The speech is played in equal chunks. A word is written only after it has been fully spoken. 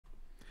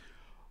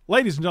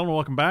Ladies and gentlemen,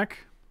 welcome back.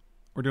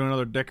 We're doing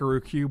another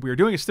Dekkaru cube. We are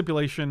doing a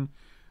stipulation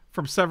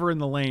from Severin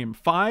the Lame.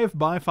 5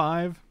 by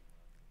 5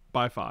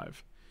 by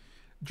 5.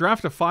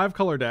 Draft a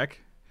 5-color deck.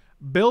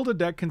 Build a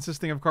deck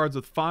consisting of cards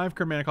with 5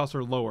 converted mana costs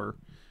or lower.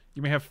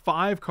 You may have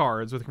 5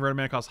 cards with converted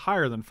mana costs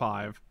higher than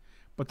 5,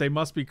 but they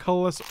must be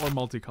colorless or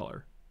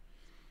multicolor.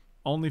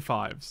 Only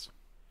 5s.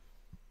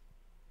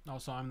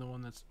 Also, I'm the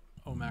one that's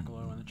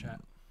Omacalo in the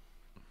chat.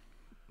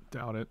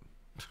 Doubt it.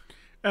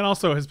 And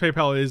also, his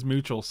PayPal is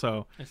mutual,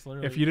 so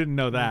if you didn't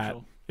know that,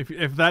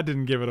 if that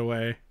didn't give it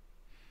away.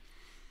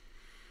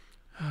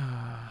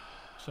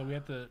 So we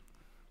have to...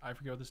 I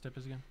forget what the stip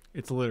is again.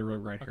 It's literally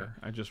right here.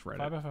 I just read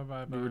 5 it. by 5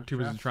 by 5. We were too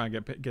busy trying to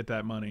get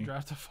that money.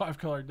 Draft a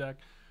 5-color deck.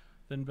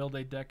 Then build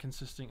a deck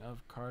consisting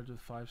of cards with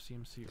 5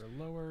 CMC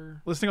or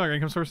lower. Listing all your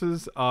income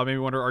sources. Maybe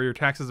wonder, are your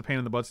taxes a pain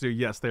in the butt to do?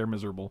 Yes, they are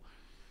miserable.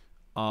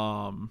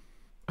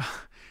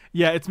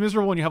 Yeah, it's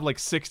miserable when you have like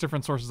 6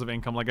 different sources of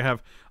income. Like I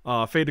have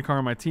Fade Dekkaru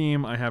on my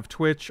team. I have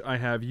Twitch. I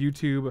have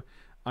YouTube.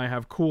 I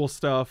have cool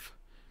stuff.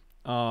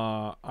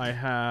 I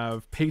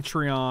have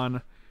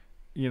Patreon.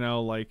 You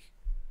know, like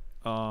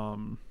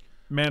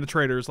Mana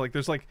Traders. Like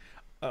there's like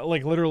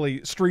literally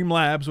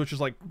Streamlabs, which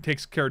is like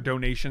takes care of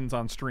donations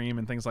on stream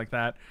and things like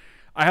that.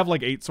 I have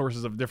like 8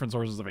 different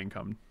sources of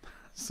income.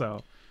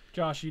 So,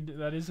 Josh,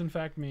 that is in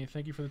fact me.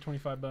 Thank you for the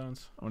 25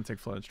 bones. I want to take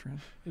Flood's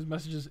Trend. His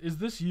message is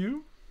this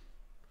you?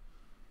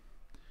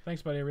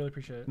 Thanks, buddy. I really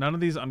appreciate it. None of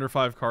these under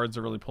 5 cards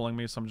are really pulling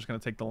me, so I'm just going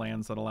to take the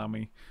lands that allow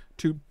me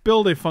to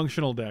build a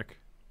functional deck.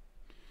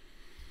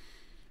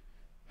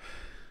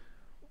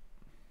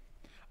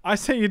 I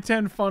sent you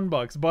 10 fun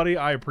bucks, buddy.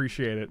 I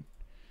appreciate it.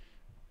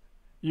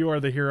 You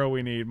are the hero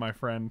we need, my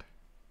friend.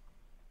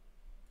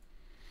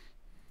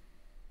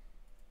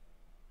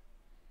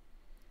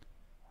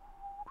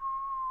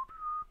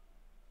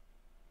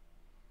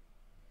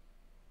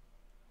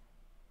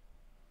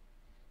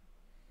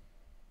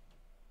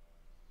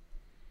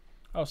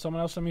 Oh,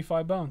 someone else sent me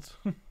 5 bones.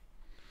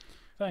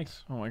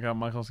 Thanks. Oh my god,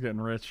 Michael's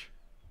getting rich.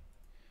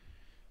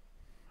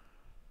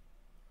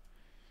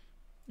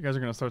 You guys are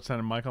going to start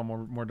sending Michael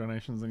more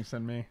donations than you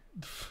send me.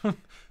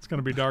 It's going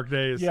to be dark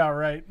days. Yeah,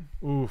 right.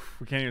 Oof,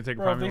 we can't even take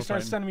a Bro, if they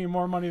start sending me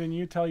more money than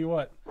you, tell you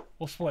what,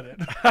 we'll split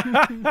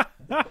it.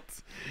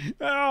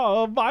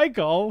 Oh,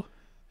 Michael.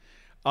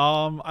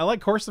 I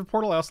like Coercive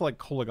Portal. I also like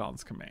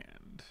Kolaghan's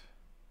Command.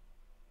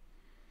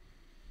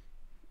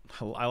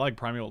 I like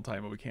Primeval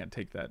Time, but we can't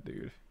take that,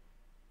 dude.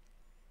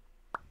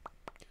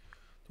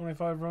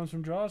 25 bones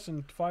from Joss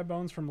and 5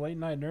 bones from Late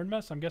Night Nerd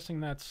Mess. I'm guessing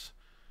that's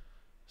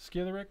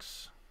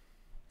Skitherix.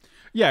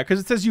 Yeah,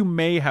 because it says you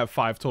may have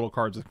 5 total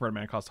cards with converted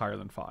mana cost higher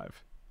than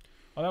 5.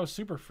 Oh, that was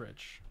Super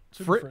Fritch.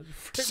 Super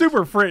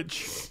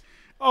Fritch.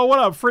 Oh, what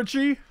up,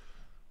 Fritchie?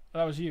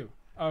 That was you.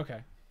 Oh,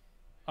 okay.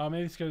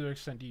 Maybe Skitherix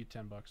sent you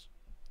 10 bucks.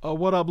 Oh,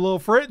 what up, little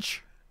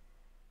Fritch?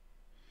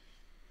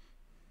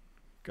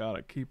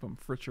 Gotta keep them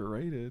Fritcher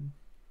rated.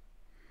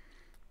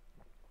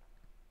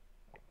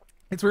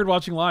 It's weird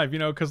watching live, you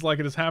know, because like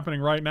it is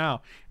happening right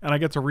now, and I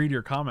get to read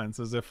your comments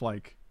as if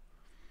like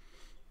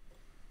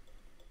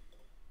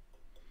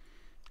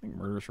I think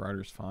Murderous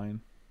Rider's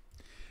fine.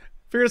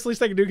 Figure it's the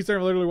least I can do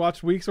considering I've literally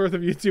watched weeks worth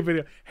of YouTube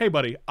video. Hey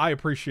buddy, I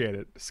appreciate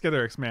it.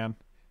 Skitherix, man.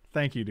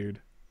 Thank you,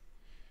 dude.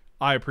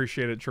 I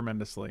appreciate it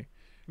tremendously.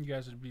 You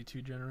guys would be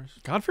too generous.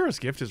 Godfarer's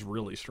Gift is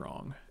really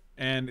strong.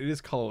 And it is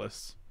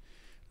colorless.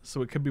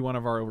 So it could be one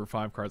of our over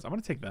 5 cards. I'm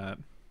gonna take that.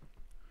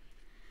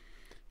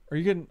 Are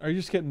you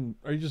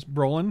just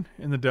rolling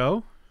in the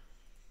dough?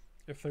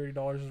 If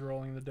 $30 is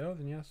rolling in the dough,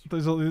 then yes.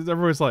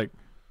 Everybody's like,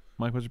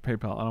 Mike, what's your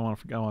PayPal? I don't want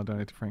to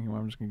donate to Frankie.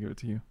 I'm just gonna give it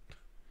to you.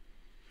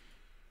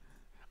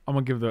 I'm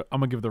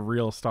gonna give the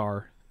real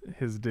star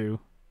his due.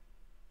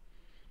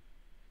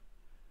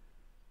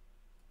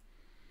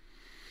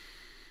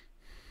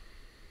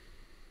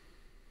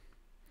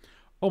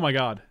 Oh my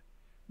god.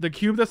 The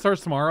cube that starts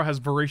tomorrow has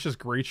Voracious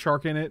Great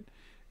Shark in it.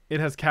 It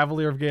has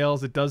Cavalier of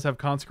Gales. It does have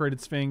Consecrated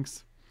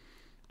Sphinx.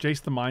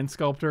 Jace the Mind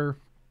Sculptor.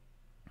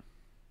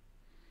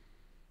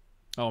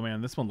 Oh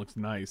man, this one looks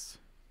nice.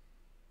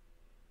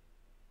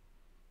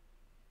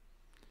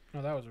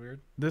 Oh, that was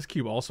weird. This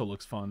cube also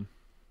looks fun.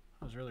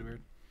 That was really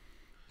weird.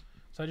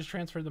 So I just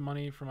transferred the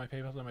money from my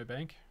PayPal to my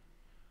bank.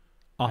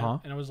 Uh-huh.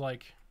 And it was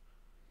like,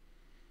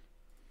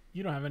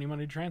 you don't have any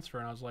money to transfer.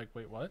 And I was like,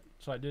 wait, what?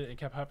 So I did it. It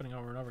kept happening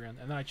over and over again.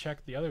 And then I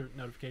checked the other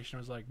notification.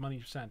 It was like, money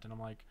sent. And I'm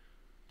like,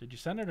 did you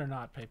send it or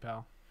not,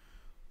 PayPal?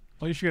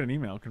 Well, you should get an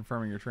email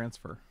confirming your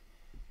transfer.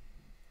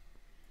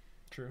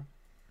 True.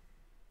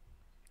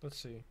 Let's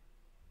see.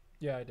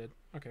 Yeah, I did.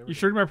 Okay. You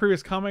should read my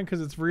previous comment because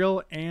it's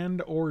real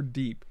and or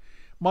deep.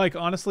 Mike,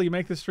 honestly, you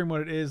make this stream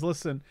what it is.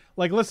 Listen,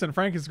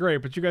 Frank is great,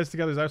 but you guys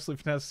together is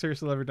absolutely fantastic.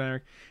 Seriously, love your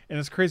dynamic. In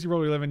this crazy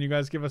world we live in, you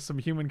guys give us some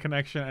human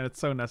connection, and it's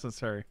so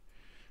necessary.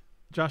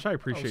 Josh, I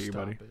appreciate you,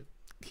 buddy.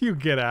 It. You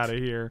get out of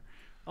here.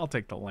 I'll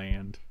take the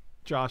land.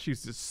 Josh, you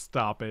just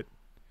stop it.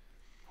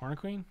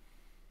 Hornet-Queen?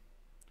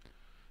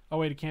 Oh,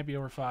 wait, it can't be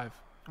over 5.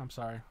 I'm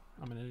sorry.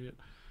 I'm an idiot.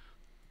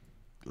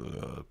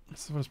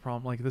 This is what his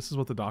problem. Like, this is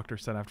what the doctor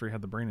said after he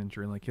had the brain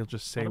injury. Like, he'll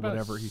just say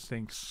whatever he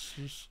thinks.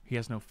 He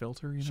has no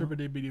filter, you know?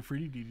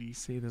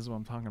 See, this is what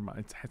I'm talking about.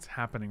 It's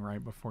happening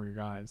right before your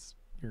guys.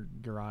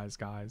 Your eyes,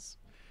 guys.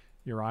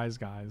 Your eyes,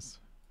 guys.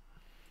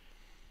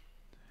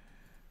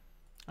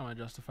 I'm going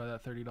to justify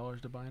that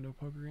 $30 to buy into a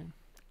poker game.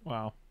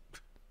 Wow.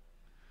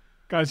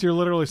 Guys, you're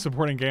literally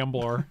supporting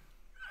Gambler.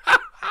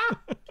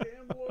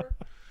 Gambler.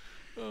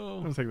 Oh.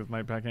 I'm going to take this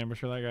Night Pack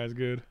Ambusher. That guy's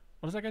good.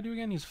 What does that guy do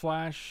again? He's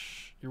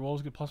flash. Your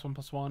wolves get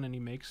 +1/+1, and he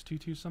makes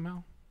 2/2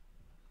 somehow.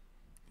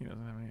 He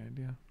doesn't have any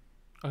idea.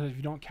 Oh, if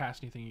you don't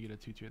cast anything, you get a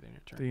 2/2 at the end of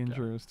your turn. The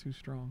injury is too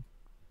strong.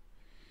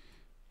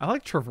 I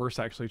like Traverse,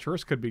 actually.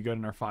 Traverse could be good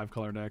in our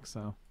 5-color deck,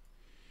 so.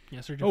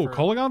 Yes, sir. Oh,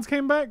 Kolagons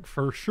came back?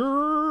 For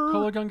sure.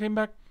 Kolagon came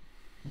back.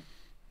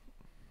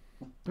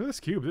 Look at this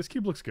cube. This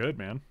cube looks good,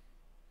 man.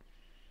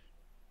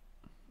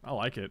 I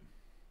like it.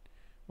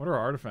 What are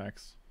our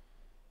artifacts?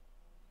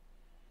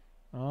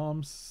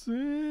 I'm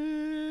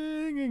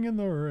singing in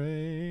the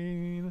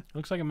rain.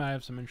 Looks like it might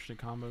have some interesting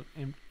combos.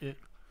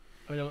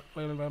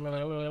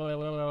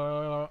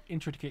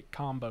 Intricate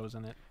combos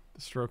in it.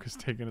 The stroke has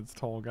taken its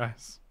toll,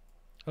 guys.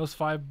 Those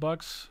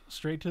 $5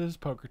 straight to his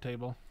poker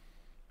table.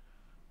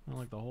 I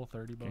like the whole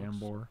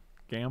 $30.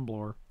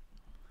 Gambler.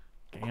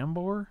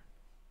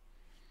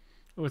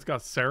 Oh, it's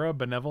got Sarah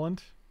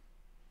Benevolent.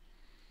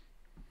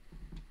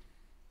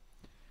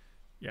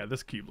 Yeah,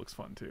 this cube looks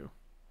fun too.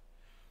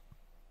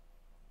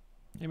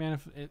 Hey man,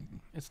 if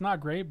it's not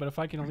great, but if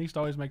I can at least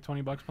always make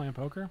 $20 playing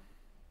poker,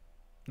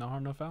 no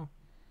harm, no foul.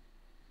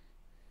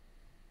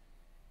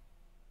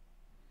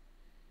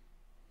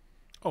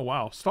 Oh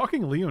wow,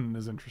 Stalking Leonin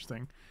is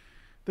interesting.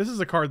 This is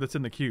a card that's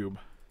in the cube.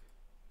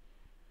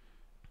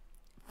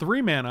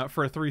 3 mana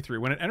for a 3/3.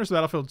 When it enters the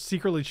battlefield,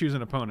 secretly choose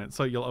an opponent,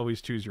 so you'll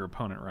always choose your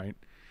opponent, right?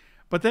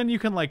 But then you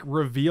can like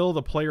reveal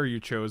the player you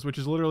chose, which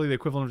is literally the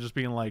equivalent of just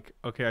being like,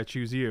 okay, I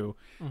choose you,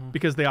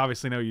 because they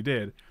obviously know you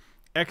did.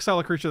 Exile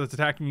a creature that's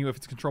attacking you if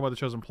it's controlled by the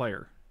chosen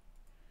player.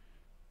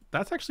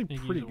 That's actually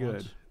pretty good.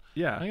 Once.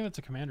 Yeah, I think that's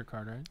a commander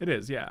card, right? it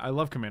is. Yeah, I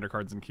love commander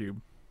cards in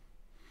cube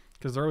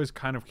because they're always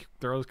kind of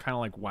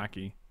like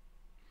wacky.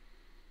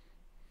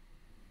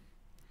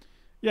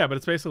 Yeah, but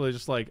it's basically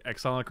just like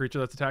exile a creature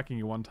that's attacking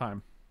you one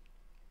time.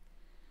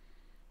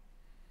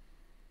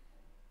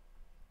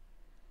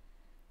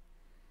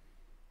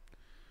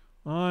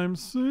 I'm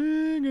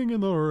singing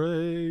in the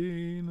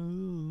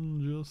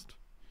rain, just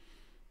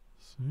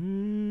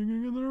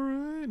singing in the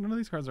rain. None of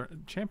these cards are.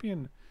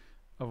 Champion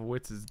of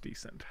Wits is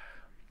decent.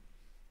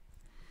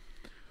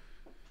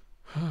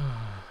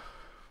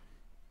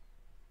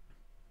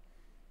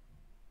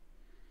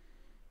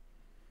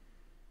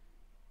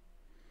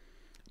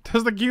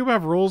 Does the cube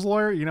have Rules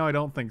Lawyer? You know, I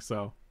don't think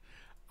so.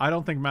 I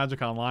don't think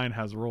Magic Online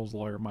has Rules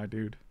Lawyer, my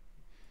dude.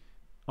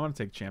 I want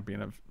to take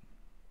Champion of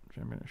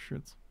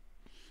Shits.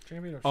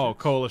 Oh,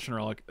 Coalition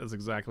Relic is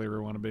exactly where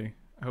we want to be.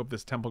 I hope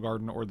this Temple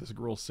Garden or this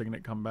Gruul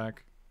Signet come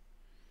back.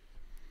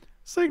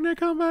 Signet,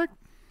 come back!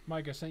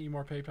 Mike, I sent you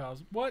more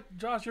PayPals. What?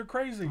 Josh, you're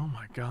crazy. Oh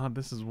my god,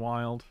 this is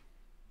wild.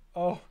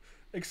 Oh,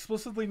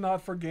 explicitly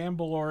not for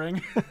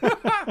gambling.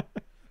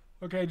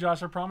 Okay,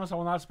 Josh, I promise I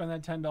will not spend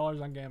that $10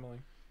 on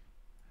gambling.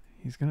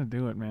 He's gonna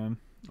do it, man.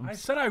 I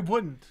said I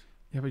wouldn't.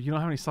 Yeah, but you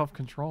don't have any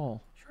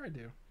self-control. Sure I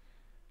do.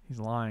 He's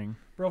lying.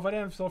 Bro, if I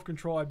didn't have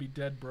self-control, I'd be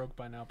dead broke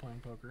by now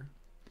playing poker.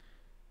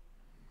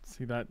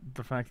 See, that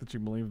the fact that you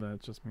believe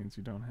that just means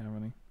you don't have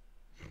any.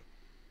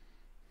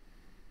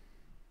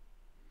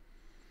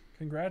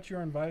 Congrats,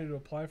 you're invited to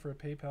apply for a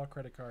PayPal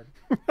credit card.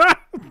 I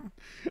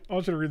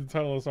want you to read the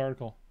title of this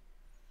article.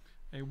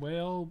 A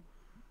whale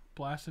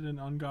blasted an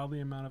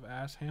ungodly amount of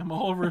ass ham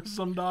all over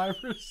some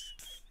divers.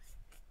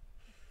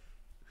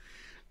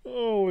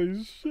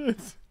 Holy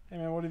shit. Hey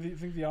man, what do you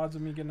think the odds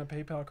of me getting a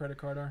PayPal credit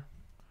card are?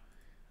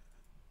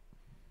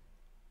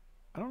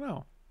 I don't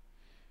know.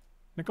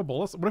 Nicol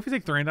Bolas? What if you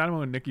take Thrain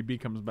Dynamo and Nikki B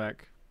comes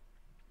back?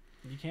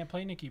 You can't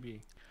play Nikki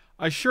B.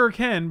 I sure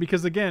can,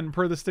 because again,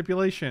 per the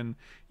stipulation,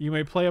 you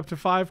may play up to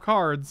 5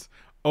 cards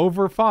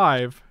over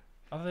 5.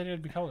 I thought they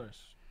did be colors.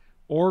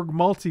 Or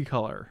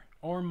multicolor.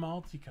 Or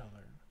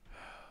multicolor.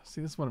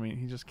 See, this is what I mean.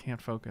 He just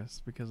can't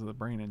focus because of the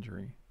brain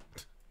injury.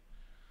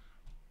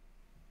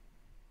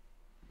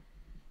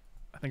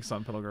 I think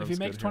Sun Pilgrim. If he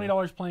makes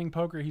 $20 playing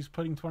poker, he's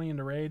putting 20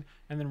 into Raid,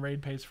 and then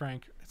Raid pays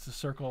Frank. It's the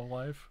circle of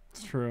life.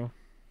 It's true.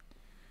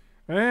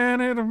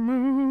 And it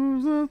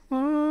moves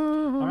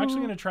along. I'm actually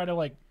going to try to,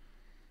 like,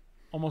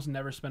 almost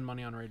never spend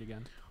money on Raid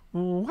again.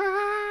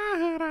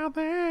 Wide out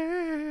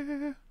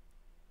there.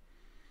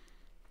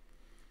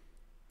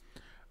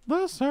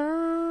 The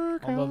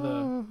circle.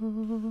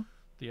 Although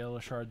the yellow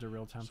shards are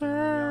real tempting.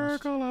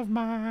 Circle of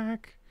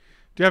Mac.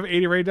 Do you have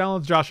 80 Raid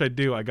downloads? Josh, I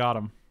do. I got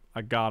them.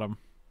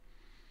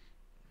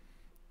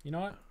 You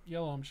know what?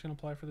 Yellow, I'm just going to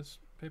apply for this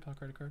PayPal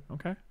credit card.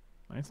 Okay.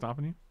 I ain't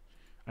stopping you.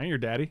 I ain't your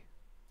daddy.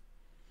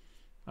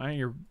 I ain't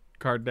your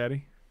card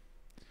daddy.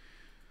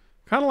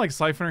 Kind of like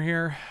Siphoner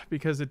here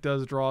because it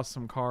does draw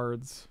some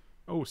cards.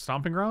 Oh,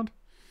 Stomping Ground?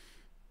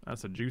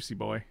 That's a juicy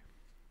boy.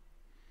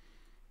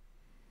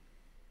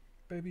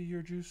 Baby,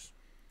 your juice.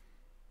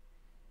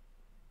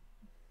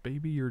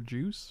 Baby your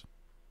juice?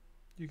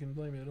 You can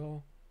blame it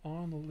all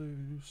on the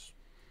loose.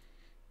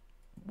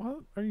 What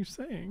are you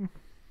saying?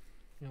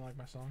 You don't like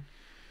my song?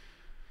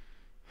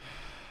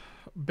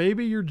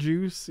 Baby your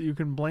juice, you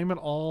can blame it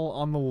all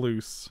on the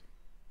loose.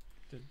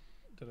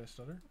 Did I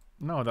stutter?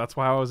 No, that's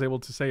why I was able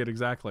to say it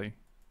exactly.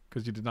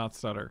 Because you did not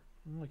stutter.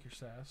 I don't like your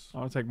sass. I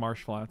want to take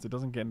Marsh Flats. It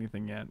doesn't get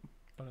anything yet.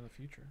 But in the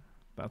future.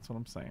 That's what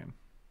I'm saying.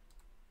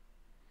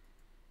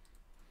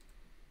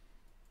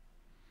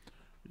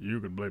 You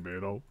can blame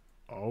it all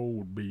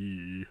on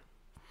me.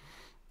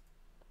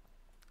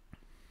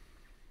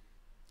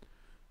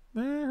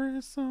 There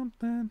is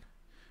something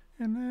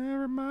in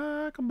every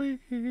man can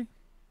be.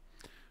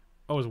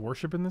 Oh, is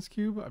worship in this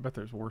cube? I bet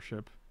there's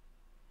worship.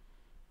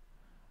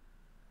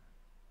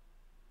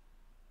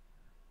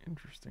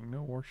 Interesting.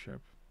 No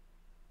worship.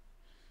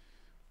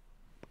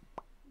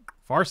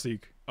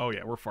 Farseek. Oh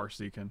yeah, we're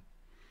Farseeking.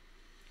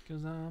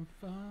 Cause I'm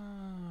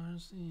far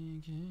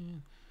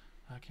seeking.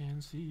 I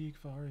can seek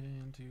far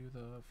into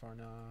the far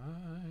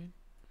night.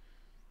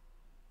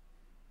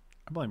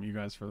 I blame you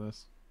guys for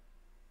this.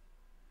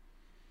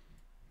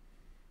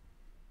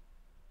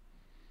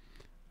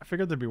 I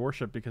figured there'd be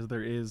worship because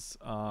there is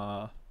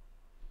troll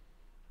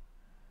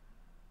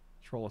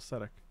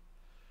aesthetic.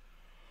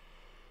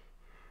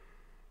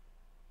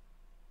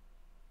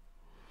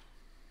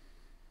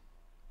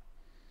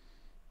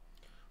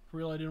 For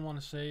real, I didn't want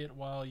to say it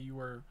while you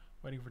were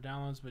waiting for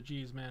downloads, but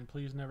geez, man,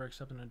 please never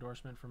accept an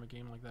endorsement from a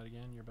game like that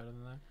again. You're better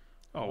than that.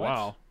 Oh, What?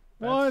 wow.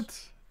 That's-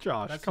 What?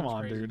 Josh, That come sounds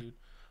on, crazy, dude.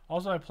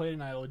 Also, I played it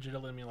and I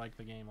legitimately liked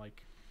the game.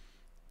 Like,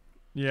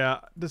 Yeah,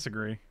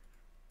 disagree.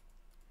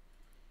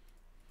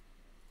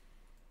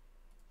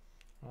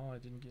 well, I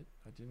didn't get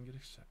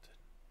accepted.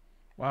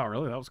 Wow,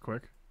 really? That was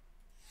quick.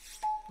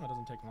 Well, it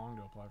doesn't take long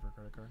to apply for a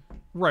credit card.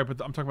 Right,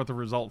 but I'm talking about the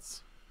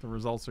results. The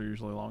results are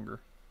usually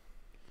longer.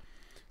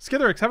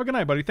 Skitherix, have a good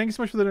night, buddy. Thank you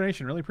so much for the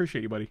donation. Really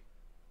appreciate you, buddy.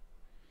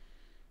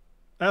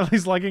 At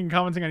least liking and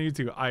commenting on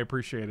YouTube. I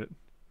appreciate it.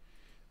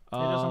 Hey,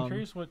 Des, I'm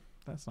curious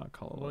That's not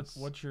colorless.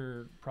 what's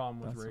your problem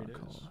with That's raid not is.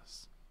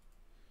 colorless.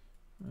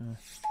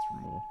 It's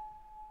removal.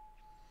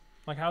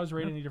 Like, how is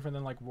raid any different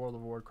than like World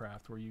of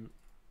Warcraft, where you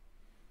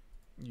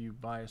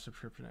buy a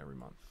subscription every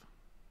month?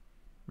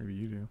 Maybe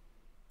you do.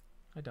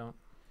 I don't.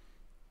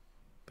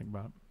 Think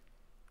about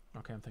it.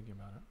 Okay, I'm thinking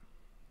about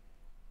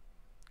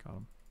it. Got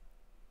him.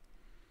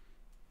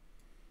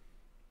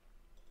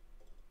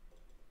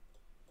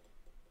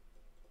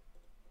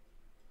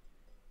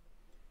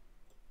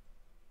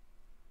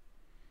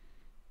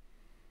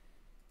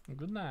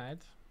 Good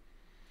night.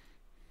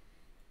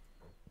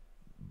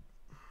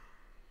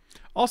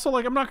 Also,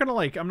 like, I'm not gonna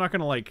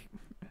like.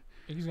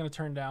 He's gonna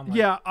turn down. Like,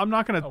 Yeah, I'm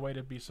not gonna. a way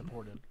to be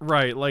supported.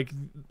 Right, like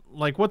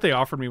what they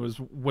offered me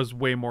was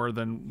way more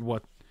than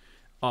what.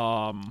 A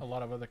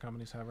lot of other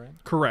companies have, right?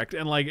 Correct,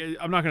 and like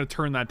I'm not gonna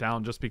turn that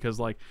down just because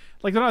like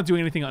they're not doing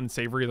anything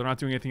unsavory. They're not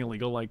doing anything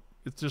illegal. Like,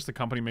 it's just a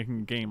company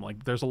making a game.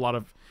 Like, there's a lot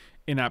of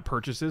in-app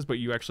purchases, but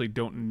you actually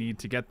don't need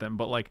to get them.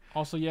 But like,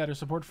 Also, yeah, to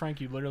support Frank,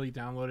 you literally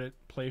download it,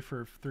 play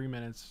for 3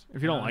 minutes.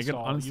 if you don't like it, You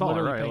uninstall it.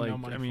 literally Right? pay Like, no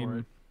money I for mean,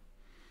 it.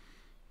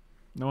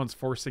 no one's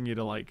forcing you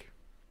to like.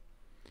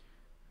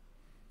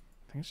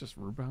 I think it's just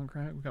Rootbound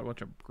Crack. We got a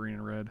bunch of green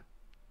and red.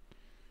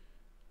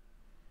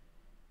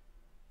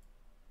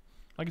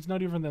 Like, it's no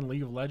different than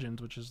League of Legends,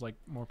 which is like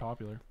more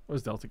popular. What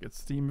does Delta get?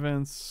 Steam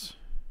events.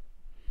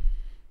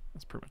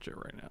 That's pretty much it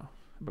right now.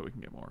 But we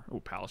can get more.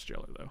 Oh, Palace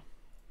Jailer though.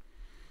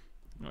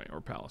 Oh, wait,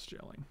 or Palace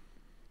Jailing.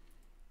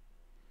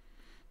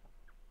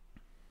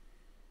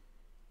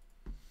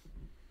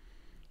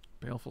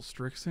 Baleful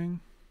Strixing.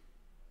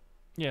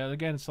 Yeah,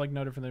 again, it's like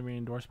no different than being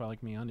endorsed by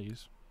like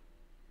MeUndies.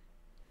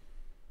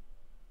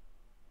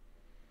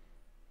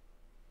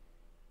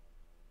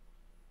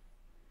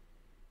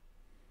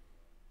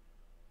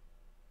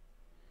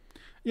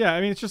 Yeah,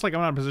 I mean, it's just like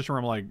I'm not in a position where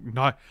I'm like,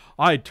 not.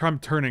 I'm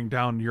turning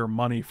down your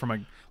money from a.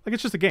 Like,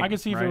 it's just a game. I could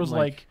see if right? it was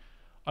like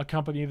a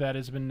company that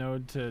has been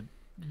known to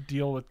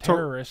deal with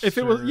terrorists. If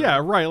it was, yeah,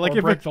 right. Like, or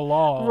if break the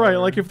law, right? or-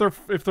 Like, if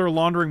they're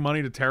laundering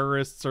money to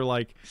terrorists, or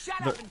like Shut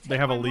up and they take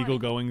have my illegal money.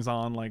 goings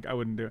on, like, I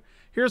wouldn't do it.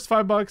 Here's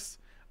 $5.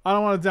 I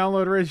don't want to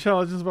download Rage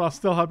Legends, but I'll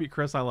still help you,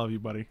 Chris. I love you,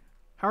 buddy.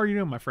 How are you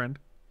doing, my friend?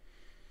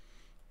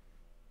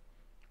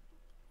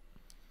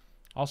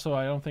 Also,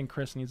 I don't think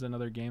Chris needs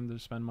another game to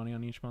spend money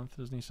on each month.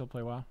 Doesn't he still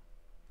play WoW?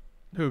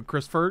 Who?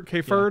 Chris Ferd?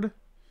 K Ferd? Or is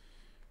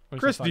that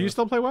Chris, do you Fabulous?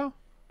 still play WoW?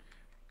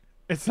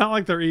 It's not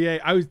like they're EA.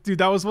 Dude,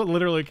 that was what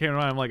literally came to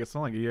mind. I'm like, it's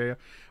not like EA.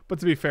 But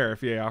to be fair,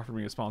 if EA offered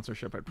me a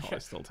sponsorship, I'd probably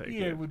still take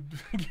Yeah, it. it would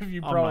give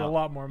you I'm probably not- a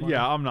lot more money.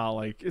 Yeah, I'm not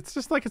like. It's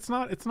just like it's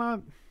not.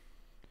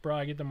 Bro,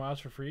 I get the miles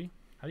for free.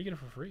 How do you get it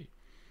for free?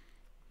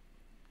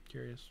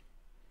 Curious.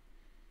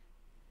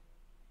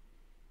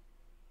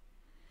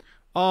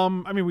 I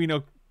mean, we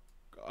know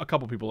a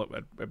couple people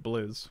at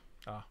Blizz.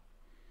 Ah.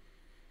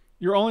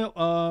 You're only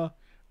hold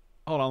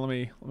on, let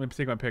me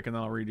take my pick and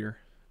then I'll read your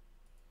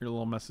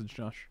little message,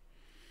 Josh.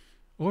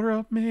 Order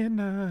up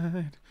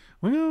midnight.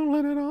 We gonna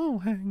let it all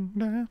hang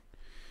down.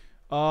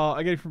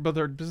 I get it from both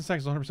their business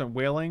tax is 100%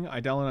 whaling.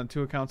 I downloaded on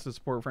 2 accounts to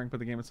support Frank, but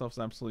the game itself is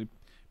absolutely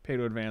pay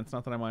to advance.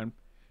 Not that I mind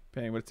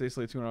paying, but it's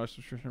basically a $200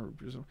 subscription.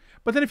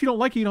 But then if you don't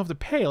like it, you don't have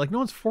to pay. Like, no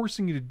one's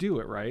forcing you to do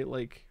it, right?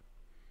 Like,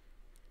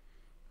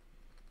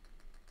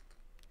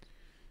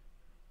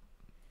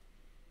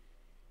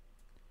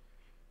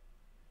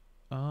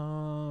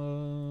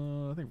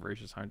 I think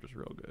Voracious Hydra's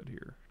real good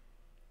here.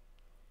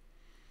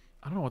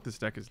 I don't know what this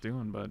deck is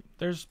doing, but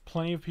there's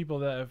plenty of people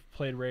that have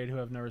played Raid who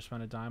have never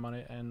spent a dime on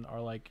it and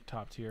are like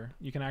top tier.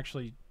 You can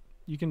actually,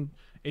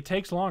 it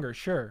takes longer,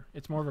 sure.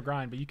 It's more of a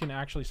grind, but you can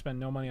actually spend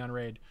no money on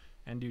Raid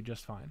and do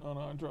just fine. Oh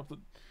no,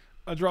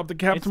 I dropped the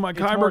cap to my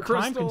Kyber It's more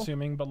crystal. time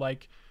consuming, but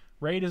like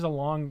Raid is a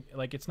long,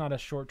 like it's not a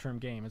short term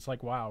game. It's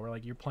like WoW, where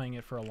like you're playing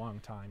it for a long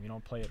time. You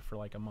don't play it for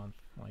like a month.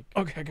 Like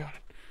okay, I got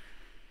it.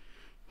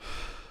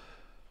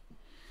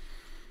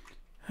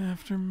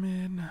 After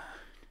midnight,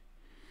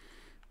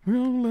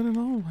 we'll let it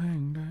all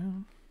hang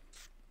down.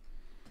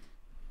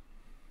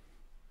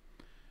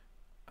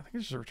 I think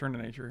it's just a return to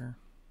nature here.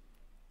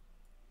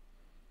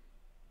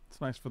 It's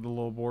nice for the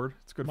low board.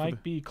 It's good Mike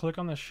for B, click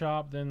on the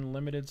shop, then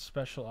limited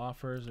special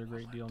offers or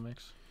great deal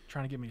mix.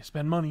 Trying to get me to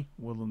spend money.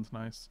 Woodland's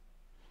nice.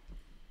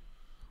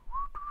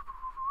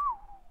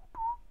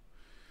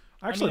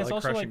 I actually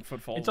like Crushing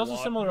Footfalls. It's also a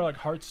lot. similar to like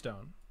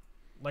Hearthstone.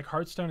 Like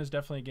Hearthstone is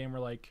definitely a game where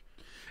like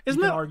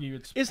isn't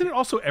it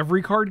also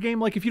every card game?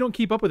 Like if you don't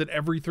keep up with it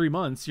every 3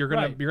 months, you're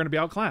gonna be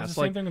outclassed. It's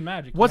the same thing with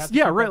Magic. What's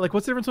Like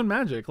what's the difference with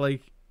Magic?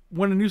 Like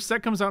when a new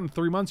set comes out in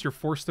 3 months, you're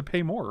forced to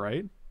pay more,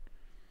 right?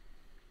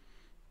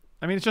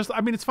 I mean,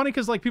 it's funny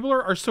because like people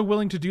are so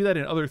willing to do that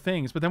in other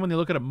things, but then when they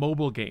look at a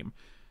mobile game,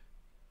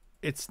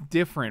 it's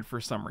different for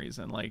some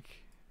reason. Like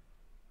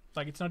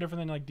it's no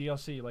different than like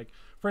DLC. Like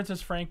for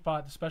instance, Frank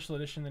bought the special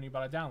edition, then he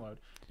bought a download.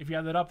 If you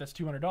add that up, that's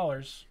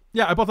 $200.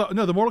 Yeah, I bought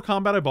the Mortal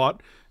Kombat I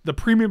bought. The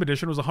premium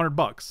edition was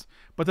 $100,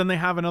 but then they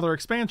have another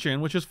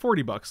expansion which is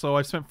 $40. So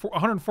I spent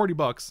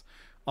 $140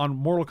 on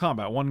Mortal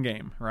Kombat, one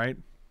game, right?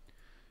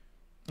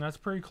 That's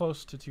pretty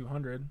close to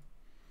 200.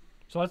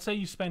 So let's say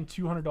you spend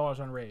 $200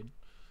 on Raid.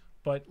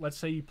 But let's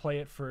say you play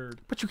it for...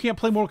 But you can't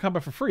play Mortal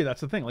Kombat for free.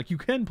 That's the thing. Like, you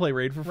can play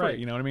Raid for free. Right.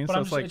 You know what I mean?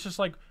 But so it's just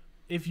like,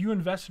 if you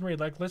invest in Raid,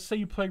 like, let's say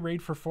you play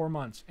Raid for 4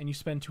 months and you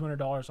spend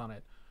 $200 on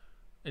it.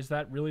 Is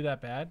that really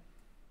that bad?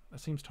 That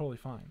seems totally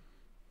fine.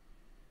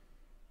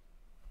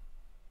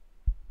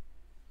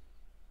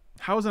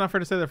 How is it not fair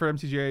to say that for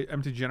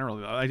MTG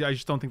generally? I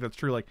just don't think that's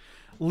true. Like,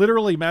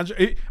 literally,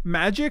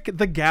 Magic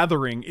the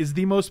Gathering is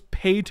the most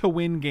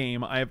pay-to-win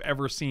game I have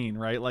ever seen,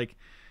 right? Like...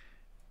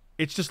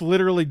 It's just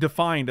literally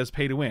defined as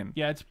pay to win.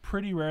 Yeah, it's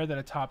pretty rare that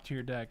a top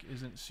tier deck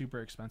isn't super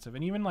expensive,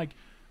 and even like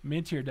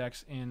mid tier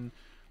decks in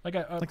like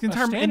the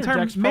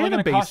entire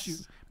mana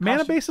base.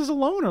 Mana bases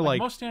alone are like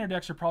most standard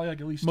decks are probably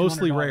like at least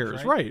mostly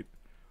rares, right?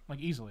 Like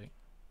easily.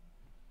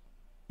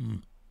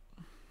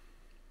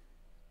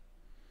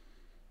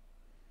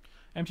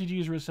 MTG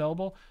is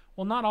resellable.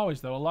 Well, not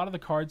always though. A lot of the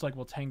cards like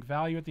will tank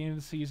value at the end of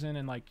the season,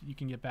 and like you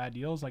can get bad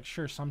deals. Like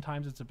sure,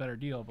 sometimes it's a better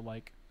deal, but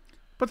like.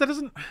 But that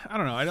doesn't. I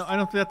don't know. I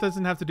don't think that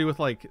doesn't have to do with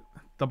like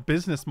the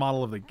business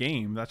model of the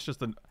game. That's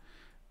just an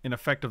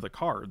effect of the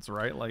cards,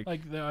 right? Like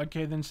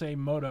okay, then say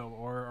Moto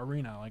or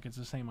Arena. Like it's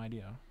the same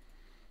idea.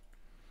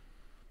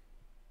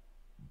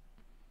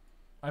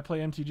 I play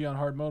MTG on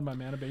hard mode. My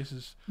mana base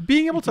is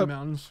being able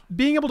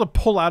to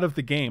pull out of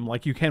the game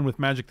like you can with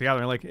Magic the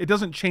Gathering. Like it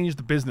doesn't change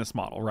the business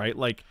model, right?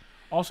 Like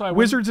also,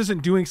 Wizards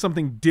isn't doing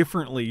something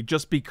differently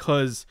just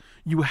because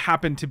you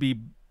happen to be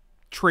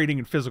trading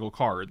in physical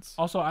cards.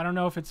 Also, I don't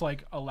know if it's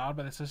like allowed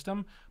by the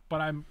system,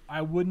 but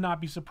I would not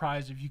be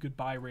surprised if you could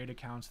buy raid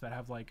accounts that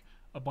have like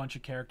a bunch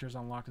of characters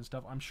unlocked and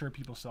stuff. I'm sure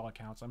people sell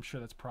accounts. I'm sure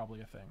that's probably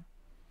a thing.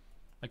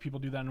 Like people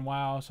do that in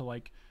WoW, so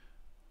like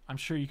I'm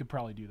sure you could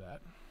probably do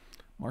that.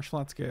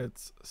 Marshflats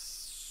gets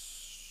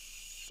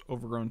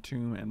Overgrown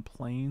Tomb and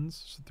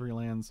Plains, so 3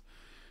 lands.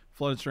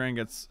 Flooded Strand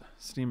gets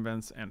Steam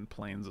Vents and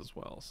Plains as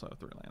well, so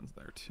 3 lands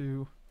there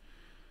too.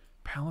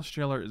 Palace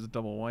Jailer is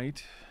double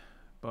white.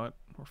 But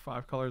we're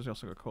 5 colors. We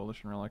also got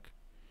Coalition Relic.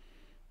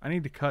 I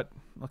need to cut.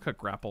 I'll cut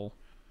Grapple.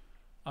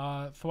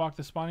 Thwack,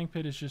 the Spawning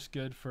Pit is just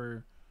good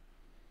for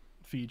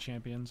feed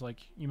champions. Like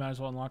you might as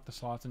well unlock the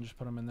slots and just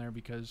put them in there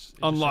because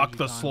unlock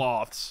the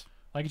sloths.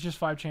 Like it's just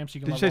 5 champs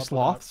you can. Did you say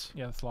sloths?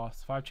 Yeah, the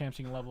sloths. 5 champs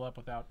you can level up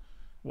without.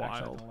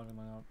 Wild. Leveling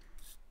up.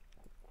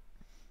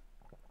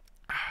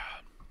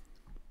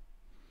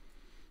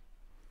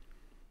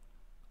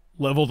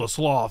 Level the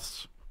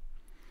sloths.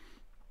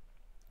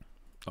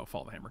 Oh,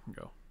 Fall the Hammer can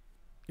go.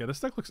 Yeah, this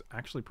deck looks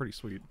actually pretty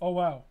sweet. Oh,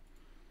 wow.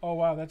 Oh,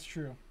 wow, that's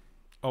true.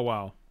 Oh,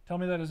 wow. Tell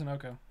me that isn't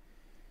Oko.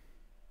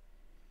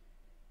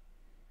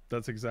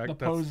 That's exact. The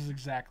pose is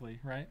exactly,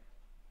 right?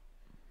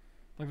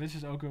 Like, this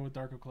is Oko with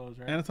Darko clothes,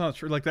 right? And it's not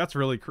true. Like, that's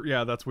really...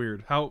 yeah, that's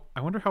weird. I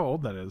wonder how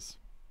old that is.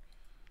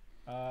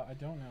 I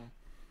don't know.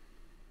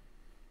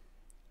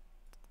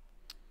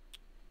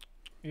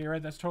 Yeah, you're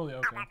right. That's totally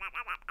Oko.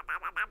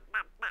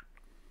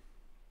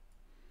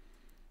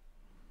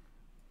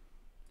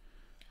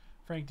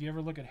 Frank, do you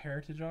ever look at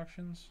heritage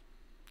auctions?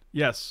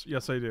 Yes,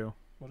 I do.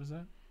 What is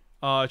that?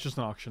 It's just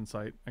an auction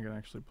site. I can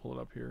actually pull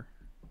it up here.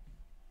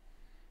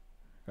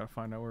 Gotta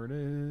find out where it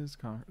is.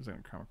 Is it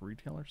in comic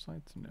retailer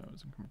sites? No.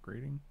 Is it in comic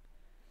grading?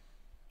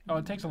 Oh,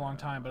 it takes a long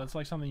time, but it's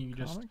like something you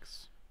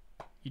Comics?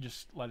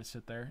 just let it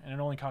sit there, and it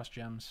only costs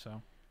gems.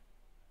 So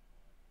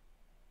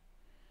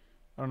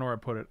I don't know where I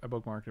put it. I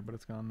bookmarked it, but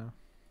it's gone now.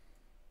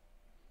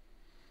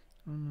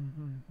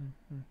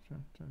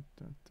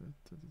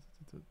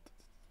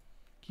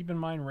 keep in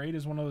mind, Raid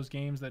is one of those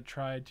games that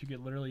tried to get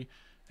literally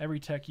every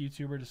tech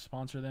YouTuber to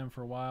sponsor them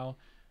for a while,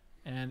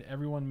 and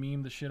everyone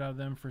memed the shit out of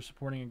them for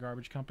supporting a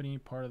garbage company.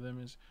 Part of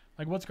them is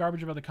like, what's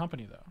garbage about the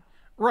company though?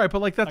 Right,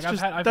 but like that's Like,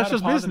 just I've that's had a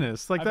just positive-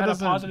 business. Like I've that had a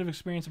doesn't positive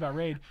experience about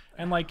Raid,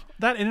 and like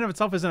that in and of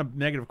itself isn't a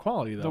negative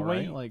quality though, the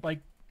way right? like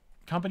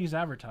companies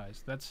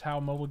advertise. That's how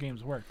mobile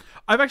games work.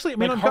 I've actually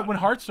Like when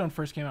Hearthstone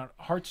first came out,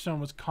 Hearthstone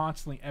was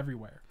constantly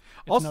everywhere.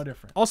 It's also, no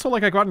different. Also,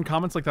 like I got in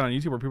comments like that on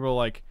YouTube where people are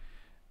like,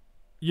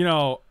 you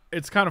know,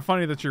 it's kind of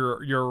funny that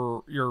you're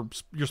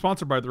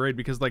sponsored by the Raid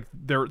because like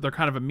they're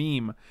kind of a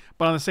meme,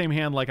 but on the same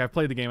hand, like I've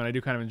played the game and I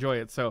do kind of enjoy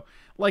it. So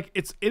like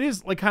it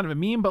is like kind of a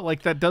meme, but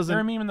like that doesn't.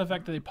 They're a meme in the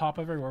fact that they pop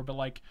up everywhere, but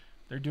like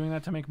they're doing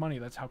that to make money.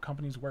 That's how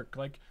companies work.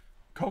 Like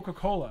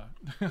Coca-Cola,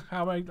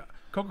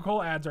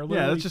 Coca-Cola ads are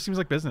literally Yeah, that just seems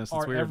like business. It's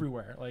are weird.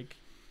 everywhere. Like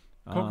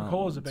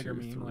Coca-Cola is a 1, bigger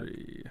 2, meme.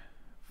 3,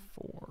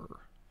 4,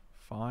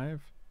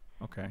 5.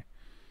 Okay.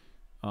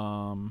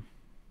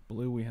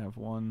 Blue we have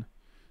 1,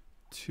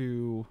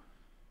 2,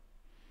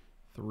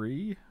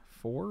 3,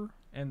 4.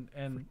 And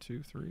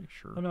 2, 3.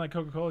 Sure. I mean, like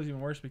Coca-Cola is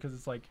even worse because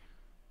it's like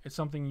it's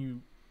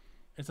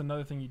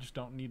another thing you just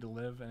don't need to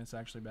live, and it's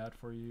actually bad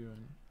for you.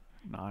 And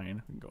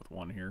 9. We can go with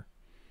 1 here.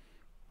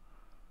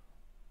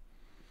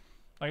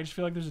 like, I just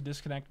feel like there's a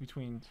disconnect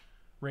between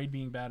Raid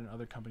being bad and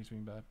other companies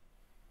being bad.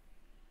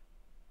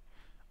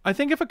 I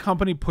think if a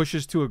company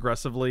pushes too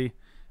aggressively,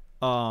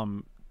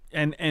 and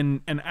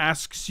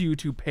asks you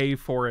to pay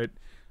for it,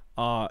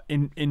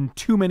 in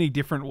too many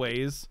different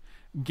ways,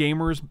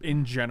 gamers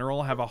in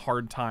general have a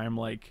hard time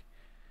like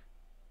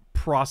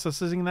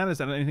processing that. Is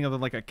that anything other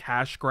than like a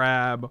cash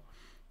grab,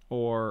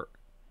 or?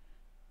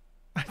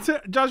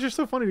 Josh, you're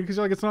so funny because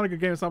you're like it's not a good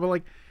game. It's not, but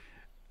like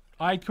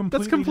I completely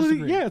that's completely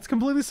disagree. yeah, it's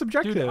completely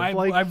subjective. Dude,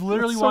 like I've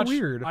literally so watched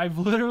weird. I've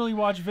literally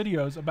watched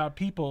videos about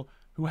people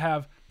who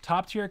have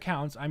top tier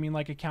accounts. I mean,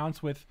 like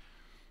accounts with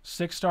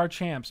 6-star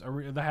champs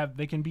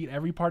they can beat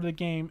every part of the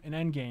game in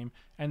end game,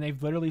 and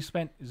they've literally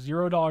spent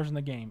 $0 in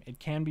the game. It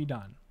can be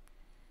done.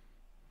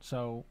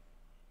 So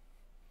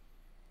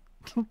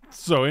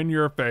in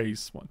your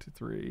face. 1, 2,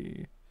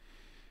 3.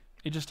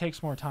 it just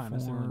takes more time. 4,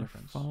 That's the only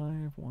difference. 5,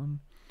 1.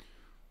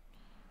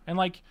 And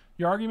like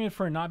your argument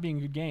for it not being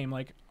a good game,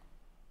 like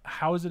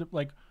how is it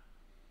like?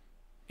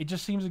 It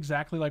just seems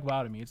exactly like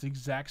WoW to me. It's the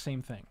exact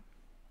same thing,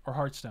 or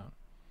Hearthstone,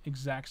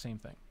 exact same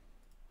thing.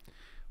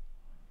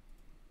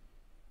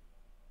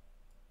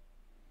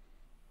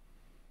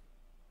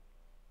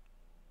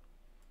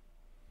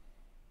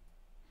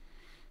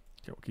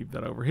 Okay, we'll keep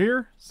that over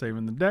here.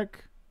 Saving the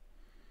deck.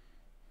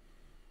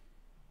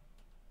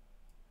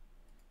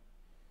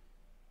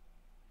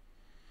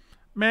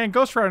 Man,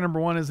 Ghost Rider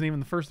 #1 isn't even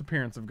the first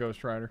appearance of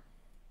Ghost Rider.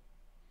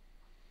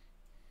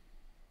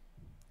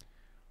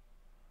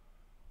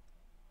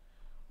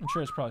 I'm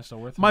sure it's probably still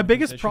worth it. My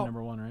biggest issue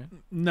number 1, right?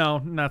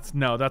 No, that's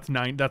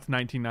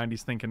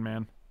 1990s thinking,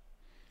 man.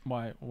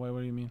 Why? What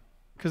do you mean?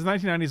 Because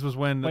 1990s was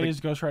when Wait, is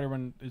Ghost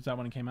Rider is that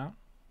when it came out?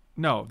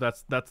 No,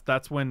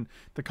 that's when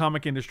the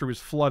comic industry was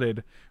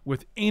flooded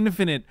with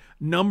infinite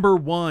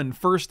 #1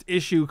 first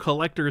issue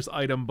collector's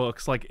item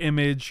books like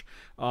Image,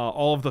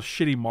 all of the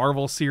shitty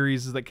Marvel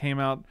series that came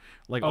out.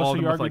 Like all so of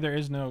them you with, argue like, there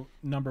is no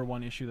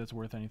 #1 issue that's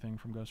worth anything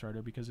from Ghost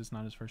Rider because it's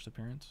not his first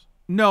appearance?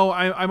 No,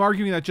 I'm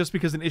arguing that just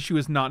because an issue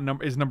is not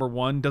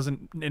 #1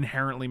 doesn't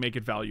inherently make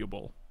it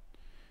valuable.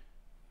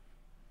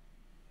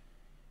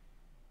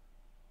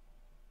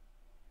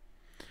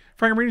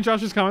 Frank, I'm reading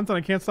Josh's comments and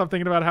I can't stop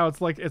thinking about how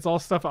it's like it's all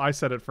stuff I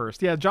said at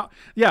first. Yeah,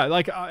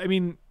 like I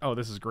mean, oh,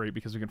 this is great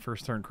because we can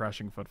first turn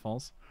Crashing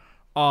Footfalls.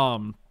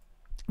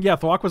 Yeah,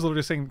 Thwok was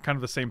literally saying kind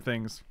of the same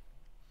things.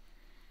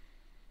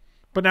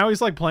 But now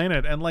he's like playing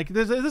it, and like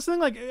there's this thing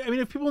like, I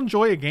mean, if people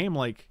enjoy a game,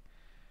 like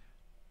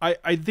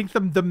I think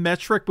the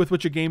metric with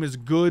which a game is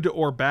good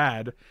or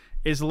bad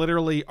is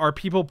literally, are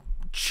people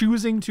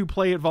choosing to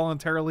play it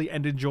voluntarily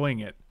and enjoying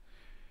it?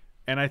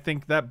 And I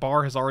think that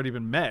bar has already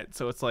been met.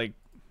 So it's like,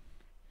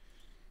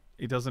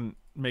 it doesn't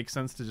make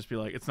sense to just be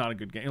like, it's not a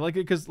good game. Like,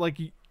 because like,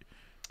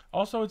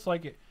 also it's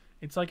like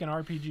an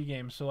RPG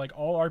game. So like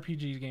all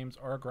RPG games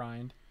are a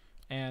grind,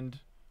 and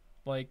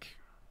like,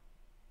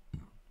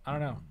 I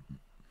don't know,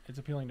 it's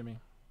appealing to me,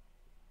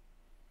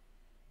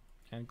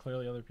 and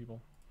clearly other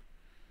people.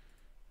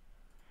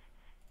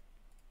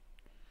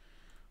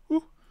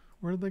 Whew,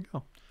 where did they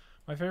go?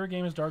 My favorite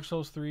game is Dark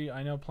Souls 3.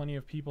 I know plenty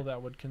of people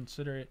that would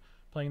consider it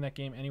playing that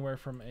game anywhere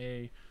from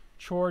a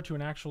chore to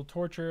an actual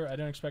torture. I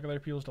don't expect other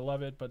people to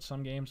love it, but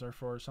some games are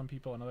for some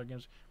people and other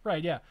games.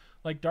 Right, yeah.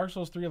 Like Dark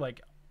Souls 3,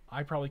 like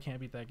I probably can't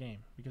beat that game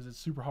because it's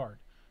super hard.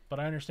 But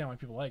I understand why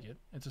people like it.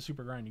 It's a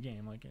super grindy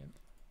game. Like it.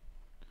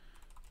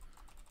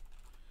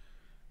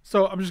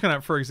 So I'm just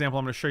gonna, for example,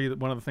 I'm gonna show you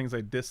one of the things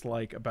I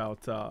dislike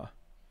about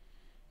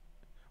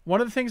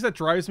One of the things that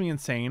drives me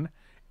insane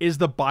is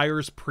the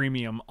buyer's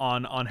premium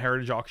on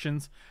heritage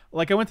auctions.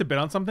 Like I went to bid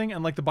on something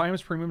and like the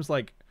buyer's premium is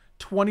like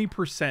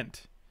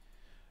 20%.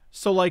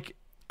 So like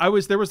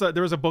there was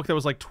a book that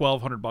was like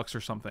 $1,200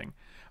 or something.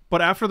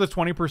 But after the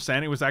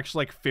 20%, it was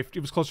actually like 50,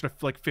 it was closer to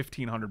like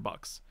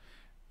 $1,500.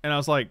 And I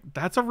was like,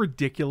 that's a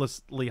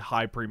ridiculously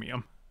high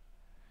premium.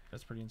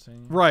 That's pretty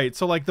insane. Right.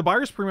 So like the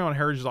buyer's premium on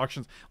heritage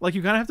auctions, like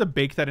you kind of have to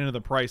bake that into the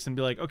price and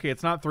be like, okay,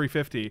 it's not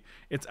 $350,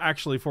 it's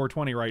actually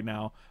 $420 right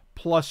now,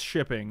 plus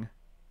shipping.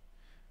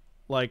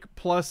 Like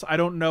plus I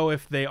don't know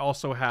if they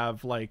also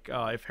have like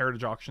if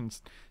heritage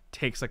auctions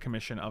takes a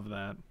commission of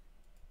that.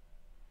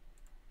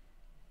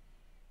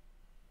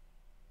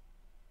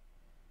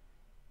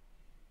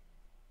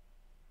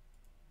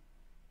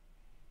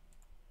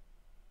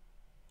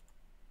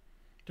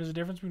 There's a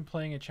difference between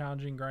playing a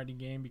challenging, grinding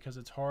game because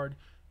it's hard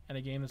and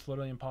a game that's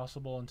literally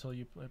impossible until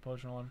you play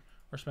Potion on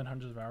or spend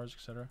hundreds of hours,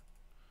 etc.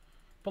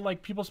 But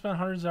like people spend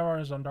hundreds of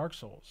hours on Dark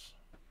Souls.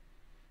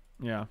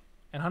 Yeah.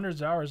 And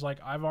hundreds of hours, like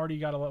I've already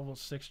got a level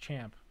 6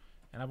 champ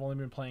and I've only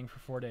been playing for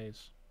 4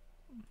 days.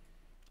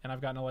 And I've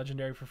gotten a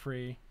legendary for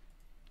free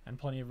and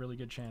plenty of really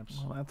good champs.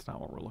 Well, that's not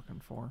what we're looking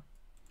for.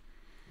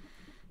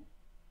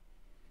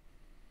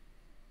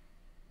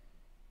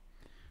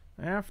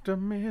 After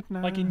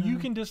midnight. Like, and you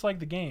can dislike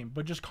the game,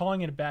 but just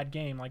calling it a bad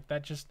game, like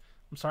that just,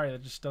 I'm sorry,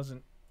 that just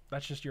doesn't,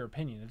 that's just your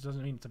opinion. It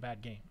doesn't mean it's a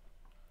bad game.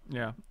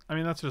 Yeah. I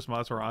mean, that's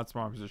my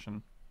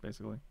position,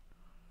 basically.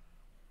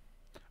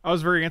 I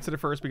was very against it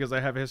at first because I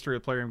have a history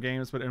of player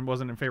games, but it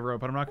wasn't in favor of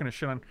it. But I'm not going to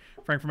shit on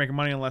Frank for making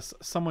money unless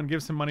someone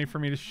gives him money for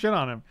me to shit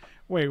on him.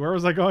 Wait, where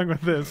was I going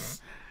with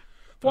this?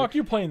 Fuck,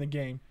 you playing the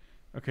game.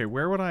 Okay,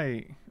 where would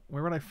I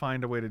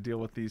find a way to deal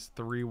with these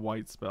 3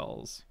 white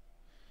spells?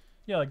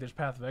 Yeah, like there's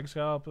Path of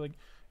Exile, but like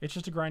it's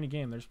just a grinding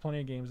game. There's plenty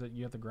of games that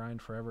you have to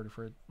grind forever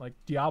for it. Like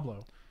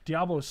Diablo.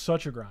 Diablo is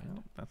such a grind.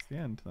 Well, that's the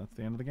end. That's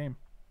the end of the game.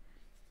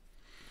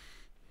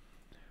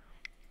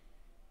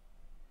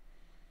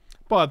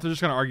 But they're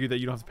just going to argue that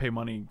you don't have to pay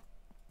money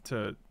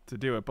to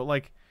do it. But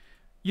like,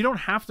 you don't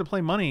have to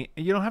play money.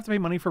 You don't have to pay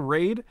money for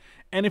raid.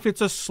 And if it's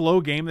a slow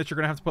game that you're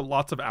going to have to put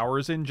lots of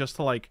hours in just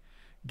to like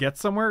get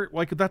somewhere,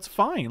 like that's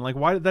fine. Like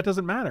why, that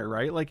doesn't matter,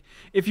 right? Like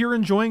if you're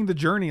enjoying the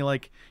journey,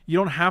 like you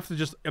don't have to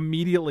just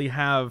immediately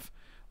have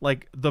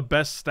like the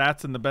best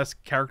stats and the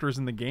best characters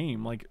in the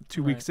game like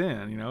 2 weeks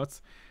in, you know.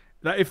 It's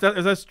that if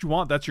that's what you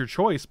want, that's your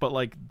choice, but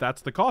like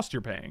that's the cost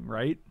you're paying,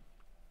 right?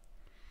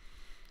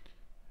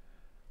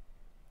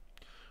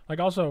 Like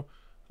also,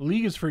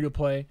 League is free to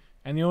play,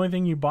 and the only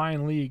thing you buy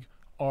in League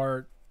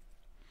are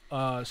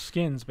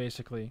skins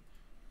basically,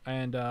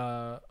 and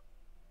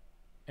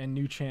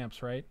new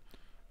champs, right?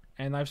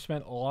 And I've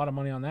spent a lot of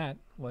money on that.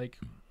 Like,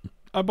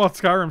 I bought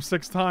Skyrim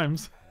 6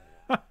 times.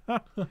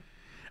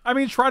 I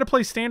mean, try to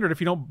play standard if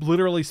you don't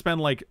literally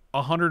spend like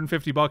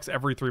 $150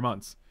 every 3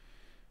 months.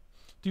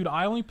 Dude,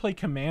 I only play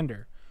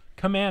Commander,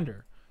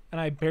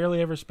 and I barely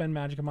ever spend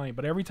magic money.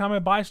 But every time I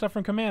buy stuff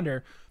from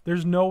Commander,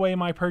 there's no way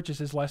my purchase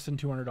is less than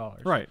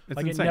 $200. Right, it's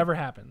like insane. It never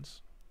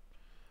happens.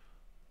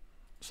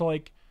 So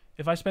like,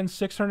 if I spend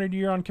 $600 a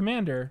year on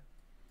Commander,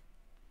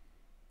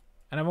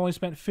 and I've only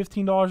spent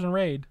 $15 on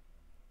raid,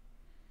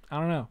 I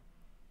don't know.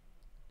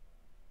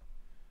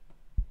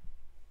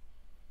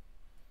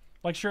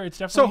 Like, sure, it's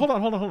definitely... So,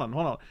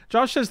 hold on.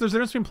 Josh says there's a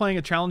difference between playing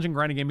a challenging,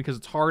 grinding game because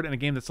it's hard and a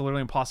game that's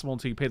literally impossible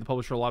until you pay the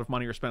publisher a lot of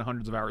money or spend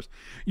hundreds of hours.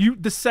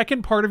 The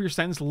second part of your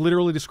sentence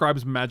literally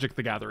describes Magic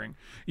the Gathering.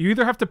 You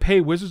either have to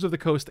pay Wizards of the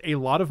Coast a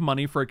lot of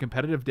money for a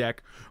competitive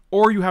deck,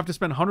 or you have to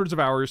spend hundreds of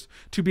hours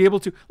to be able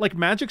to... Like,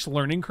 Magic's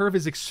learning curve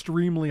is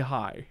extremely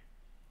high.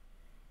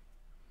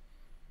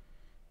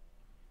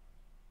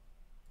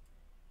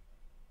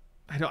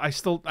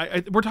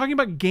 We're talking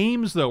about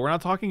games though. We're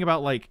not talking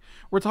about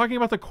we're talking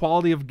about the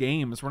quality of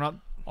games. We're not.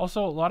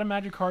 Also, a lot of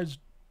Magic cards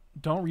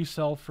don't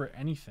resell for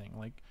anything.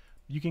 Like,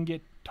 you can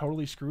get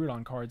totally screwed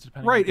on cards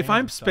depending. Right. On If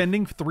I'm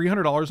spending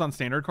 $300 on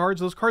standard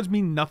cards, those cards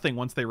mean nothing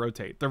once they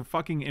rotate. They're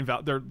fucking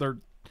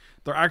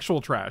they're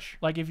actual trash.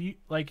 Like if you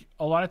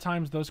a lot of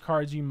times those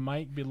cards you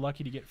might be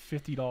lucky to get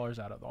 $50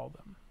 out of all of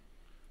them,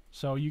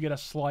 so you get a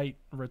slight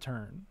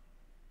return,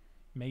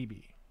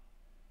 maybe.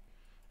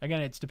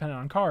 Again, it's dependent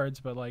on cards,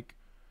 but like.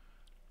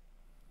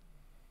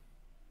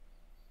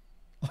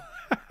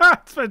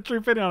 Spent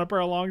 $350 on a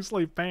pair of long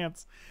sleeve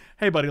pants.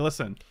 Hey, buddy,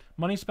 listen.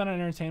 Money spent on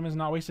entertainment is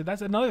not wasted.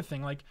 That's another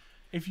thing. Like,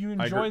 if you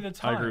enjoy the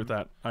time, I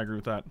agree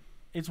with that.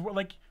 It's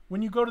like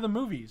when you go to the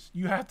movies,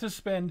 you have to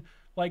spend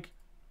like,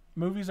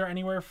 movies are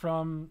anywhere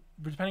from,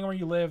 depending on where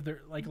you live,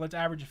 they're like, let's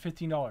average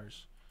 $15.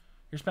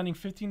 You're spending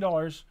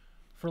 $15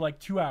 for like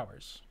 2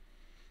 hours,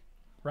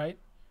 right?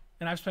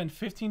 And I've spent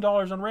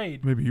 $15 on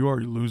Raid. Maybe you are,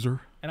 you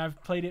loser. And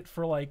I've played it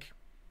for like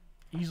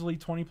easily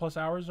 20 plus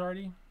hours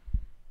already.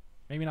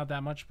 Maybe not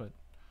that much, but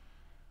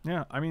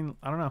yeah, I mean,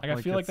 I don't know. Like,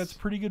 I feel like that's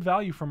pretty good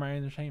value for my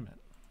entertainment.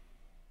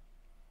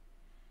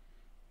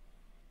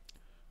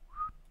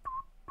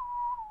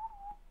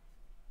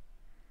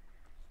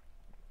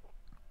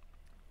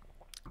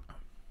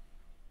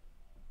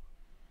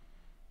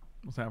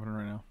 What's happening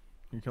right now?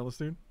 You kill this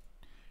dude?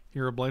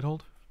 Hero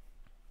Blighthold?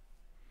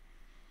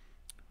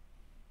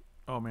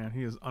 Oh man,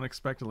 he is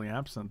unexpectedly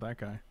absent, that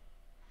guy.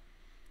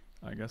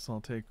 I guess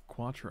I'll take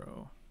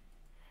Quattro.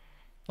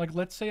 Like,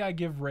 let's say I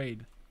give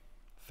Raid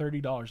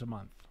 $30 a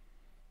month.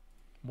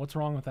 What's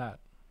wrong with that?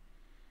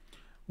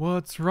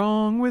 What's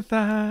wrong with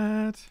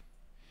that?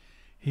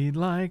 He'd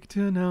like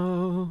to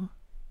know.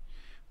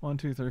 1,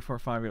 2, 3, 4,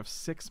 5. We have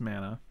 6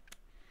 mana.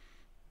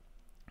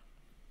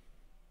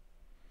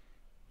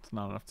 It's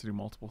not enough to do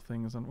multiple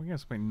things. And we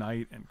guess play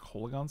Knight and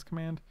Kolaghan's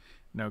Command.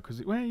 No,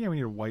 because we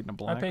need a white and a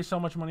black. I pay so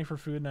much money for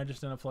food and I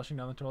just end up flushing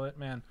down the toilet.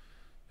 Man,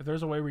 if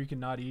there's a way where you can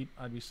not eat,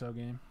 I'd be so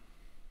game.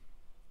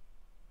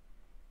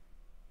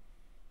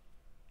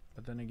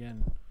 But then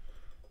again,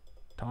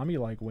 Tommy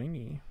like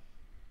wingy.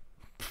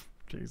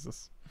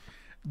 Jesus.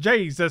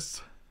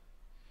 Jesus.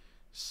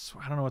 So,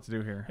 I don't know what to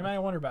do here. Hey man, I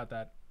wonder about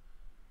that.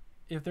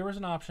 If there was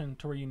an option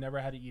to where you never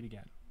had to eat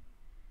again,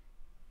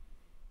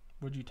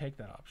 would you take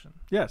that option?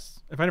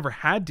 Yes. If I never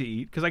had to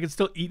eat, because I could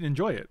still eat and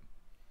enjoy it.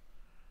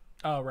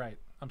 Oh, right.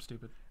 I'm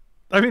stupid.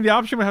 I mean, the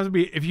option would have to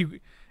be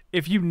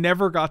if you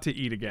never got to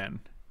eat again,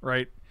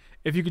 right?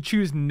 If you could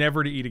choose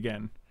never to eat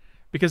again,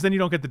 because then you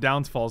don't get the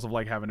downfalls of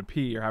like having to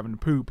pee or having to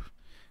poop,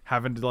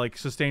 having to like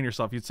sustain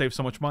yourself. You'd save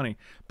so much money,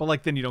 but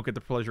like then you don't get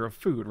the pleasure of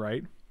food,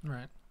 right?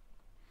 Right.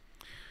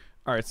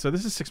 All right, so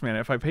this is 6 mana.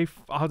 If I pay,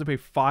 I'll have to pay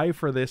 5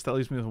 for this. That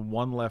leaves me with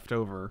 1 left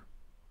over.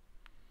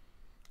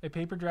 A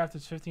paper draft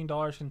is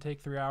 $15, can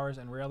take 3 hours,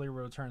 and rarely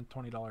will return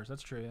 $20.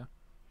 That's true, yeah.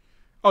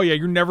 Oh yeah,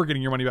 you're never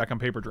getting your money back on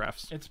paper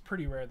drafts. It's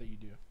pretty rare that you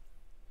do.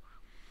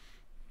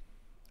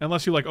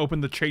 Unless you like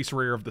open the chase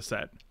rare of the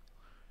set.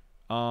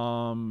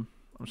 I'm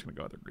just gonna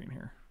go other green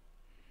here.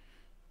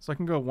 So I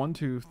can go 1,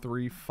 2,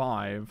 3,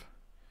 5.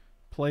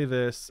 Play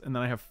this, and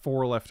then I have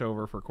 4 left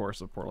over for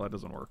Chorus of Portal. That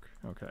doesn't work.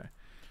 Okay.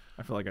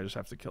 I feel like I just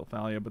have to kill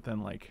Thalia, but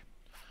then like...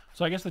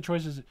 So I guess the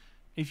choice is,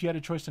 if you had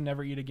a choice to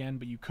never eat again,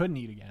 but you couldn't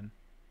eat again,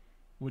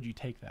 would you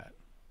take that?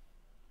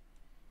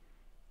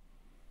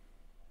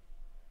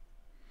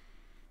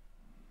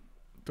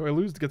 Do I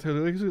lose? Get to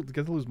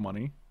lose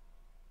money?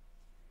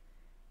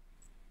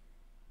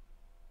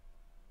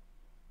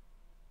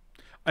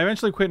 I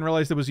eventually quit and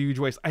realized it was a huge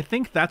waste. I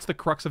think that's the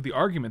crux of the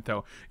argument,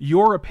 though.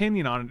 Your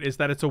opinion on it is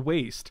that it's a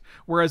waste,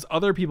 whereas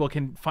other people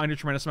can find a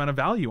tremendous amount of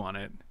value on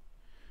it.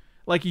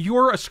 Like,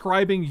 you're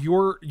ascribing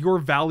your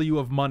value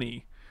of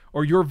money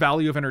or your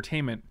value of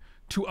entertainment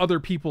to other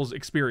people's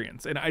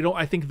experience, and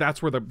I think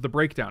that's where the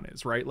breakdown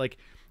is, right? Like,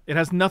 it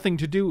has nothing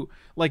to do,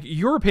 like,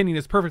 your opinion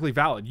is perfectly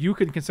valid. You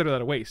can consider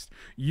that a waste.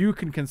 You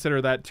can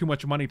consider that too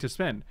much money to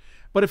spend.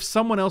 But if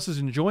someone else is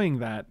enjoying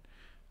that,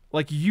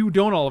 like, you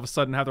don't all of a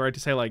sudden have the right to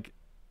say, like,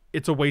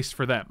 it's a waste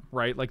for them,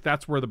 right? Like,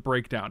 that's where the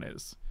breakdown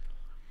is.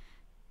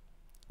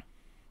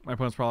 My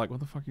opponent's probably like, what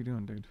the fuck are you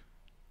doing, dude?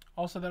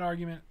 Also, that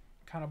argument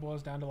kind of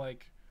boils down to,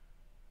 like,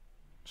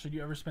 should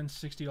you ever spend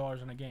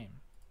 $60 on a game?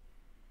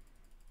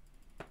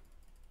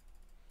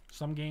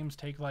 Some games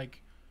take,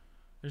 like,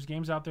 there's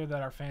games out there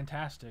that are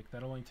fantastic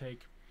that only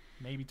take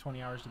maybe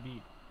 20 hours to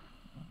beat.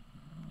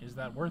 Is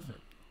that worth it?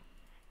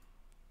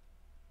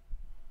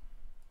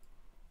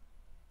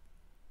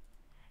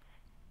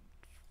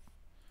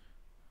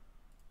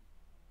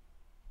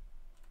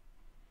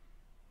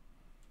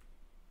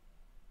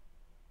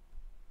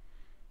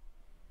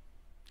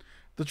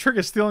 The trick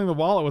is stealing the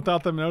wallet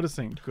without them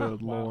noticing.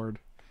 Good Wow. lord.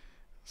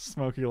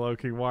 Smokey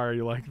Loki, why are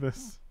you like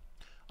this?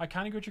 I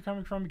kind of get where you're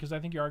coming from, because I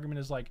think your argument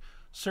is like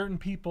certain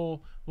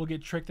people will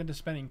get tricked into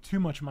spending too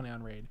much money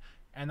on Raid,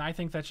 and I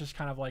think that's just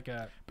kind of like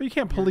a. But you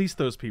can't police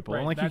those people.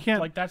 Right, Like, you can't.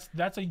 Like,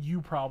 that's a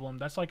you problem.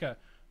 That's just like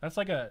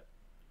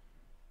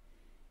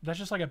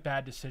a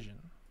bad decision,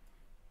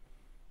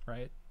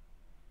 right?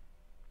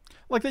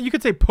 Like that, you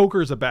could say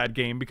poker is a bad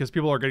game because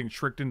people are getting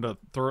tricked into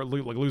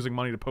like losing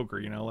money to poker.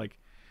 You know, like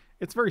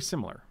it's very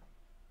similar.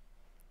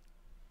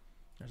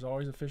 There's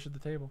always a fish at the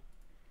table.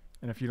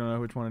 And if you don't know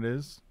which one it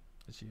is,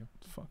 It's you.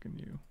 it's fucking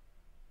you.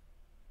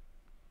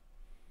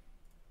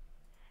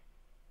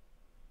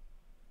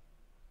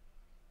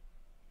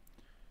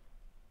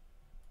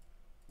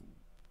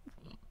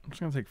 I'm just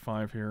gonna take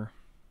 5 here.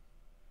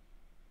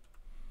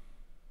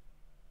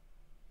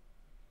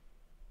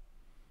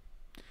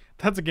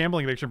 That's a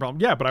gambling addiction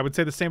problem. Yeah, but I would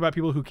say the same about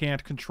people who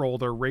can't control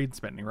their raid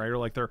spending, right? Or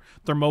like their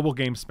mobile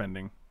game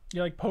spending.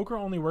 Yeah, like poker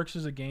only works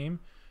as a game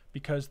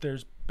because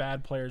there's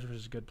bad players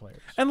versus good players.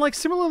 And like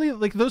similarly,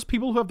 like those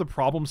people who have the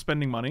problem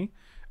spending money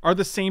are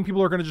the same people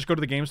who are going to just go to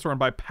the game store and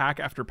buy pack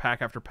after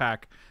pack after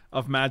pack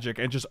of Magic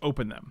and just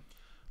open them.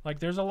 Like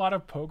there's a lot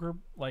of poker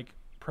like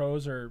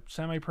pros or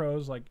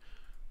semi-pros, like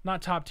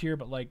not top tier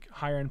but like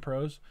higher end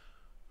pros,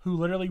 who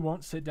literally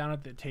won't sit down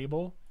at the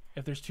table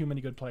if there's too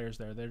many good players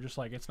there. They're just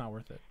like, it's not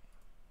worth it.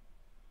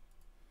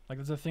 Like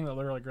that's a thing that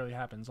literally really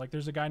happens. Like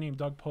there's a guy named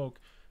Doug Polk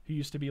who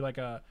used to be like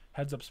a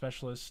heads up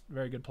specialist,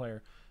 very good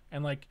player.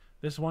 And like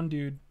this one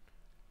dude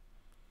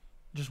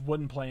just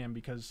wouldn't play him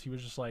because he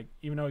was just like,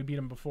 even though he beat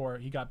him before,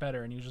 he got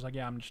better, and he was just like,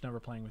 yeah, I'm just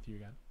never playing with you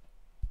again.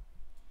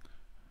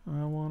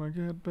 I want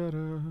to get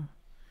better.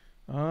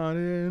 I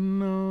didn't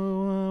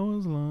know I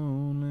was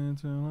lonely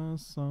till I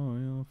saw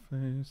your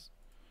face.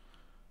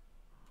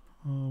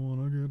 I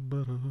want to get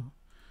better.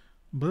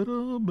 These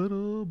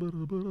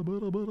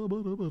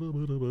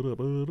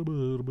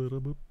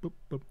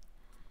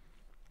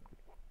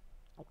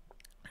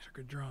are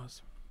good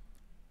draws.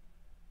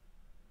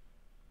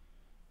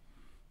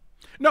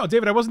 No,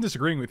 David, I wasn't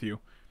disagreeing with you.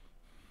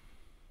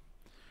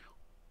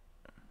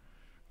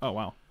 Oh,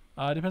 wow.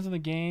 It depends on the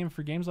game.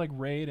 For games like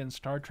Raid and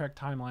Star Trek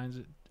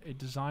Timelines, it's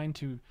designed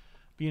to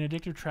be an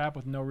addictive trap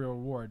with no real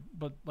reward.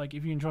 But like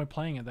if you enjoy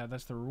playing it,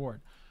 that's the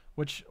reward,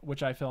 which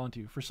I fell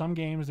into. For some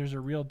games, there's a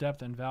real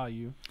depth and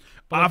value.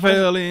 I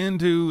fell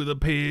into the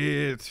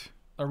pit.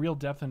 A real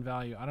depth and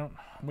value.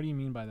 What do you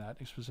mean by that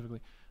specifically?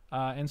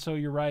 And so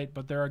you're right,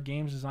 but there are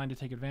games designed to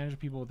take advantage of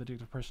people with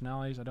addictive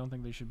personalities. I don't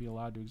think they should be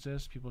allowed to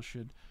exist. People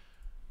should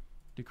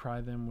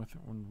decry them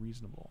when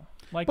reasonable.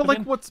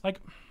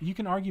 You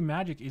can argue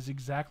Magic is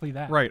exactly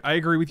that. Right, I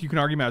agree with you. Can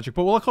argue Magic,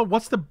 but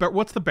what's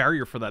the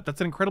barrier for that?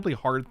 That's an incredibly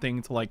hard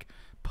thing to like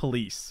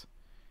police.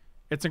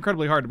 It's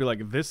incredibly hard to be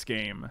like this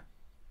game.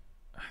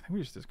 I think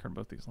we just discard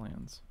both these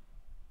lands.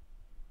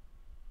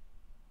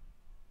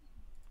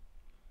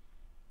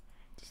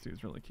 This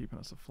dude's really keeping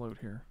us afloat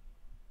here.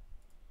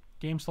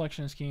 Game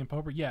selection is key in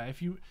poker. Yeah,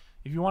 if you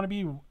want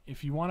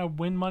to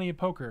win money at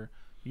poker,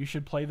 you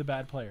should play the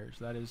bad players.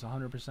 That is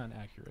 100%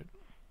 accurate.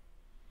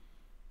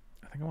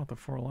 I think I want the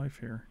 4 life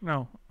here.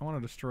 No, I want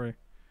to destroy.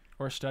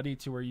 Or study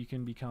to where you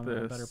can become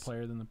a better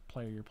player than the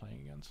player you're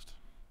playing against.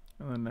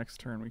 And then next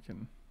turn we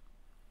can...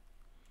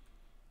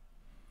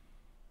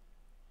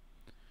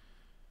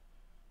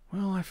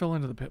 Well, I fell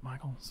into the pit,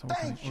 Michael. So what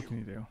can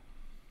you do?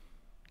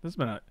 This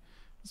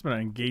has been an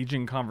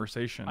engaging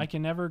conversation. I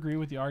can never agree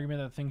with the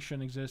argument that things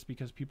shouldn't exist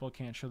because people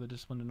can't show the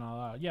discipline to not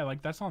allow it. Yeah,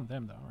 like that's on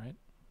them though, right?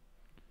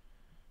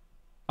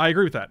 I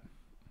agree with that.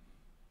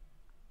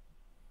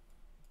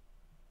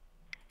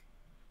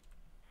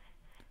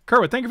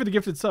 Kerwin, thank you for the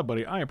gifted sub,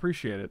 buddy. I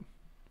appreciate it.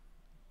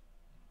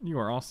 You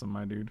are awesome,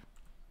 my dude.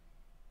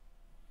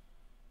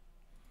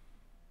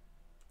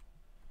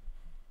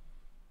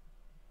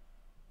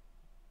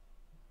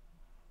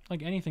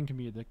 Like anything can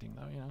be addicting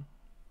though, you know?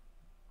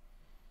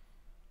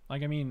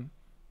 Like, I mean,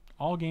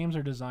 all games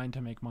are designed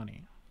to make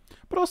money.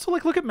 But also,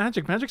 like, look at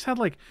Magic. Magic's had,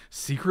 like,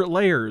 secret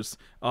layers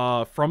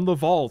from the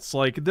vaults.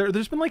 Like,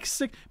 there's been, like,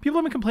 people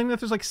have been complaining that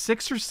there's, like,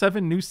 6 or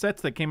 7 new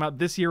sets that came out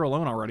this year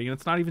alone already, and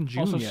it's not even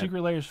June yet. Also,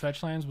 Secret Layers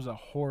Fetch Lands was a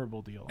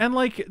horrible deal. And,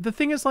 like, the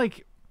thing is,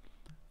 like,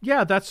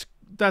 yeah, that's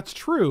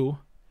true.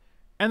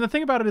 And the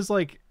thing about it is,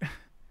 like,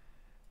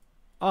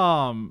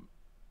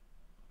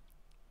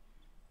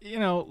 you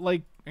know,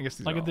 like, I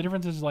guess like the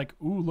difference is like,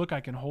 ooh, look, I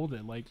can hold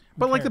it. Like,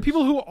 but like the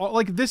people who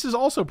like this is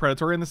also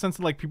predatory in the sense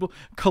that like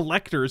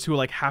collectors who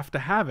like have to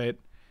have it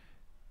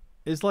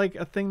is like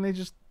a thing they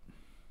just,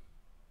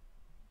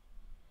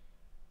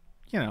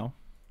 you know,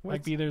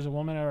 like there's a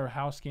woman at our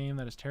house game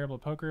that is terrible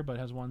at poker but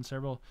has won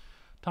several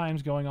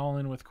times going all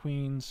in with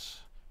queen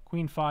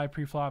 5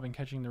 pre-flop and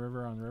catching the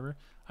river on the river.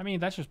 I mean,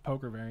 that's just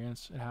poker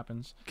variance. It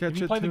happens. If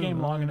you play the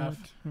game long enough,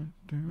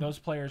 those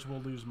players will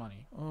lose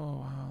money. Oh,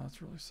 wow,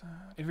 that's really sad.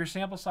 If your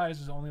sample size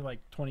is only like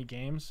 20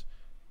 games,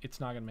 it's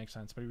not going to make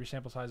sense. But if your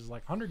sample size is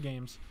like 100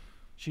 games,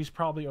 she's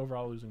probably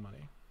overall losing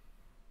money.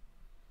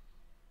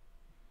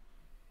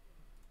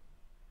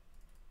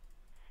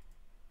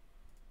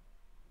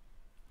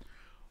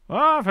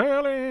 I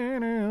fell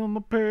in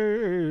the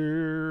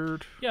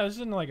pit. Yeah, this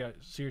isn't like a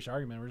serious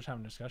argument. We're just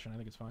having a discussion. I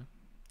think it's fine.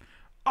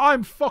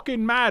 I'm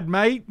fucking mad,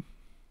 mate.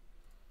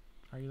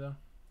 Are you though?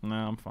 No,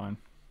 I'm fine.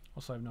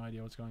 Also, I have no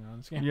idea what's going on in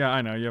this game. Yeah,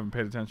 I know. You haven't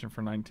paid attention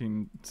for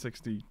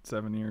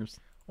 1967 years.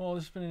 Well,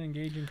 this has been an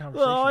engaging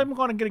conversation. Well, I'm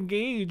going to get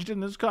engaged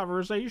in this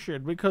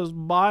conversation because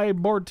my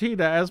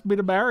Mortina asked me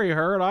to marry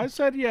her, and I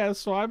said yes,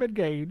 so I'm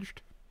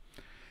engaged.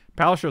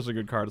 Palashow's a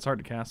good card. It's hard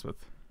to cast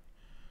with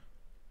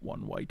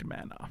 1 white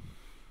mana.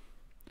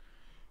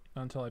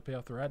 Not until I pay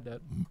off the rat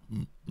debt.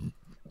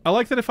 I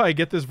like that if I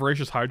get this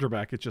Voracious Hydra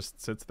back, it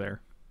just sits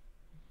there.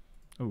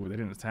 Oh, they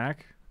didn't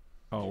attack?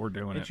 Oh, we're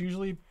doing it. It's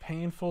usually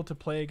painful to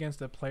play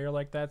against a player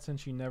like that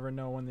since you never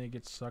know when they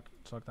get sucked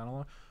down a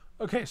lot.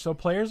 Okay, so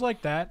players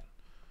like that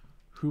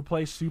who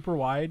play super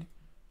wide,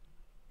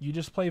 you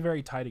just play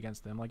very tight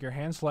against them. Like your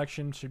hand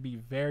selection should be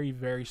very,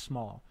 very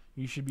small.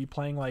 You should be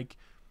playing like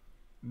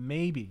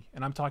maybe,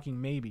 and I'm talking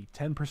maybe,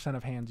 10%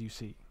 of hands you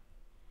see.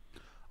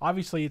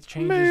 Obviously, it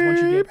changes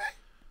once you get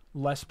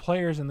less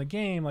players in the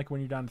game, like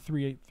when you're down to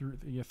three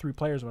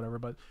players or whatever,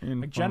 but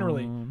like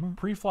generally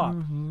pre-flop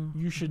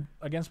you should,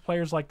 against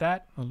players like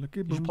that, you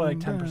should play like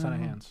 10% of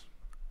hands.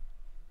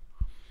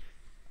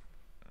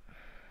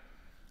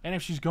 And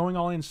if she's going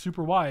all in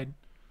super wide,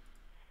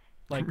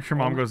 like your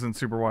mom goes in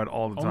super wide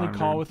all the time. Only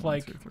call with 1,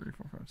 like 2, 3,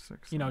 4, 5,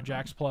 6, you know,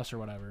 jacks plus or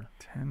whatever,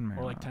 10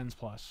 mana. or like 10s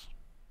plus.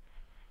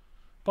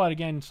 But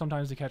again,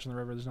 sometimes they catch in the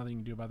river. There's nothing you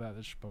can do about that.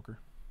 That's just poker.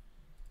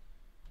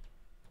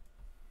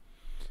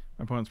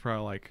 My opponent's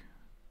probably like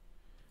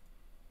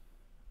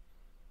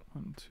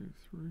 1, 2,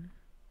 3.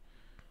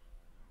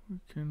 We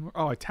can.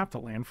 Oh, I tapped a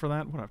land for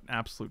that. What an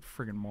absolute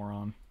friggin'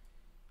 moron!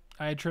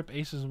 I had trip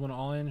aces went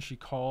all in. She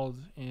called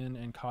in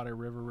and caught a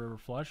river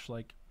flush.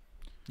 Like,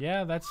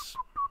 yeah, that's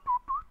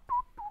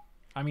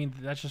I mean,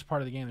 that's just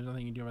part of the game. There's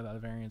nothing you can do about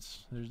that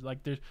variance. There's like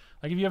if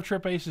you have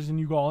trip aces and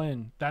you go all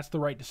in, that's the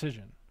right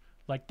decision.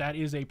 Like that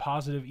is a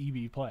positive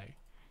EV play.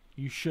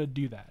 You should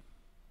do that.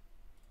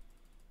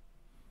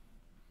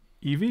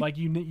 Eevee? Like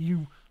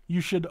you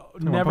should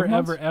never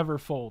ever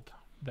fold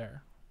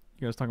there.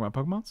 You guys talking about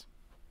Pokemons?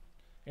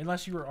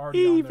 Unless you were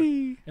already on there.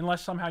 Eevee.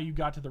 Unless somehow you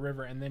got to the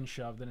river and then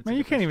shoved. Then it's Man, a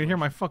you different can't even hear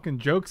my situation. fucking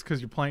jokes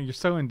because you're playing. You're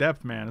so in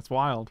depth, man. It's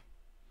wild.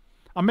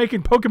 I'm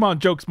making Pokemon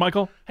jokes,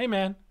 Michael. Hey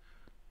man,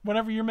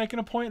 whenever you're making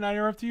a point and I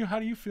interrupt you, how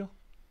do you feel?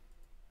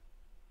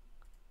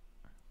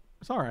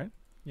 It's all right.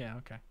 Yeah,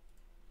 okay.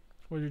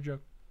 What's your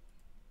joke?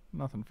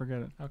 Nothing.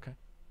 Forget it. Okay.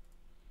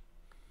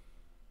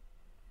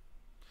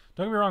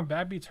 Don't get me wrong,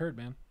 bad beats hurt,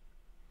 man.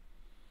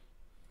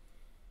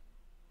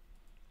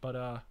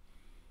 But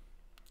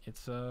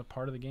it's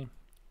part of the game.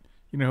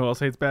 You know who else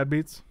hates bad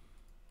beats?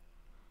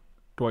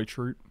 Dwight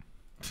Schrute.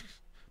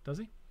 Does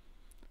he?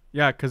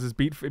 Yeah, because his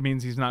beat it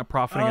means he's not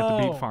profiting at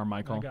the beat farm, I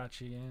Michael. got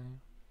you. Yeah.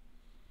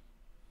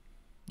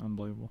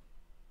 Unbelievable.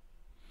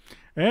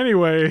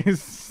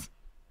 Anyways,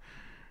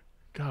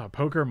 God,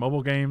 poker,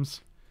 mobile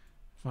games,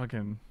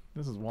 fucking,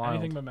 this is wild.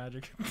 Anything but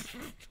Magic.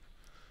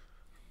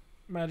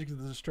 Magic is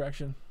a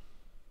distraction.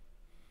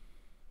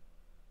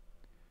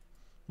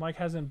 Mike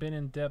hasn't been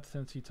in depth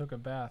since he took a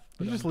bath.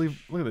 You just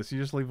leave. Look at this.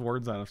 You just leave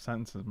words out of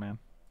sentences, man.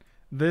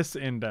 This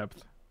in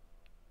depth.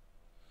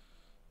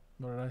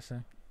 What did I say?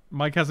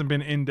 Mike hasn't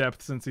been in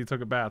depth since he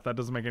took a bath. That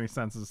doesn't make any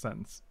sense as a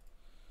sentence.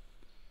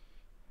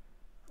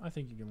 I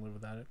think you can live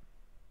without it.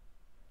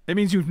 It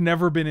means you've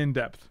never been in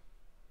depth.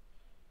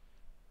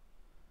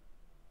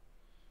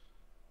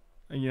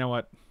 And you know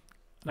what?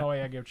 No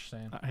way, I get what you're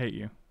saying. I hate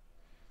you.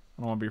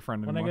 I don't want to be your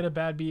friend When anymore. I get a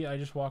bad beat, I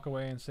just walk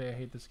away and say I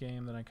hate this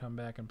game. Then I come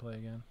back and play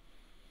again.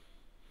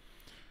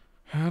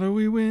 How do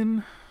we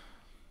win?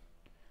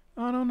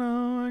 I don't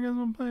know. I guess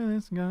we'll play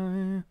this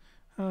guy.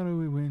 How do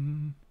we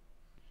win?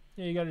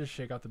 Yeah, you gotta just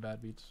shake out the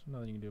bad beats.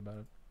 Nothing you can do about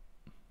it.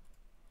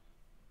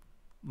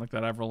 Like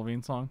that Avril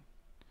Lavigne song.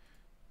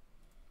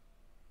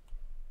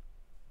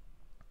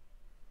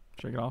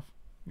 Shake it off.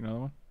 You know the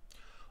one?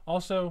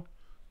 Also,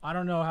 I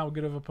don't know how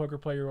good of a poker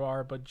player you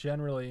are, but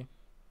generally,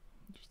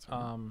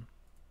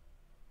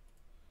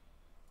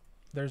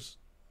 there's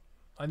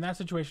in that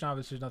situation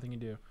obviously there's nothing you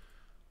do,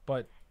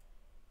 but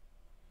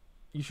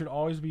you should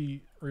always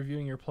be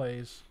reviewing your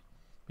plays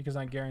because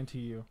I guarantee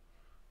you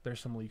there's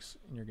some leaks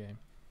in your game.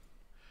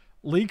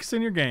 Leaks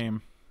in your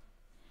game.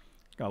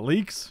 Got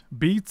leaks,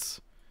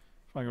 beats,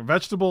 like a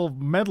vegetable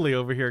medley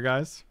over here,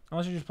 guys.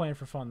 Unless you're just playing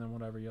for fun, then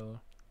whatever,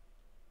 yellow.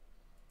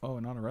 Oh,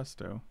 not a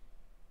resto.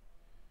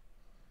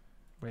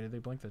 Wait, did they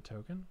blink the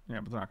token?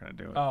 Yeah, but they're not going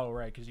to do it. Oh,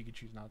 right, because you could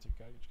choose not to.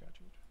 Got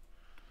you.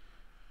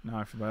 Now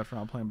I feel bad for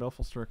not playing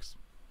Belfast Strix.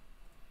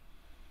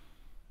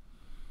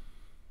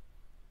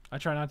 I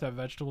try not to have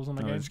vegetables in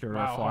my No, game. just get rid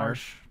of flowers.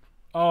 Harsh.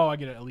 Oh, I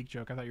get a leak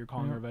joke. I thought you were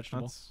calling her a Yeah,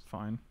 vegetable. that's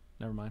fine.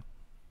 Never mind.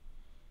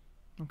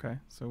 Okay,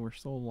 so we're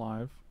still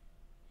alive.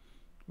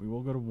 We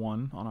will go to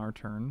 1 on our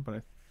turn, but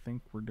I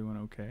think we're doing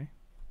okay.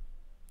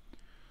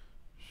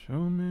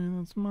 Show me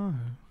that's my...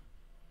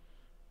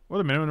 What are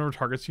the minimum number of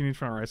targets you need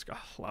for a race?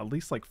 At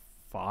least like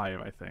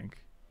 5, I think.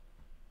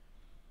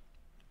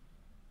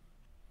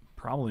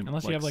 Probably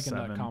Unless like you have like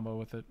 7. a combo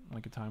with it,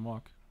 like a time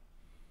walk.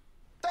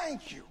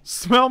 Thank you.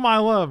 Smell my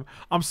love.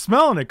 I'm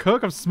smelling it,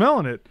 Cook. I'm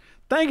smelling it.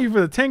 Thank you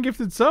for the 10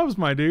 gifted subs,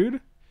 my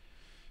dude.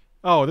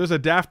 Oh, there's a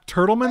Daft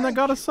Turtleman that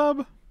got a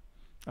sub?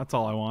 That's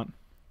all I want.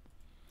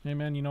 Hey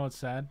man, you know what's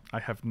sad? I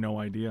have no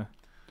idea.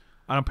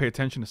 I don't pay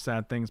attention to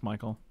sad things,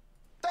 Michael.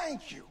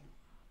 Thank you.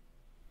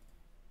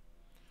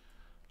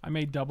 I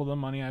made double the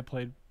money I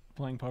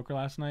playing poker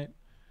last night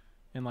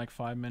in like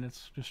 5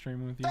 minutes just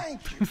streaming with you.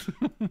 Thank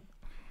you.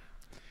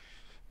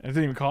 It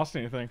didn't even cost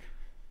anything.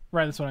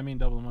 Right, that's what I mean,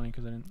 double the money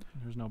because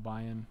there's no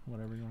buy-in,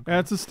 whatever you want to call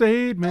That's a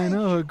statement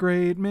of a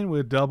great man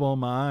with double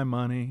my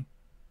money.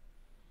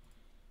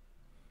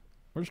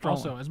 Where's it.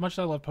 Also, as much as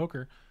I love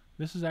poker,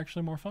 this is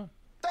actually more fun.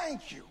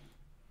 Thank you.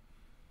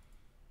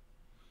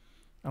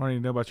 I don't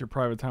even know about your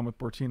private time with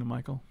Bortina,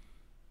 Michael.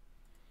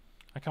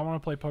 I kind of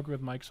want to play poker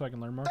with Mike so I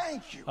can learn more.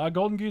 Thank you.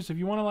 Golden Goose, if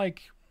you want to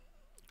like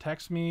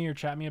text me or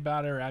chat me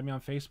about it or add me on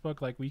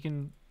Facebook, like we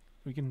can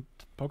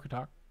poker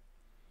talk.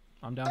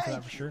 I'm down for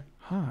that for sure.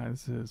 Hi,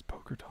 this is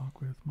Poker Talk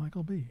with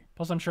Michael B.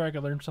 Plus, I'm sure I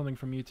could learn something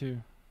from you too.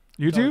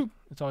 YouTube?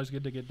 It's always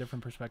good to get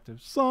different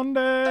perspectives.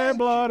 Sunday, Thank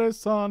bloody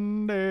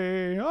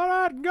Sunday. All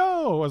right,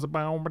 go. As a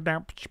bound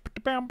down.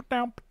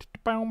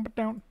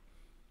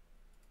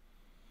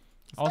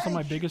 Also, my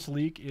Thank you. biggest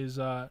leak is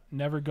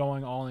never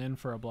going all in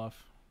for a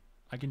bluff.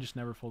 I can just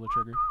never pull the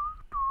trigger.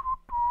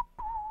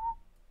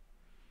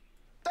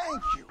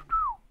 Thank you.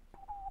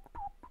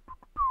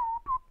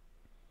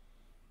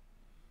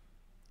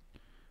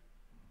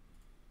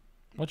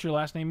 What's your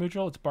last name,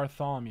 Mutual? It's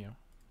Bartholomew.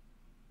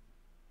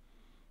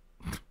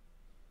 It's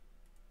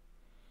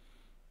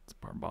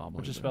Barbob.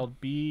 Which is spelled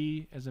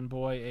B as in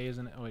boy, A as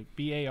in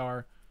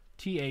BARTHOLOMEW.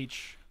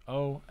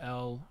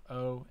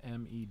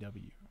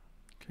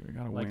 Okay, we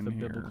got to Like win the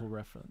here. biblical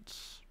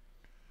reference.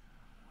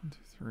 1, 2,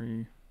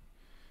 3.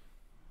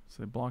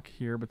 So they block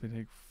here, but they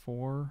take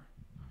 4.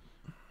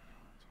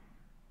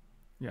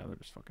 Yeah, they're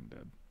just fucking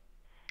dead.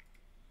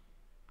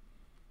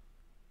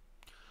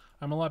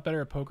 I'm a lot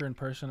better at poker in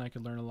person. I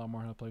could learn a lot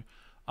more how to play.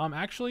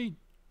 Actually,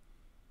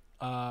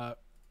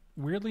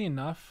 weirdly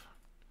enough,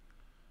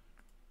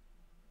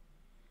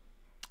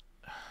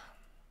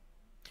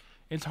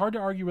 it's hard to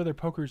argue whether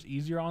poker is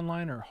easier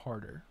online or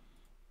harder.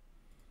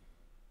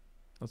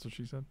 That's what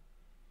she said.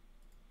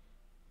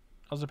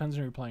 Also depends on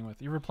who you're playing with.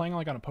 If you're playing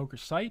like on a poker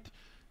site,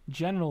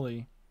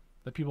 generally,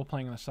 the people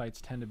playing on the sites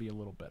tend to be a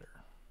little better.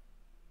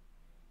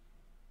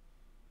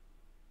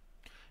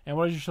 And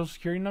what is your social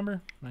security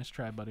number? Nice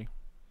try, buddy.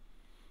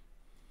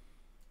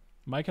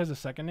 Mike has a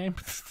second name.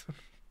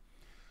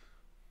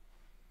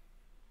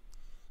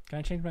 Can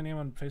I change my name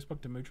on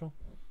Facebook to Mutual?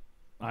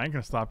 I ain't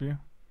gonna stop you.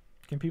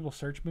 Can people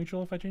search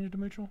Mutual if I change it to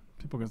Mutual?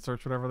 People can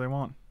search whatever they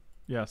want.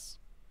 Yes.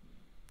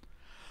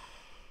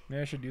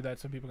 Maybe I should do that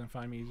so people can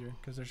find me easier.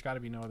 Because there's got to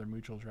be no other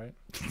Mutuals, right?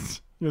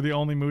 You're the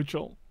only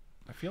mutual.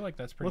 I feel like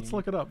that's pretty Let's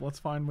look it up. Let's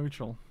find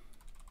mutual.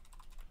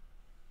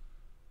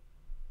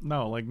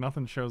 No, like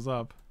nothing shows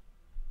up.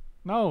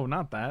 No,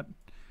 not that.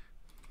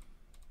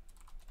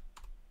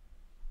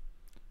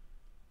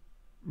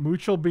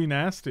 Mutual be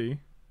nasty.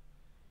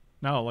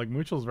 No, like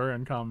mutual's very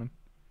uncommon.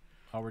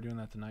 Oh, we're doing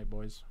that tonight,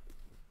 boys.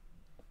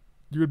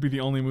 You would be the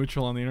only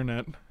mutual on the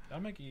internet.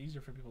 That'll make it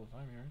easier for people to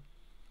find me, right?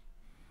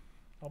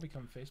 I'll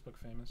become Facebook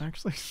famous.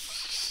 Actually,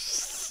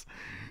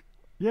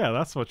 yeah,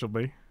 that's what you'll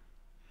be.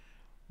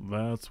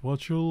 That's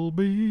what you'll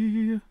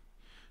be.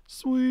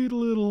 Sweet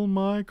little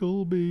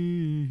Michael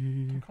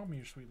B. Don't call me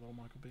your sweet little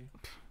Michael B.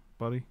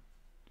 Buddy,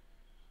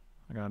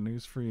 I got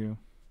news for you.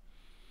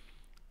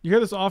 You hear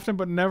this often,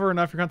 but never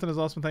enough. Your content is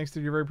awesome. Thanks,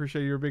 dude. You very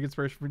appreciate it. You're a big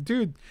inspiration for me.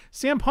 Dude,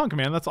 CM Punk,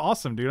 man. That's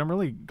awesome, dude. I'm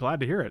really glad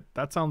to hear it.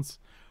 That sounds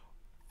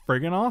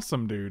friggin'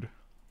 awesome, dude.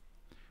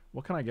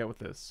 What can I get with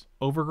this?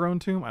 Overgrown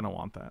Tomb? I don't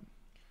want that.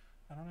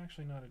 I don't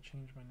actually know how to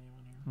change my name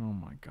on here. Oh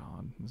my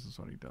god. This is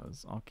what he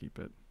does. I'll keep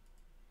it.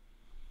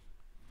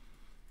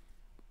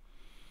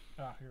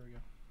 Ah, here we go.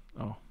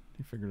 Oh,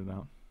 he figured it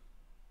out.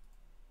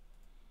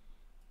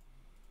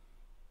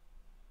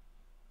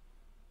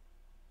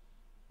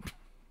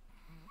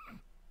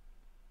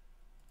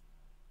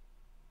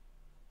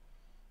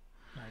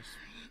 Nice.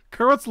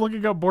 Kurt's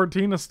looking up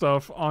Bortina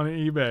stuff on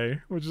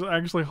eBay, which is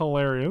actually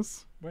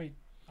hilarious. Wait,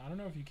 I don't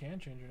know if you can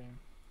change your name.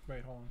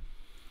 Wait, hold on.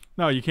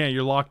 No, you can't.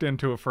 You're locked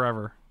into it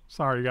forever.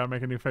 Sorry, you gotta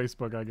make a new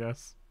Facebook, I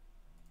guess.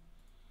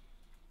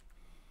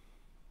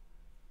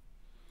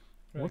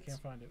 Wait, What's- I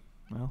can't find it.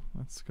 Well,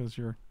 that's because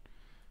you're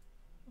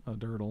a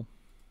dirtle.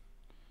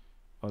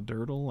 A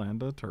dirtle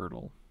and a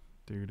turtle.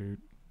 Doo-doot.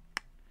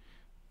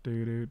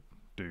 Doo-doot.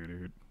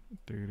 Doo-doot.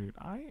 Doo-doot.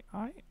 I.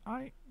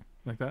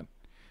 Like that?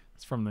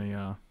 It's from the,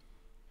 you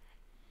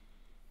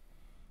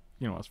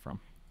know what it's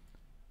from.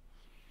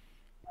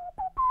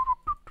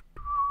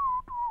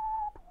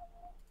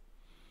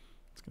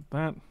 Let's get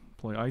that.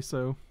 Play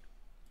ISO.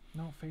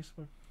 No, Facebook.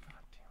 God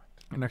damn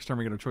it. And next turn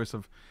we get a choice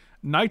of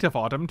Knight of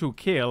Autumn to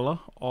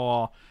kill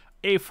or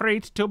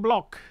Afraid to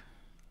block.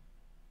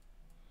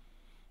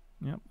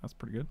 Yep, that's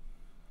pretty good.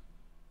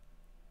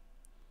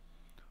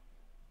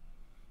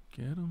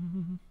 Get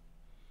him.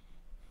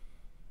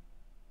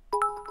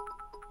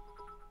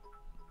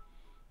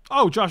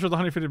 Oh, Josh with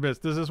 150 bits.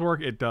 Does this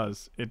work? It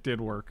does. It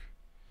did work.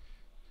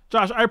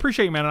 Josh, I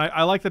appreciate you, man.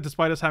 I like that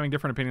despite us having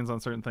different opinions on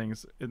certain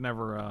things, it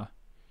never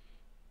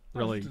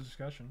really. Just a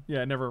discussion.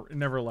 Yeah, it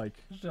never like.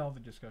 Just a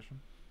healthy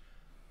discussion.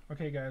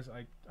 Okay, guys,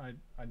 I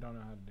don't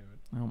know how to do it.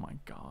 Oh my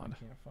god. I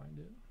can't find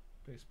it.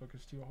 Facebook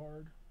is too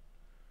hard.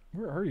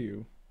 Where are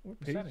you? What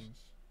The page? settings.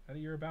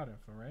 Edit your about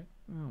info, right?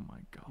 Oh my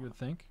god. You would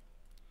think.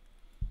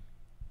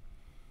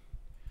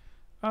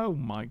 Oh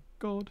my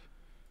god.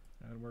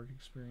 Add work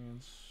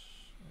experience.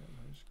 Add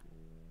high school.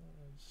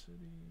 Add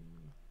city.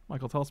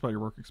 Michael, tell us about your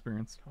work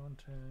experience.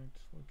 Contact.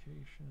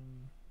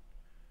 Location.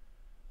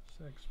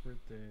 Sex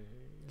birthday.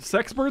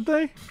 Sex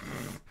birthday?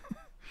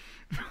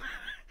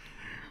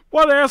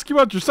 Why'd I ask you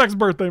about your sex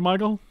birthday,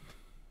 Michael?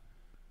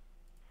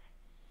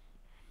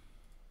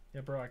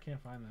 Yeah, bro, I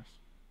can't find this.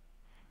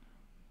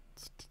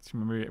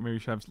 Maybe you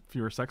should have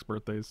fewer sex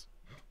birthdays.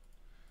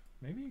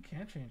 Maybe you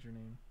can change your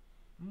name.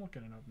 I'm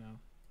looking it up now.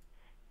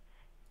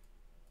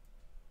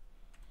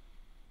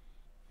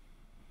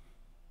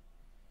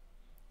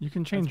 You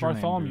can change That's your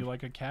Bartholomew, name, dude.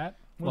 like a cat?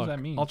 What Look, does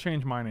that mean? I'll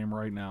change my name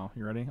right now.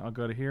 You ready? I'll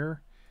go to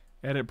here,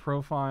 edit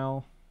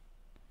profile.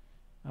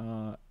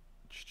 Where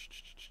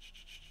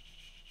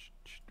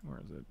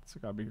is it? It's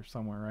gotta be here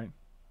somewhere, right?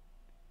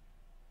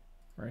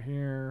 Right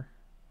here.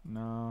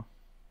 No.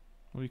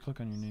 What do you click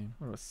on your name?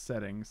 What about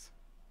settings?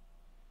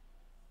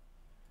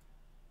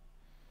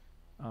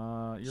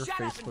 Your Shut up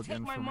and Facebook take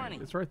my information. money.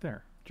 It's right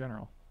there.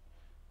 General.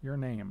 Your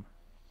name.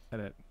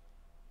 Edit.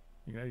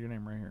 You got your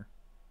name right here.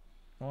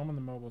 Well, I'm on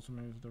the mobile, so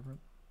maybe it's different.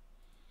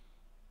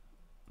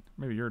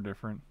 Maybe you're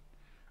different.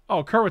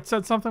 Oh, Kerwit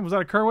said something. Was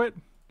that a Kerwit?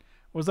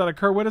 Was that a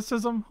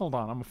Kerwiticism? Hold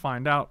on, I'm gonna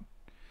find out.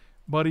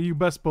 Buddy, you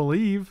best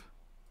believe.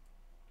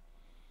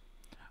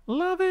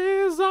 Love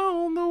is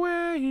on the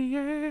way,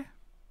 yeah.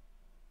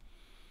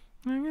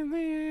 I can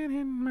see it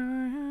in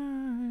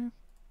my eyes.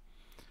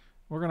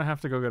 We're going to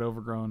have to go get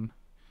Overgrown.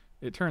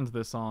 It turns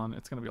this on.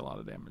 It's going to be a lot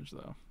of damage,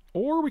 though.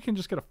 Or we can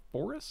just get a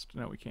Forest?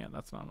 No, we can't.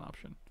 That's not an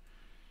option.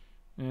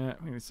 Yeah,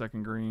 we need a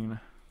second green.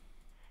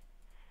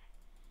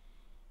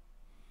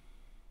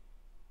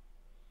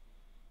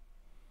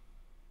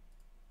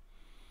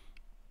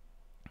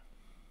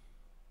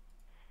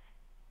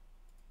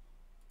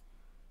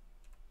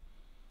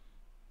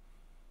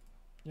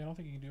 Yeah, I don't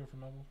think you can do it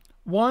from level.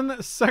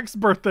 One sex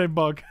birthday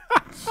bug.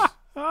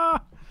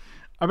 I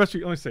bet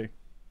you, let me see.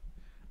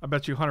 I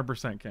bet you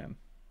 100% can.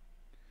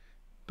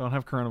 Don't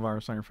have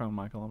coronavirus on your phone,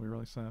 Michael. I'll be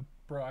really sad.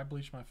 Bro, I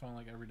bleach my phone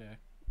like every day.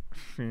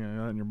 Yeah,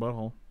 that in your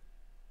butthole.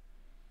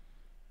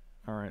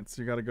 All right,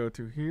 so you got to go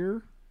to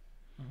here.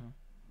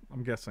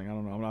 I'm guessing. I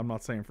don't know. I'm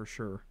not saying for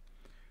sure.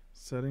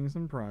 Settings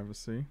and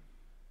privacy.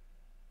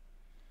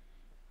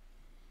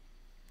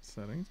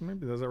 Settings,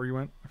 maybe. Is that where you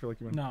went? I feel like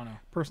you went. No.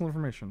 Personal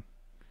information.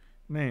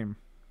 Name.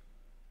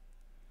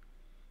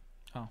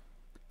 Oh.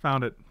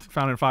 Found it.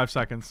 Found it in 5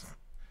 seconds.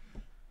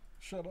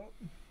 Shut up.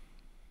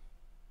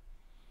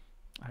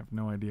 I have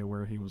no idea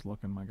where he was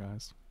looking, my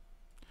guys.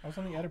 I was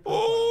on the edit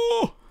profile.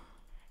 Oh!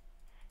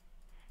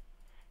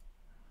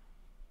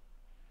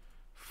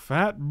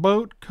 Fat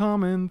boat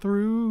coming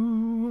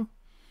through,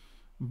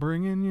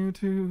 bringing you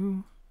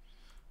to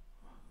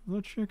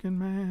the chicken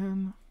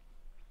man.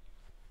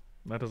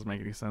 That doesn't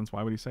make any sense.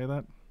 Why would he say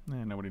that?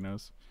 Nobody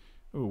knows.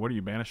 Ooh, what are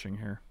you banishing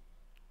here?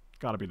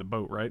 Gotta be the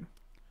boat, right?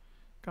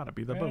 Gotta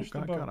be the boat.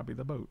 Gotta be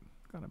the boat.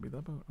 Gotta be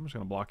the boat. I'm just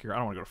gonna block here. I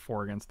don't want to go to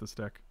 4 against this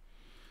deck.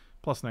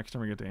 Plus, next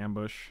time we get to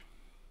ambush.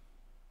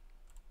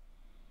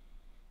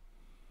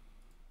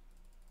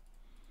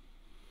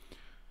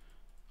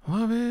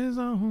 Love is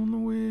on the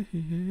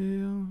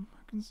wheel.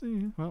 I can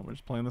see it. Well, we're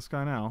just playing this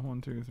guy now.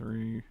 1, 2,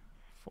 3,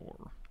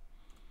 4.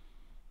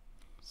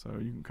 So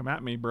you can come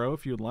at me, bro,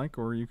 if you'd like,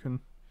 or you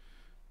can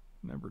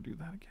never do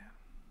that again.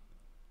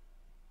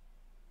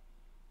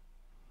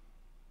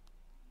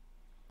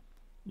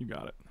 You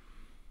got it.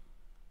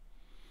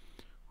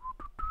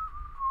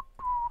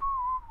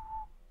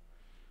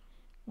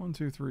 One,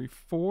 two, three,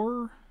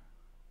 4.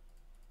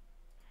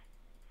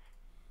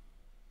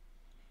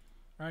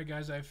 All right,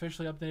 guys, I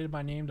officially updated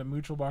my name to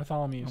Mutual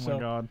Bartholomew. Oh so my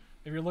god.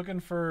 if you're looking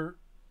for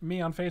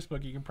me on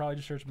Facebook, you can probably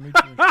just search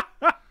Mutual.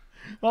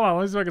 Hold on,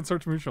 let me see if I can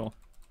search Mutual.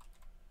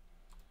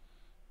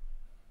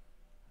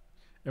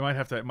 It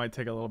might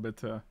take a little bit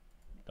to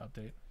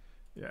Update.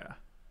 Yeah.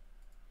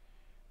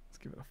 Let's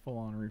give it a full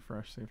on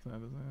refresh, see if that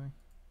does anything.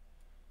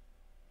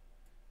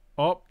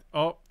 Oh.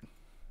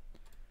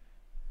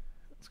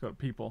 Let's go to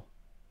people.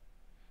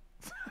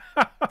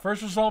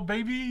 First result,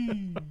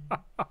 baby.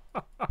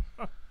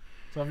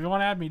 So if you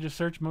want to add me, just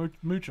search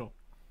Mutual.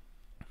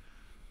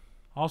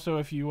 Also,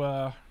 if you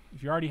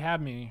already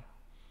have me,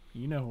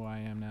 you know who I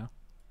am now.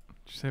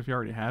 Did you say if you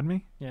already had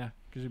me? Yeah,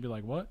 because you'd be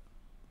like, what?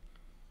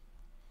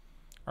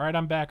 All right,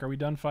 I'm back. Are we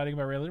done fighting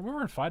about Rayleigh? We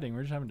weren't fighting. We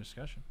were just having a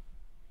discussion.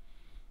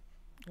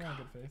 Yeah, in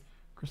good faith.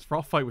 Christopher,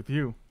 I'll fight with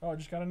you. Oh, I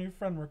just got a new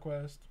friend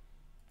request.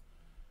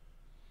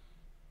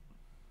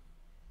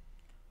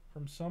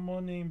 From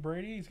someone named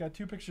Brady. He's got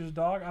 2 pictures of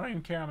dog. I don't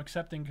even care. I'm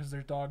accepting because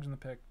there's dogs in the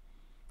pic.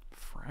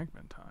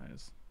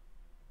 Fragmentize.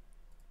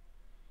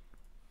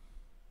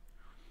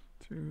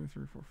 2,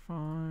 3, 4,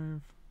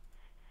 5.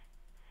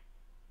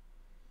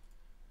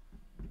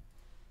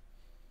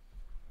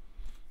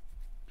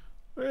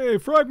 Hey,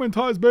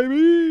 fragmentize,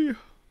 baby!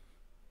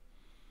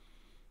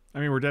 I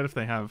mean, we're dead if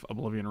they have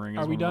Oblivion Ring.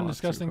 Are we done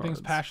discussing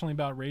things passionately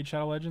about Raid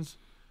Shadow Legends?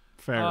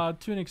 Fair.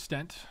 To an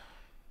extent.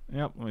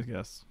 Yep, let me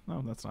guess.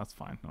 No, that's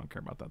fine. I don't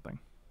care about that thing.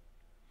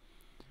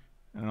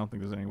 And I don't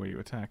think there's any way you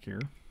attack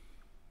here.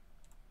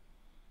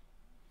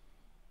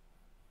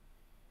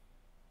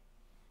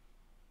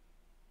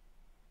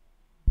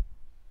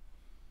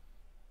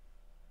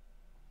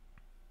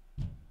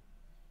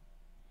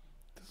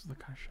 This is the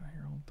kind of shit I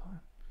hear all the time.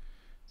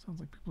 Sounds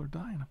like people are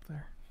dying up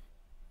there.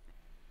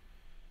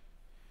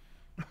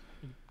 It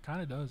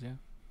kind of does, yeah.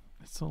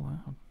 It's so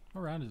loud.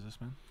 What round is this,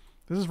 man?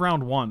 This is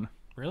round 1.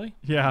 Really?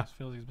 Yeah. It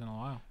feels like it's been a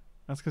while.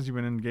 That's because you've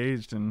been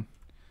engaged in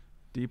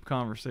deep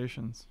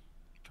conversations.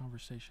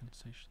 Conversation.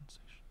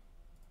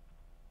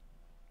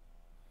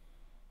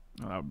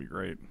 Oh, that would be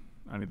great.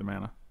 I need the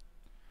mana.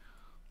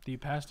 Do you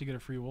pass to get a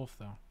free wolf,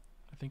 though?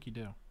 I think you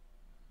do.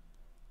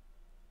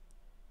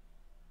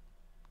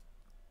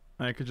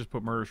 I could just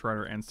put Murderous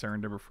Rider and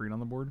Serendipper Freed on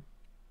the board,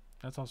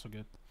 That's also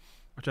good.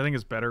 which I think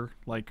is better.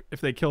 Like,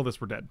 if they kill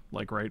this, we're dead.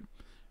 Like, right?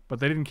 But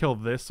they didn't kill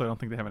this, so I don't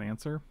think they have an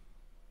answer.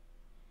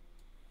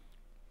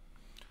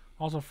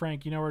 Also,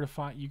 Frank, you know where to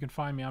find. You can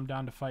find me. I'm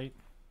down to fight.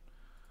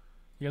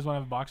 You guys want to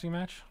have a boxing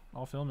match?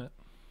 I'll film it.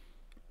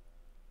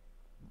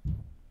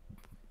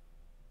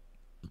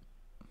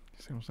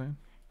 See what I'm saying?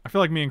 I feel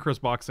like me and Chris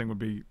boxing would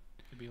be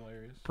It'd be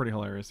hilarious. pretty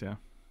hilarious, yeah.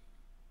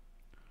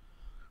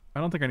 I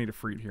don't think I need a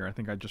Freed here. I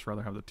think I'd just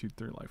rather have the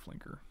 2/3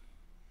 lifelinker.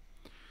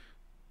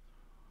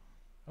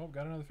 Oh,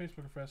 got another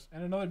Facebook request.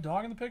 And another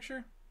dog in the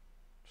picture?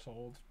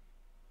 Sold.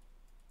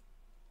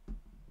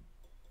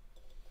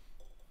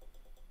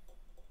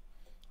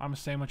 I'm a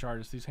sandwich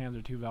artist. These hands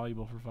are too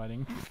valuable for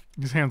fighting.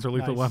 These hands are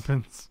lethal Nice.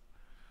 weapons.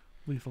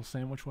 Lethal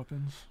sandwich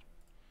weapons.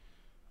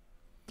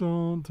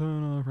 Don't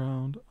turn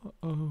around.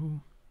 Uh-oh.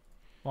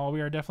 Well,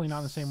 we are definitely not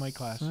in the same weight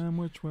class.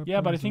 Sandwich weapons.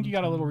 Yeah, but I think you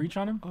got a little and reach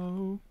on him.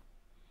 Oh.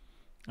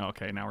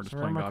 Okay, now we're just So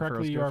playing remember God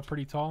correctly, Pharaoh's you are Gift.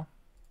 pretty tall.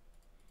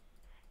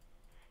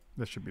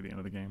 This should be the end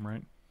of the game,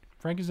 right?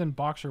 Frank is in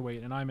boxer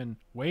weight, and I'm in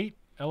weight.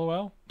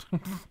 LOL.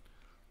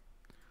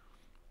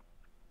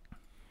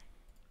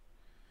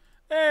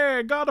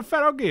 Hey, got a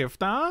Pharaoh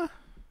gift, huh?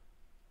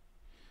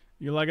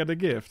 You like the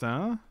gift,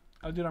 huh?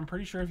 Oh, dude, I'm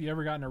pretty sure if you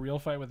ever got in a real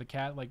fight with a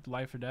cat, like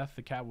life or death,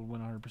 the cat would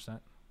win 100%.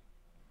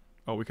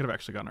 Oh, we could have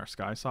actually gotten our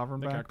Sky Sovereign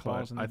They got back,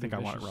 claws but and I they'd think be I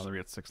want it vicious. rather be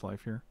at 6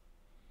 life here.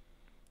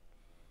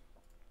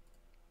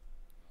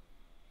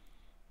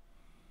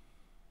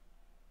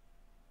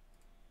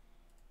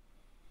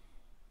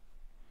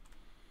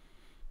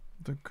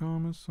 The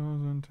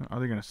commissars in town. Are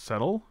they going to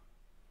settle?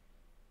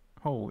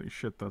 Holy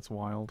shit, that's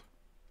wild.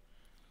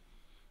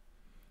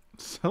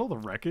 Settle the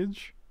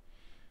wreckage?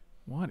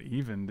 What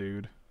even,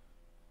 dude?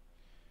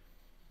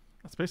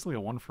 That's basically a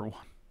 1-for-1.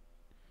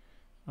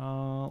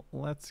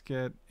 Let's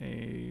get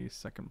a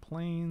second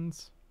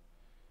plains.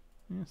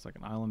 Yeah,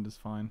 second island is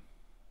fine.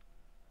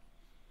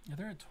 Yeah,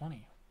 they're at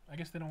 20. I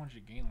guess they don't want you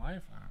to gain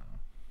life. I don't know.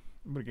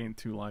 I'm gonna gain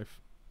 2 life.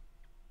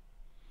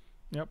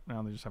 Yep,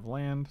 now they just have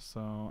land,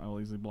 so I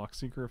will easily block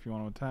Seeker if you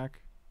want to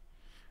attack.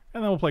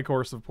 And then we'll play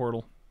Coercive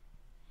Portal.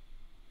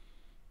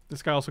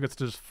 This guy also gets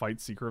to just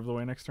fight Seeker of the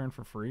Way next turn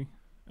for free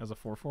as a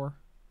 4/4.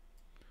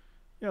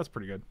 Yeah, that's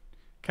pretty good.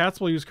 Cats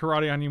will use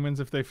Karate on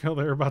humans if they feel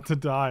they're about to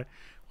die.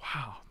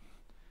 Wow.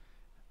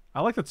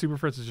 I like that Super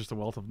Fritz is just a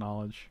wealth of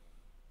knowledge.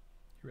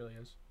 He really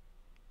is.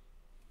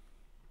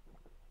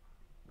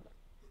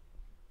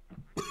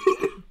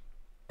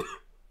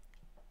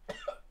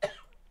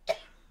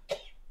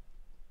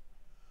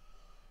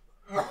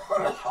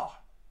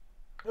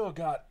 Oh,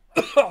 God.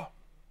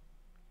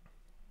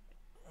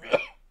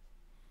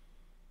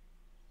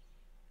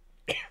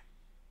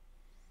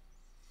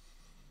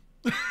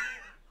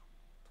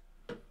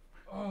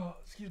 Oh,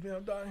 excuse me,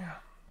 I'm dying.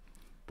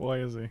 Boy,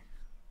 is he.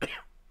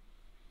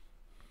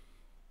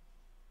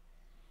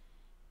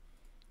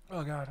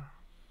 Oh, God.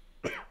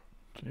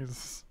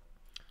 Jesus.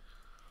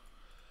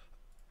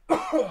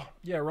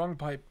 Yeah, wrong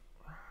pipe.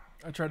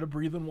 I tried to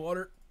breathe in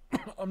water.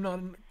 I'm not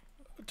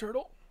a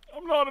turtle.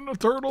 I'm not in a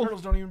turtle.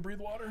 Turtles don't even breathe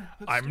water.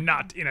 That's I'm stupid.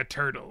 not in a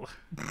turtle.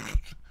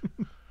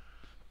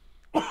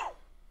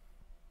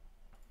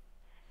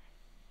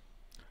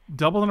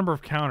 Double the number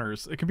of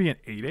counters. It could be an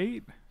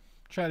 8/8.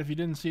 Chad, if you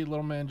didn't see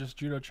little man just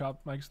judo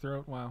chop Mike's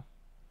throat, wow.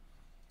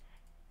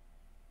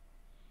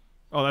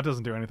 Oh, that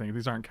doesn't do anything.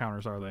 These aren't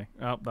counters, are they?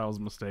 Oh, that was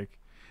a mistake.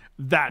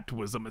 That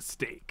was a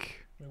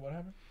mistake. Wait, what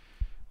happened?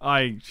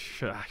 I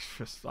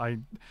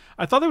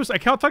thought there was. I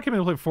thought I came in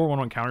to play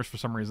 4/1/1 counters for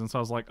some reason, so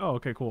I was like, oh,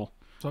 okay, cool.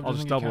 So if it I'll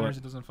doesn't just get double counters, it.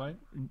 it doesn't fight?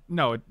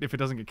 No, if it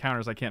doesn't get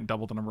counters, I can't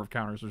double the number of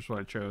counters, which is what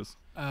I chose.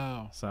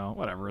 Oh. So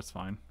whatever, it's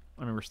fine.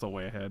 I mean, we're still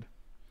way ahead.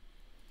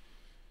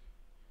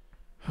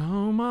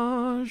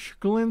 Homage,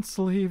 glint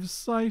sleeve,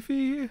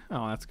 Syphy.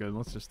 Oh, that's good.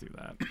 Let's just do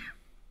that.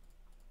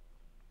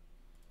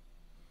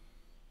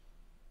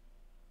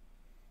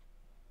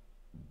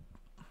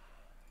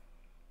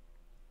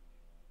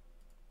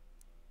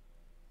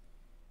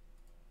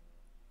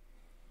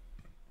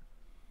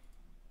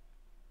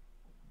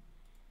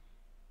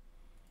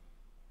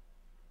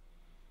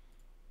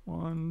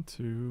 One,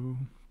 two.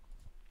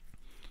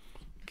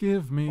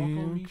 Give me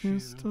Buckle a me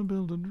kiss shoe. to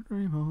build a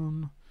dream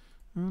on,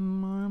 and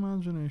my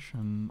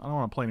imagination. I don't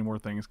want to play any more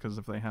things because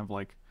if they have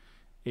like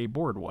a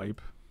board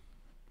wipe,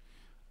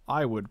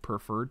 I would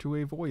prefer to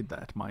avoid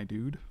that, my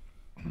dude.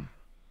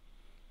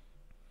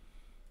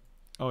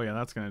 Oh yeah,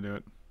 that's gonna do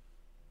it.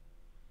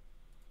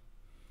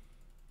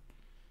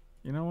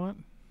 You know what?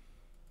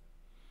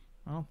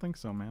 I don't think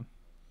so, man.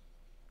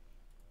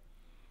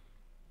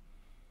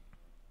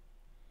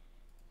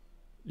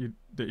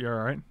 You're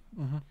all right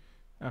Mm-hmm.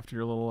 after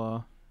your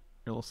little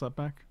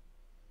setback.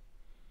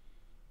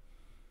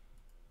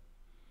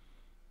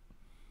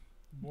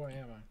 Boy,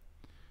 am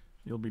I.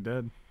 You'll be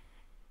dead.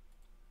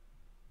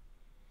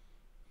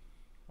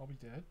 I'll be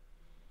dead.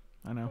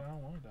 I know. But I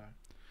don't want to die.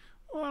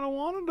 Well, I don't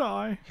want to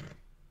die.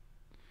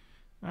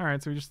 All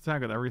right, so we just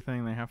attack with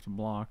everything they have to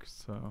block.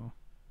 So,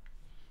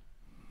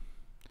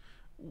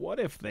 what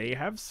if they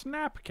have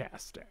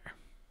Snapcaster?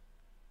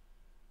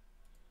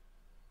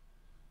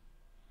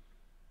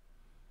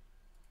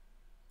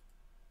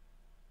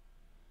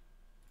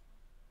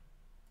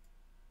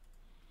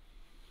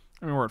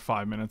 I mean, we're at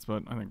 5 minutes,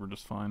 but I think we're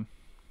just fine.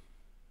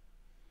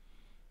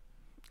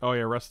 Oh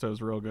yeah, Resto's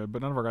real good,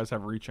 but none of our guys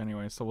have reach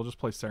anyway, so we'll just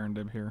play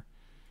Serendib here.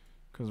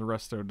 Because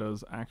Resto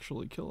does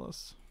actually kill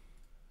us.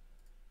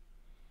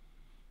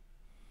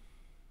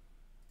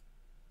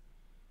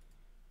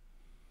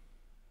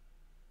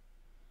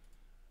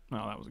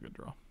 Oh, that was a good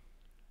draw.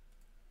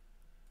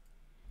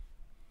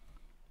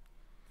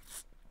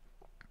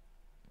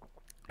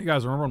 You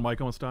guys remember when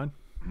Mike almost died?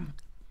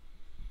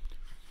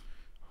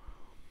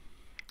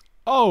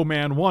 Oh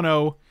man,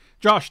 1-0.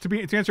 Josh,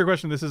 to answer your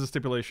question, this is a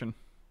stipulation.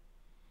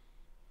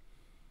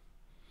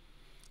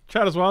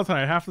 Chat as well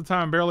tonight. Half the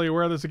time I'm barely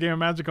aware there's a game of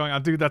Magic going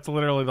on. Dude, that's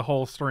literally the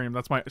whole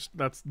stream.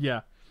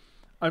 Yeah.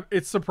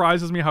 It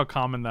surprises me how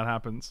common that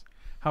happens.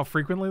 How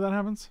frequently that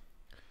happens.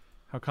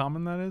 How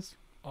common that is.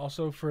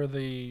 Also for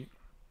the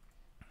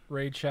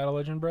Raid Shadow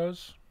Legend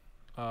Bros,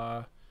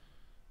 I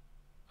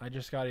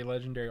just got a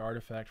legendary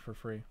artifact for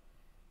free.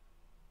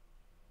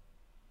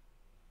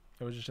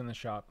 It was just in the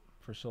shop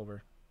for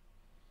silver.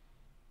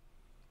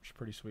 Which is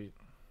pretty sweet.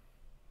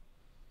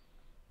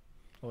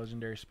 A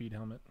legendary speed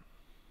helmet.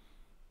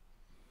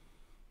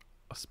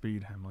 A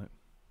speed helmet.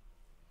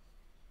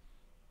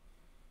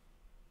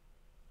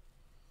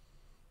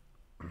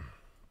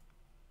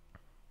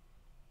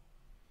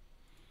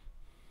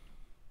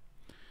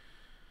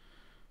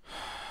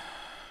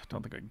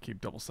 Don't think I can keep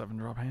double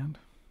 7-drop hand.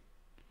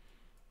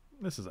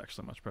 This is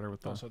actually much better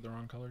with the... Also the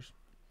wrong colors.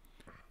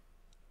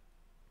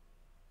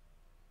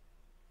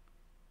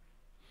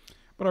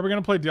 But are we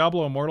going to play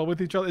Diablo Immortal with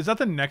each other? Is that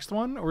the next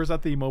one, or is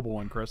that the mobile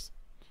one, Chris?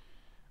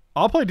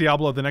 I'll play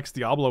Diablo, the next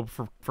Diablo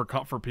for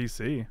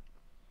PC.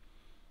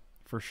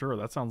 For sure.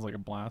 That sounds like a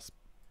blast.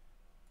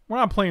 We're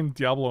not playing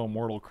Diablo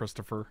Immortal,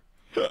 Christopher.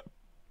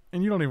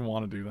 And you don't even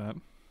want to do that.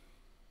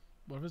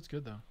 What if it's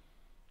good, though?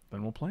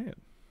 Then we'll play it.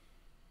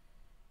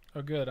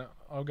 Oh, good.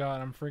 Oh,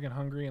 God, I'm freaking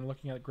hungry and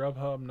looking at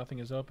Grubhub. Nothing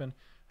is open.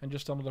 And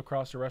just stumbled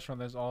across a restaurant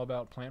that's all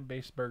about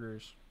plant-based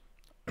burgers.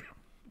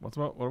 What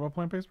about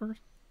plant-based burgers?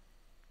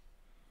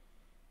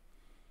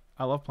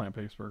 I love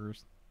plant-based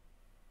burgers.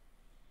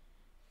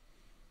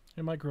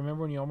 Hey, Mike,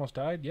 remember when you almost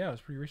died? Yeah, it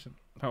was pretty recent.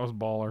 That was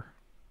baller.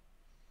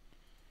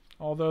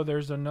 Although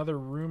there's another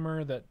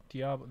rumor that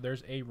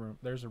there's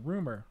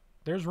rumor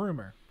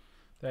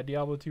that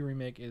Diablo 2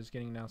 remake is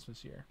getting announced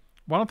this year.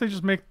 Why don't they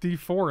just make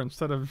D4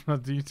 instead of a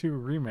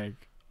D2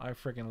 remake? I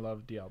freaking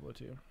love Diablo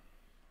 2.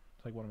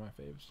 It's like one of my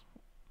faves.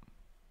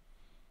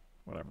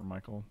 Whatever,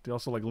 Michael. Do you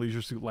also like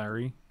Leisure Suit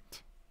Larry?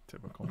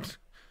 Typical.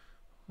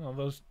 Well,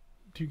 those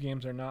two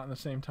games are not in the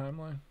same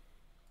timeline.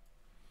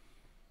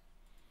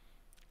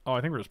 Oh,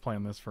 I think we're just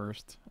playing this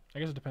first. I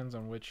guess it depends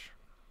on which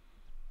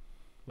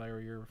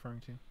Larry you're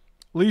referring to.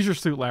 Leisure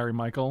Suit Larry,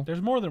 Michael.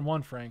 There's more than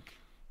one, Frank.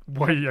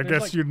 Well, I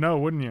guess like, you'd know,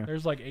 wouldn't you?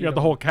 There's like 8 You got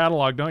the whole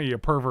catalog, don't you, you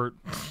pervert?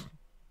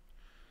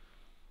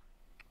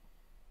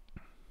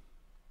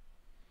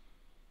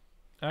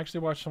 I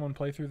actually watched someone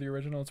play through the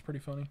original. It's pretty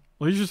funny.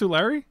 Leisure Suit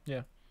Larry?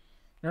 Yeah.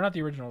 No, not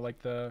the original.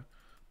 Like the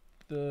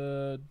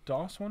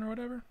DOS one or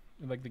whatever.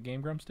 Like the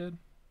Game Grumps did.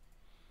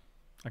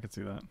 I could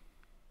see that.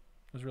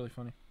 It was really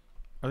funny.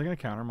 Are they going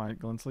to counter my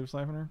Glint Sleeve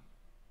Siphoner?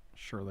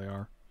 Sure they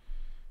are.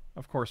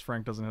 Of course,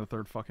 Frank doesn't hit a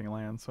third fucking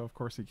land, so of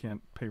course he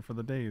can't pay for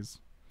the days.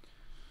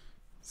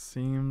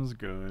 Seems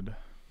good.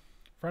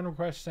 Friend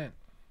request sent.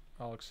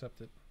 I'll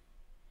accept it.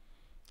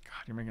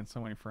 God, you're making so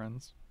many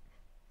friends.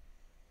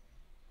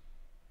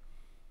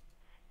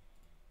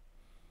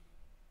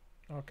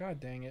 Oh, God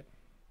dang it.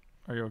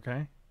 Are you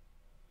okay?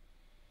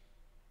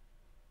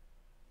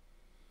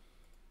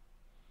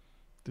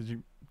 Did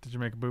you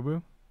make a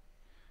boo-boo?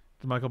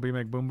 Did Michael B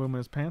make boom boom in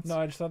his pants? No,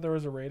 I just thought there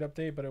was a raid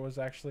update, but it was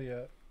actually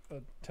a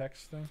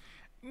text thing.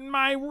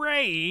 My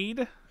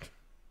raid.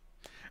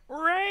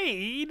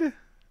 Raid.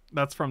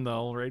 That's from the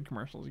old raid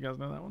commercials. You guys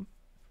know that one?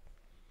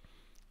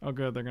 Oh,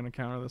 good. They're going to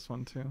counter this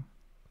one, too.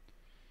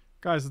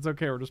 Guys, it's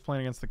okay. We're just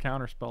playing against the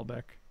counter spell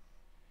deck.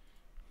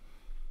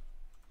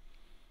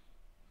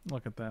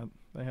 Look at that.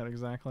 They had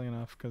exactly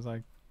enough because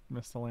I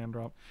missed a land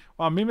drop.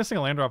 Wow, me missing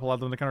a land drop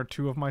allowed them to counter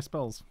 2 of my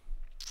spells.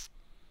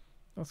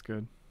 That's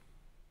good.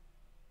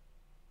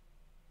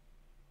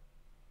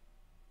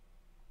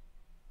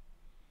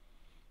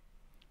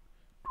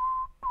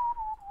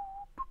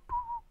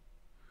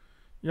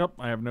 Yep,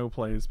 I have no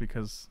plays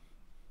because,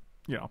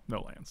 you know,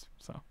 no lands.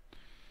 So,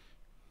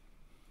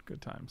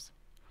 good times.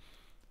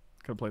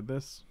 Could have played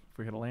this if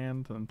we hit a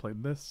land, and then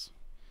played this.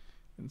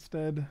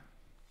 Instead,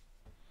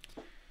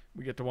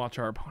 we get to watch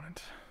our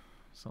opponent.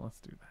 So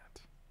let's do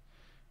that.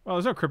 Well,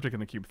 there's no Cryptic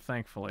in the cube,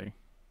 thankfully.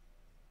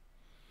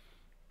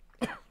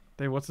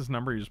 Dave, what's this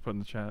number you just put in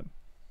the chat?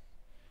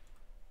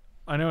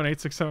 I know an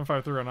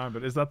 8675309,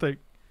 but is that the...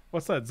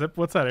 What's that zip?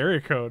 What's that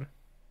area code?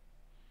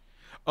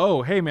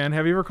 Oh, hey, man.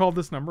 Have you ever called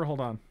this number? Hold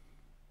on.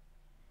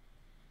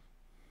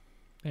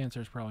 The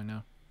answer is probably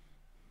no.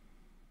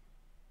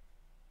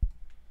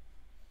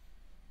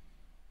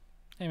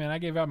 Hey, man, I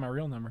gave out my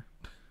real number.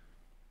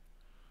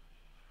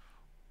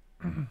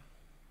 Welcome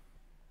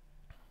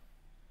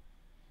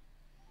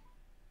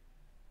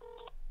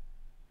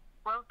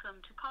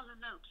to Collar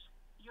Notes,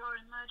 your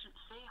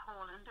emergency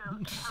hall and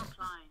oak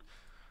helpline.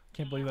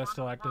 Can't believe that's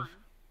still active.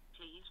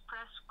 Please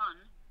press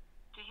 1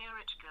 to hear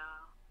it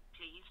go.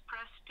 Please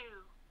press 2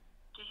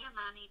 to hear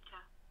Manita.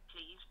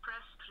 Please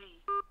press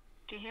 3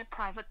 to hear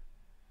private.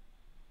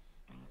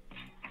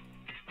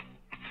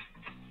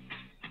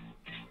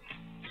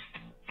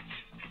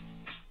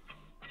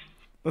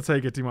 That's how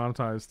you get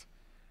demonetized.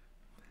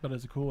 But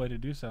it's a cool way to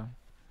do so.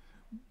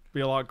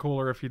 Be a lot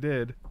cooler if you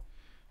did.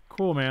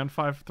 Cool, man.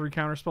 3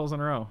 counter spells in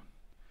a row.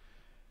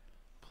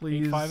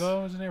 Please.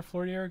 850 isn't there a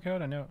Florida area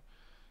code? I know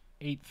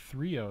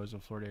 830 is a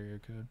Florida area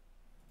code.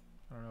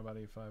 I don't know about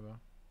 850.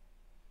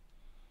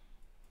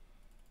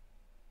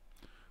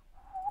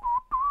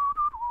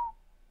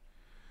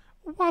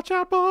 Watch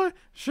out, boy.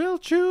 She'll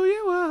chew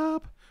you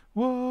up.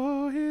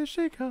 Whoa, here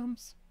she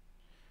comes.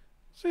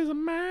 She's a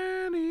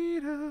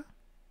man-eater.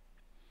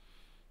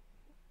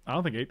 I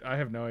don't think I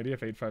have no idea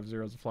if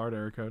 850 is a Florida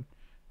area code.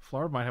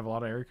 Florida might have a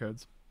lot of area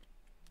codes.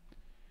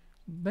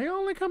 They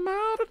only come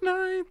out at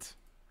night.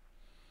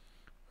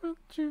 What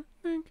you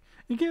think?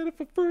 You get it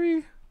for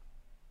free.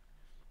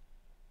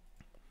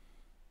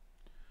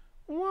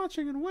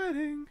 Watching and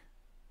waiting.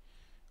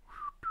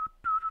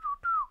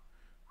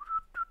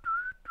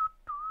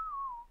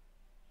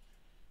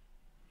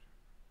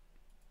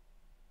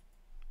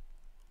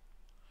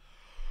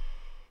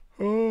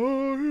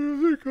 Oh,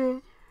 here she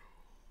comes.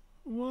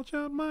 Watch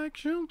out, Mike.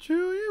 She'll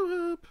chew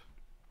you up.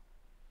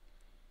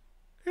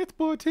 It's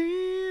boy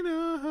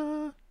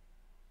Tina.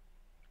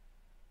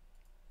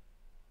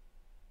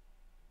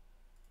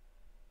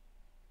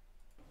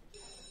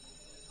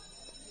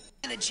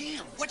 In a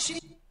jam. What she?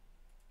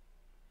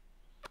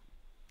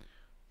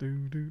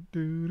 Do do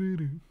do do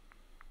do.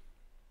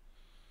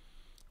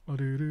 Oh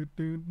do do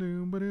do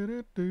do ba do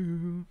do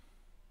do.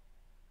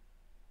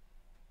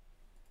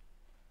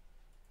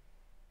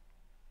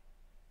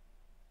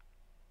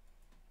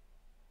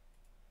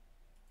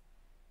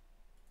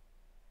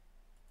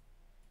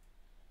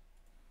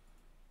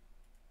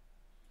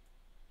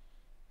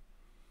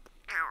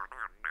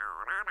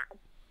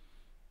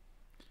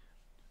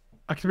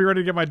 I can be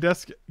ready to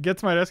get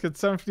to my desk at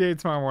 7:58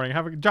 tomorrow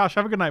morning. Josh,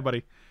 have a good night,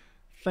 buddy.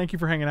 Thank you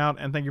for hanging out,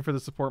 and thank you for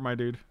the support, my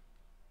dude.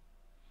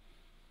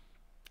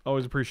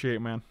 Always appreciate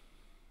it, man.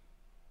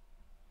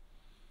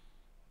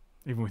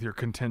 Even with your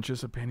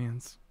contentious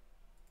opinions.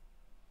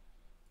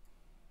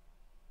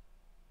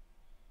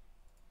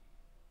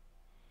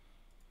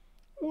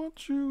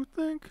 What you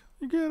think?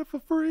 You get it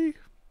for free.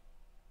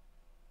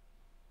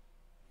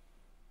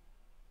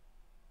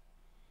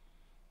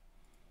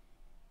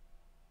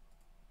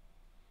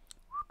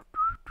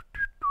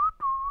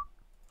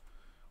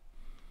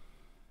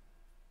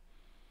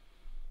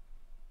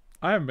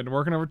 I haven't been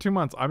working over 2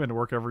 months. I've been to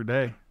work every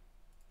day.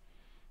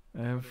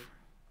 Don't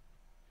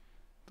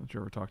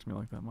you ever talk to me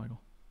like that, Michael.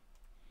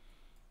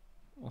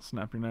 I'll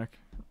snap your neck.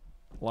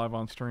 Live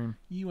on stream.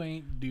 You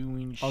ain't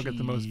doing shit. I'll get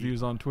the most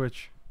views on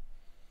Twitch.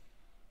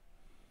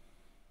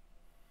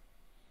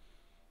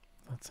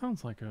 That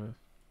sounds like a...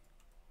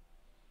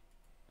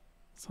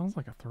 Sounds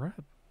like a threat.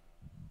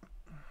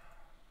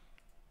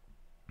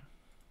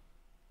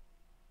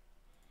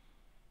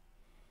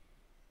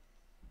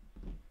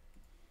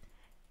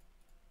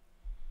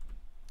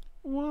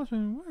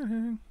 Watching,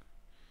 waiting.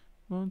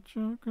 But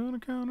you're gonna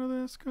counter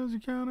this, cause you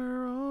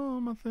counter all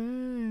my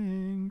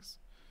things.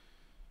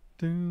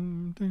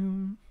 Doom,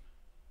 doom.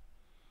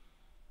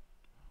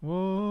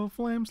 Whoa,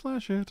 flame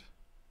slash it.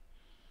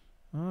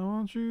 I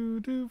want you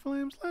to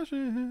flame slash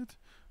it.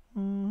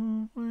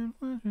 Oh, flame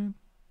slash it.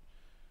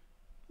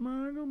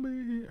 Michael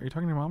B. Are you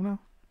talking to your mom now?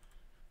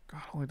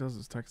 God, all he does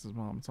is text his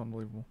mom. It's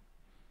unbelievable.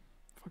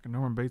 Fucking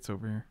Norman Bates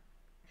over here.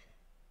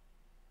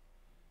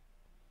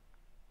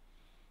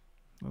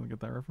 Doesn't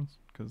get that reference?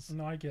 Cause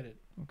No, I get it.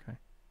 okay.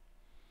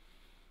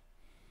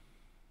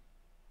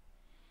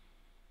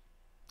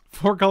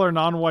 4-color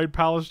non-white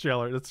palace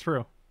jailer. That's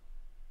true.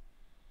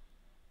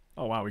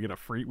 Oh wow, we get a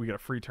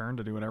free turn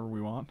to do whatever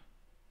we want.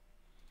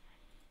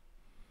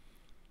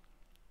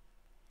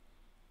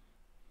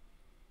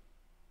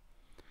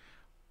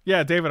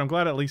 Yeah, David, I'm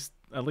glad at least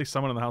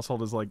someone in the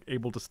household is like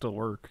able to still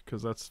work,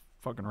 because that's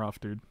fucking rough,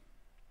 dude.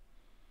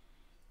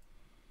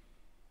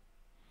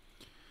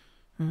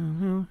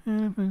 Boom,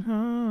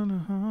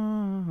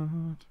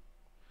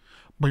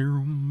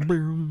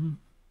 boom.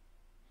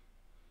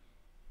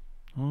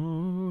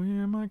 Oh,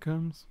 here Mike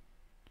comes.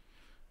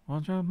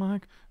 Watch out,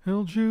 Mike.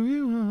 He'll chew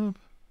you up.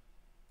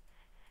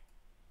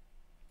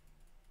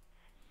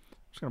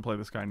 I'm just gonna play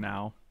this guy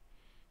now,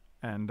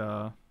 and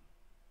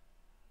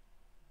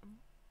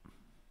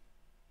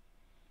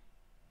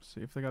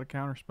see if they got a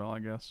counter spell. I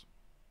guess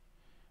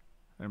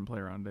I didn't play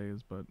around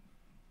days, but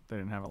they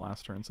didn't have it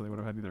last turn, so they would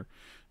have had either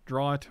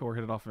draw it or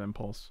hit it off of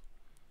impulse.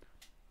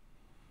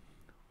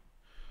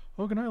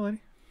 Oh, good night,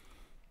 lady.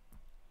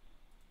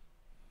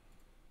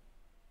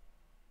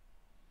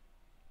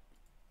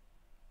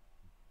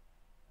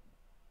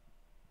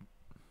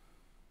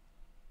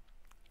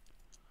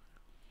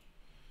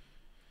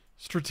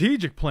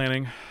 Strategic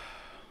planning.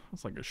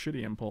 That's like a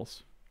shitty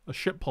impulse. A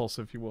shit pulse,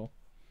 if you will.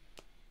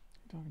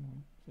 You talking to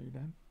me? So your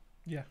dad?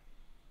 Yeah.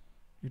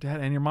 Your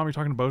dad and your mom, you're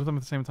talking to both of them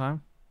at the same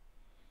time?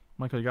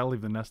 Michael, you gotta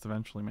leave the nest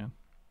eventually, man.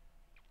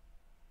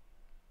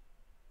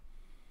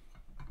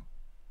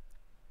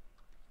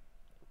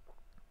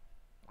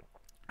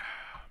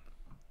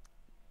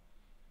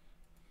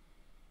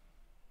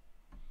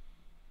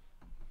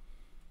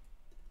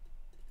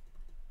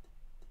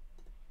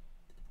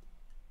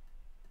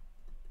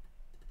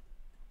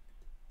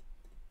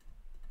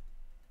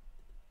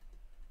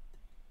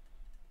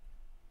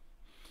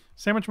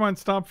 Sandwich mine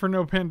stop for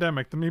no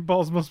pandemic. The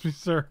meatballs must be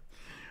served.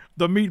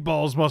 The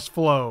meatballs must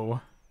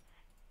flow.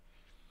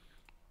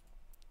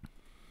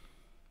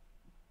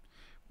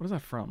 What is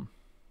that from?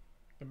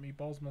 The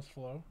meatballs must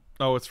flow.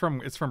 Oh, it's from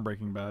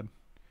Breaking Bad.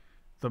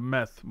 The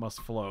meth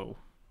must flow.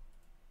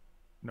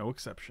 No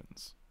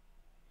exceptions.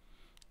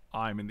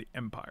 I'm in the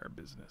empire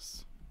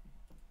business.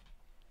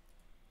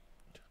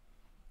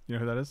 You know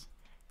who that is?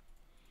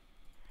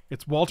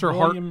 It's Walter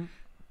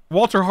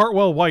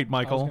Hartwell White, I was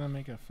Michael. gonna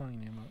make a funny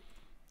name up.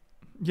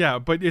 Yeah,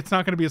 but it's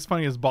not going to be as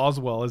funny as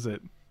Boswell, is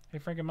it? Hey,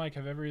 Frank and Mike,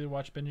 have you ever either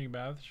watched Binging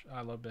Baths?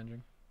 I love binging.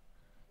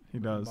 He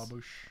does.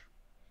 Baboosh.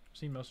 I've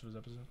seen most of his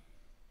episodes.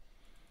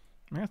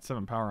 I got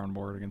 7 power on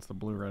board against the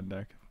blue-red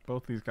deck.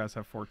 Both these guys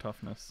have 4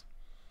 toughness.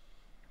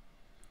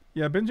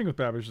 Yeah, binging with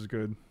Babish is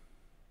good.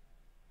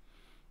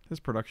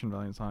 His production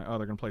value is high. Oh,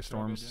 they're going to play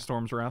Storms. Good, yeah.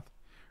 Storm's Wrath.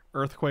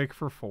 Earthquake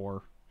for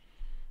 4.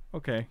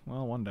 Okay,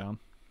 well, 1 down.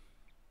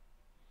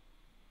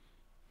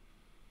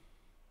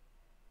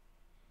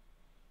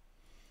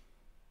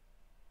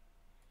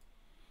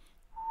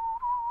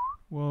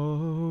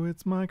 Whoa,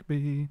 it's Mike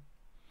B.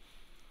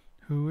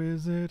 Who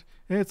is it?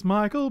 It's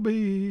Michael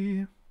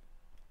B.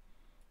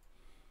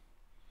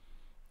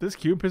 This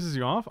cube pisses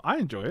you off? I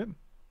enjoy it.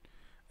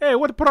 Hey,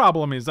 what the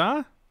problem is,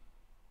 huh?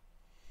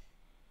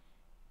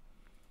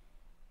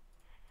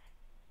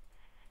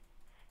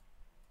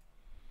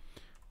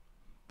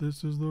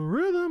 This is the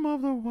rhythm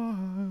of the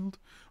wild.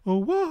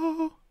 Oh,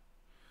 whoa.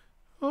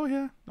 Oh,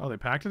 yeah. Oh, they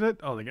pacted it?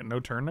 Oh, they get no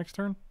turn next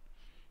turn?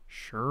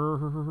 Sure.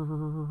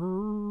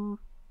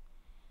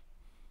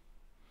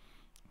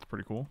 That's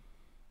pretty cool.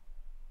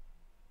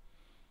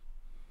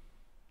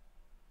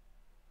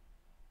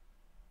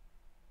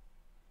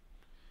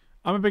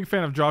 I'm a big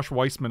fan of Josh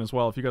Weissman as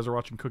well. If you guys are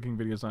watching cooking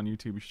videos on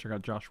YouTube, you should check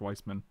out Josh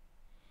Weissman.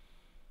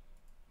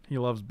 He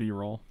loves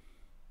B-roll.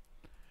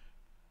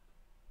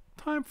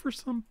 Time for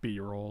some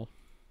B-roll.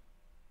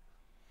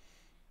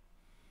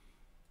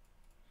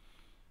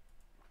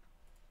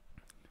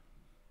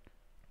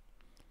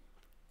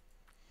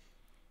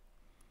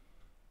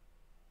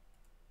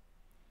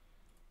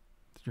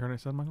 Did you hear what I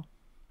said, Michael?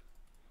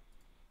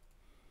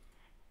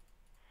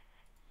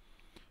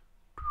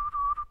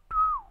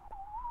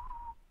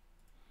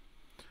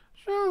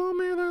 Show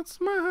me that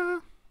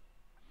smile.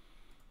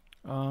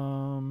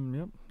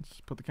 Yep. Let's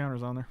just put the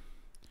counters on there.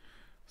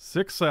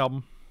 6th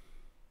album.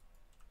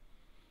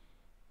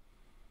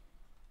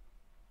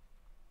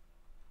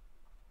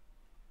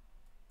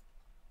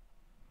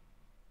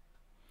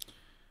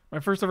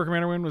 My first ever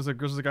commander win was a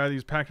guy that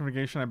used pack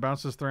navigation. I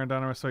bounced his Thran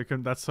down so he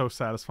couldn't. That's so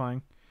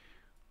satisfying.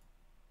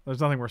 There's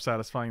nothing more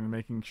satisfying than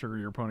making sure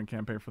your opponent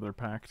can't pay for their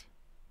pact.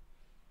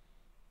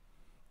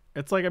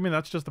 It's like, I mean,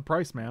 that's just the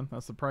price, man.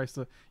 That's the price.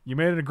 You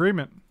made an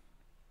agreement.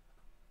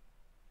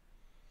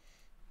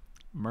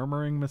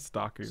 Murmuring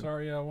Mistaku.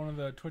 Sorry, one of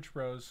the Twitch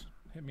bros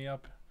hit me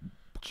up.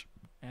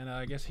 And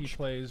I guess he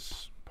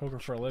plays poker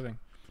for a living.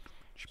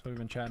 So we've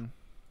been chatting.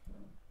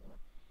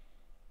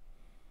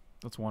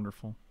 That's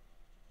wonderful.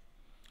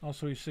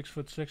 Also, he's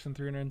 6'6" and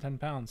 310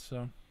 pounds,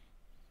 so.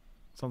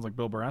 Sounds like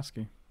Bill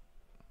Baraski.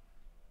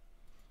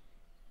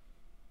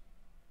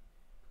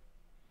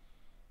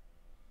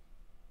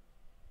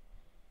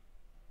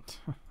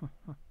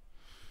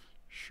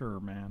 Sure,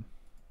 man.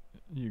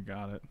 You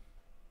got it.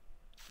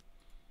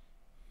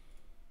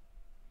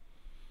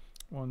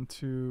 1,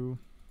 2.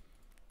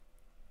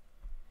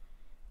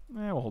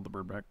 We'll hold the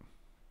bird back.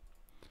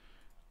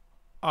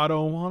 I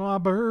don't want my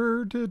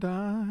bird to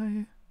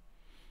die.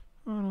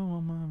 I don't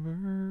want my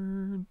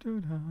bird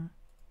to die.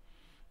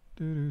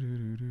 Do do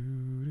do do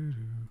do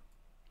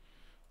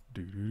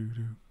do do do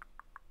do.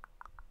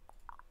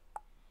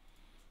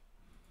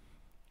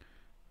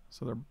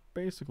 So they're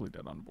basically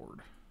dead on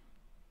board.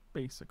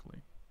 Basically.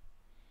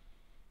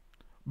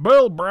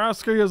 Bill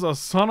Brasky is a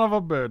son of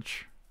a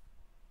bitch.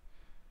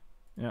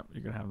 Yep,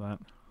 you can have that.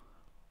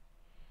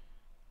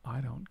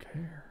 I don't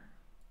care.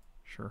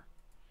 Sure.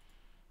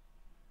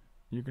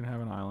 You can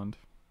have an island.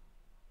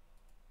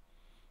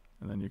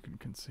 And then you can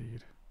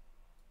concede.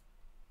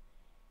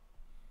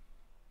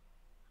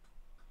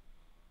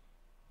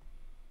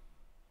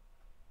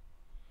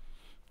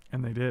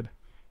 And they did.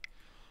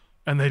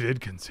 And they did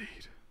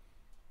concede.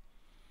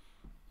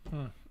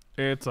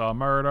 It's a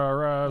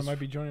murderous. I might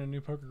be joining a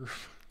new poker group.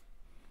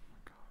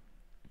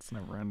 It's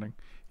never ending.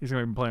 He's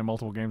going to be playing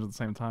multiple games at the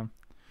same time.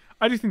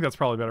 I do think that's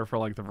probably better for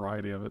like the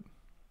variety of it.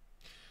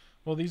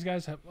 Well, these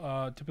guys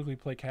have typically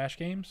play cash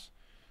games.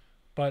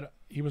 But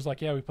he was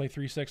like, yeah, we play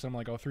 3-6. I'm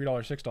like, oh, $3,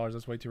 $6.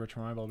 That's way too rich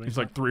for my build. He's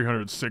like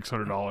 $300,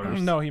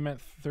 $600. No, he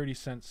meant 30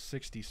 cents,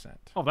 60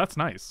 cents. Oh, that's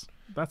nice.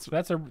 That's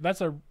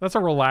a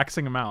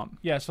relaxing amount.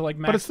 Yeah, so like,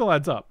 but it still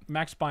adds up.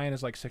 Max buy-in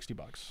is like $60.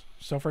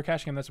 So for a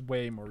cash game, that's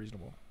way more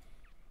reasonable.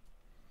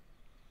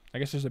 I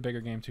guess there's a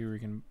bigger game too where you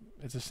can.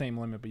 It's the same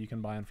limit, but you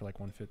can buy in for like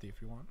 150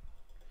 if you want.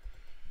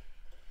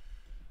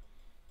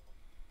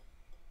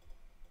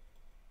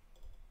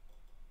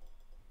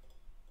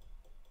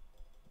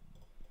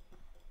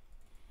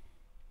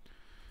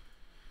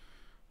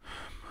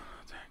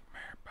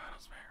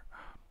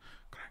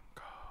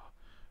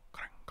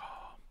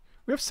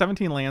 We have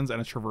 17 lands and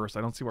a traverse.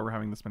 I don't see why we're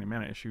having this many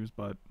mana issues,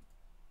 but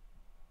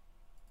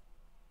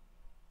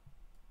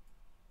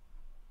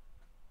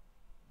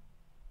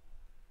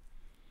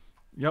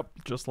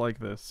Yep, just like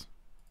this.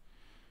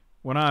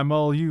 When I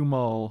mull, you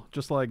mull.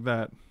 Just like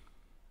that.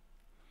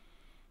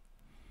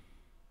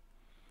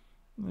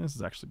 This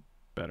is actually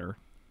better.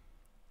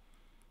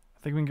 I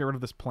think we can get rid of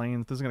this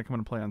plains. This is going to come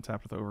into play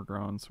untapped with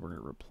overgrown, so we're going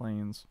to get rid of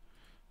plains.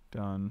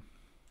 Done.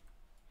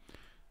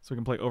 So we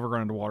can play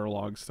overgrown into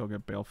waterlogged, still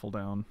get baleful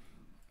down.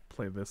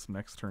 Play this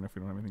next turn if we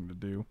don't have anything to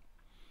do.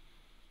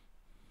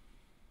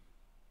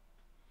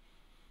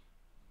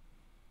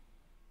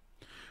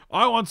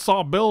 I once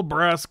saw Bill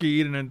Brasky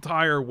eat an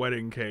entire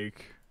wedding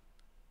cake.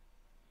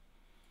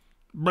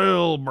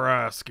 Bill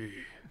Brasky.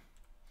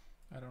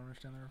 I don't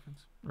understand the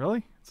reference.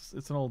 Really?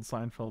 It's an old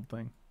Seinfeld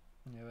thing.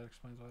 Yeah, that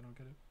explains why I don't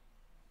get it.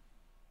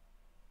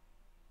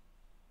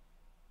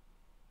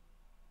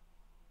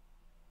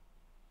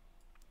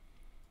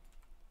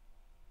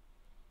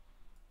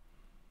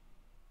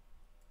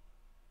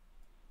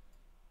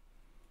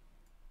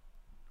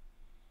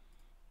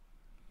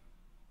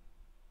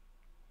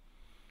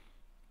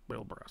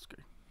 Bill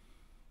Brasky.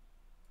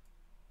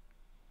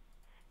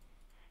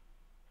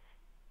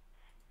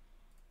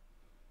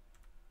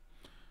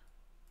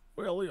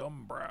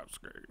 William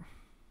Brasky.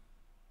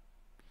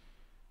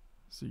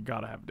 So you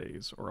gotta have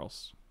days, or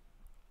else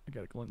I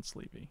get a glint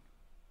sleepy.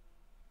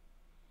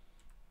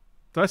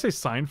 Did I say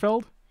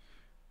Seinfeld?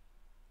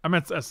 I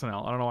meant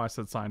SNL. I don't know why I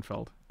said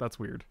Seinfeld. That's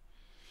weird.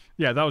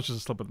 Yeah, that was just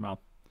a slip of the mouth.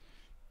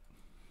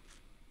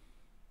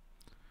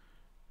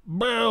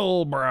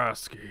 Bill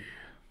Brasky.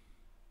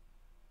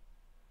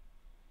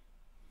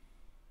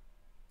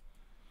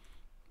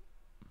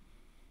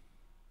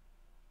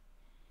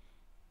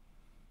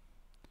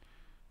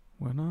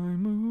 When I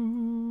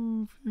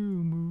move, you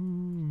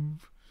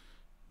move.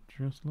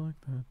 Just like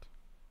that.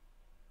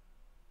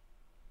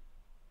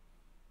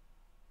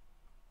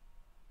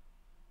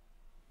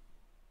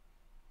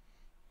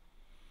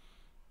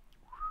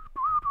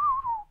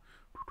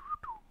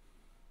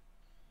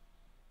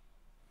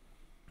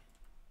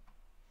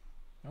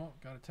 Oh,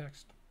 got a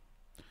text.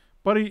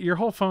 Buddy, your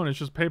whole phone is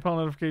just PayPal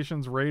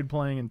notifications, raid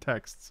playing, and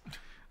texts.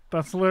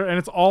 That's and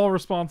it's all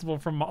responsible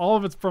from all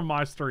of it's from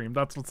my stream.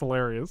 That's what's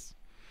hilarious.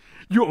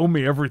 You owe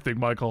me everything,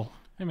 Michael.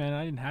 Hey man,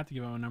 I didn't have to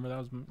give out a number. That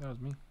was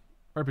me.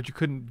 Right, but you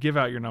couldn't give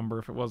out your number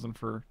if it wasn't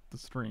for the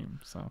stream.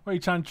 So. What, are you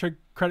trying to trick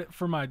credit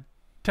for my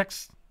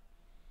text?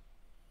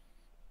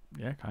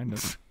 Yeah, kind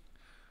of.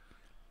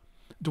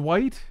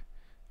 Dwight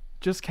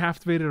just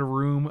captivated a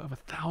room of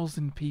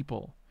 1,000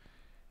 people,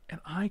 and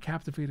I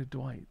captivated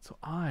Dwight. So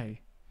I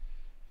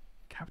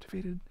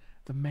captivated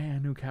the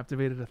man who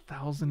captivated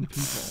 1,000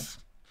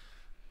 people.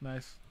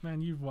 Nice,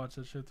 man. You've watched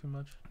that shit too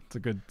much. It's a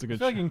good. I feel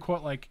like you can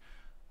quote like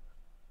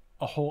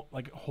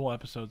whole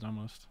episodes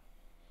almost.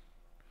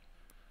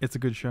 It's a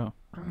good show.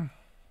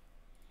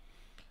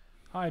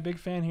 Hi, big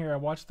fan here. I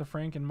watch the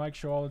Frank and Mike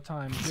show all the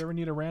time. If you ever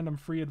need a random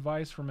free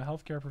advice from a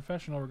healthcare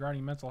professional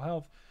regarding mental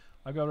health,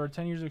 I've got over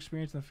 10 years of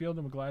experience in the field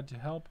and I'm glad to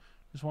help.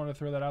 Just wanted to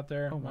throw that out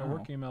there. Oh, My wow.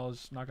 work email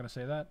is not going to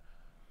say that.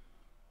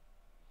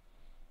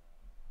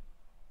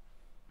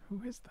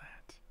 Who is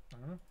that? I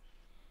don't know.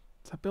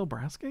 Is that Bill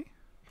Brasky?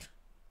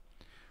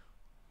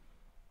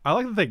 I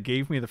like that they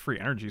gave me the free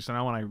energy, so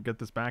now when I get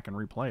this back and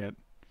replay it,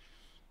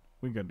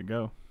 we good to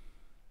go.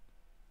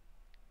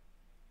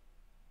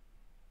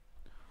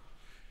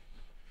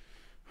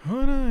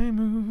 When I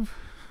move,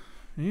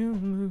 you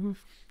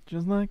move,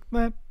 just like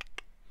that.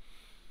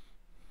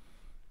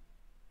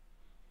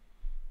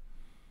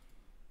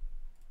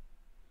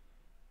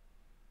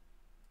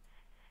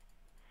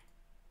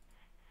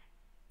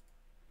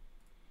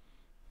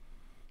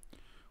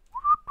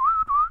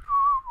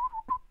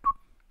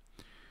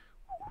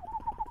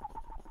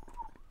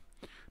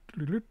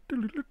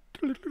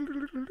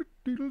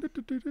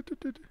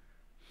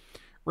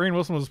 Rainn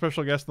Wilson was a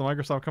special guest in the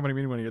Microsoft company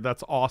meeting one year.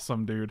 That's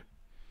awesome, dude.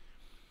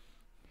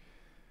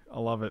 I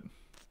love it.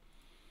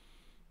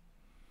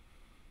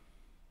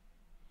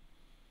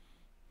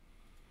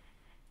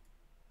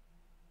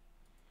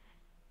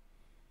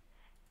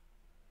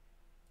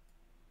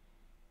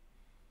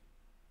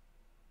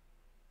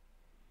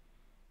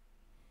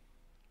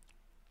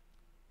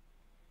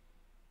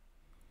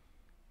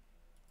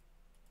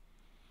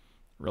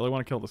 Really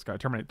want to kill this guy.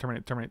 Terminate,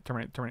 terminate, terminate,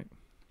 terminate, terminate.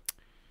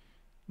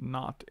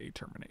 Not a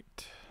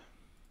terminate.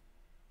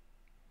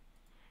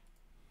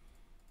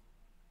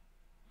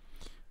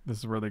 This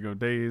is where they go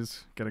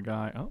days. Get a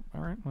guy. Oh,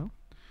 all right. Well,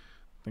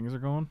 things are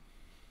going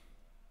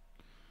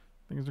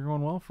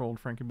well for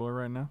old Frankie boy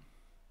right now.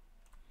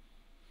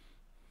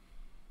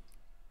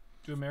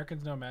 Do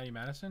Americans know Maddie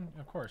Madison?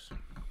 Of course.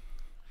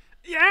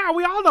 Yeah,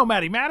 we all know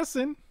Maddie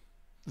Madison.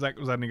 Was that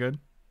any good?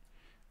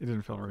 It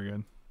didn't feel very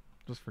good.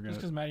 Just forget Just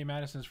it. because Maddie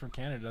Madison's from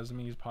Canada doesn't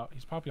mean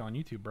he's popular on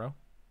YouTube, bro.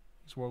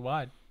 He's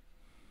worldwide.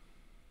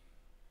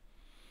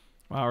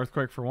 Wow,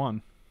 earthquake for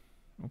one.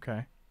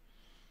 Okay.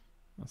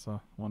 That's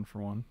a 1 for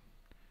 1.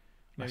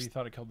 Maybe you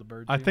thought it killed the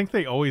bird, I too? think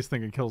they always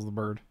think it kills the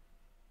bird.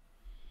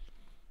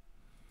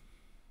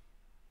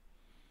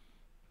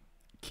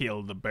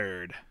 Kill the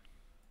bird.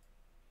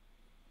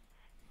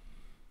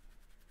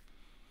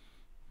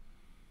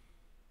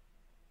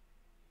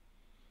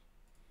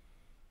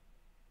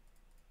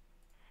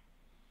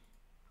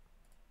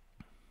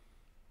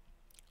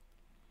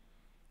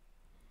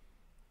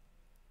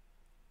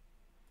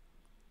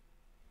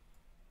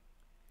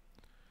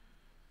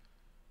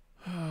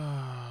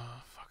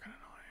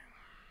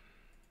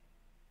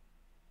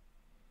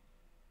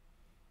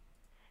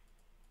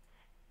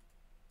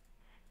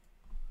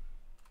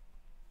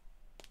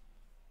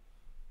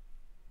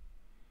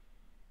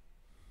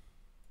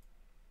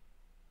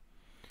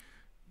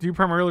 Do you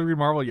primarily read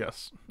Marvel?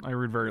 Yes. I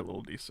read very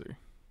little DC.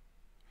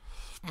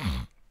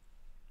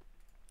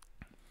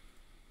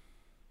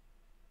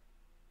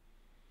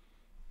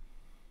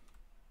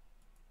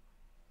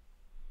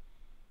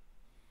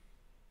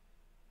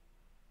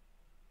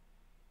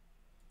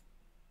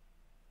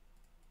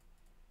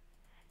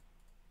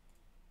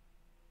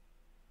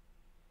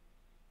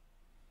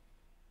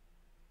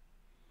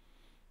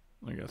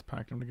 I guess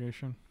pact of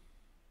negation.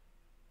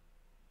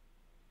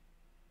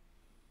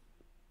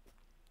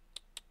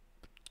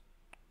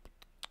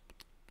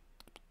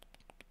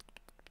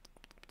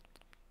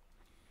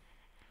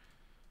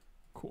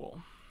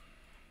 Cool.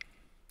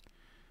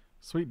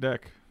 Sweet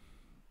deck.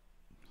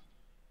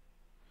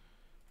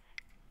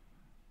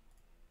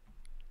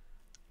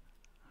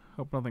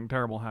 Hope nothing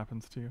terrible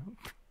happens to you.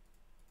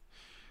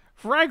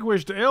 Frank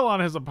wished ill on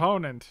his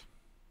opponent.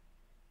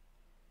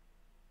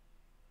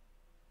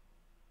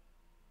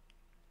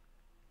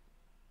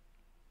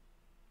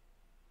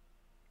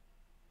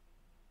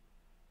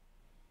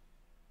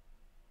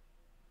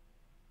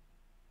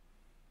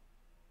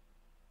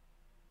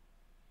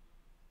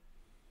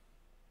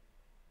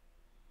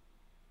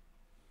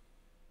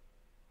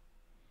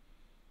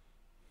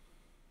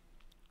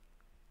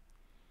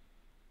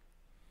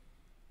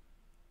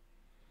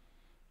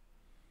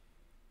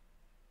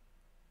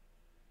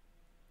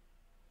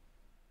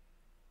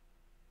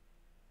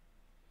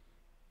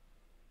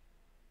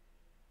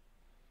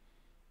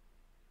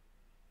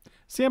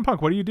 CM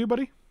Punk, what do you do,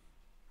 buddy?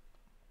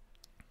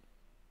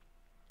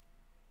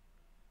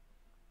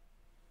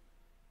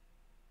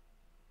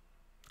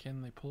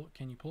 Can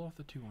you pull off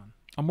the 2-1?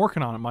 I'm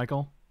working on it,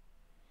 Michael.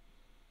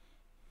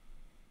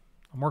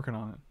 I'm working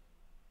on it.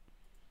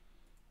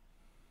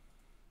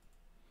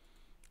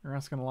 You're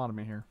asking a lot of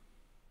me here.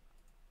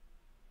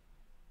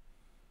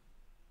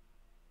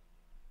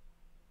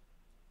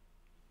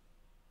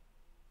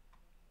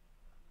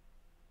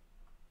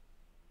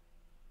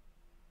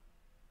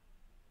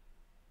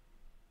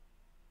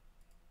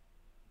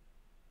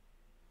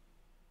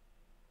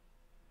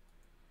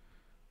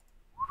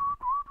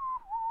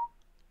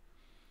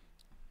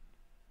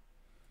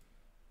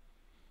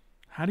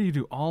 How do you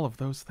do all of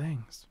those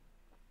things?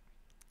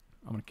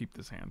 I'm going to keep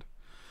this hand.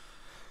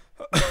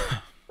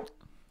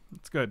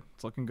 It's good.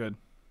 It's looking good.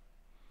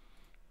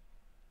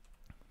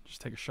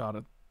 Just take a shot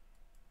at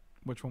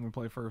which one we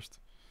play first.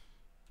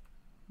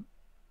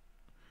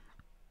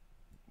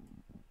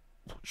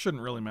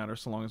 Shouldn't really matter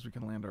so long as we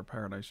can land our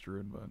Paradise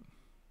Druid, but...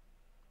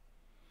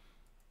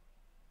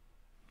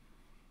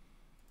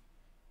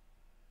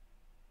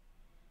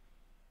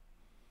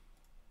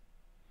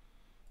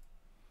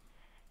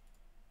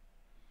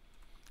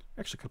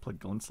 Actually could have played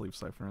Glintsleeve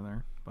Siphoner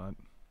there, but...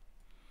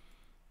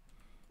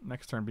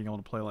 Next turn being able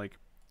to play like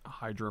a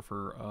Hydra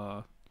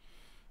for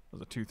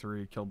was a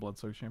 2/3 kill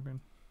Bloodsoak champion.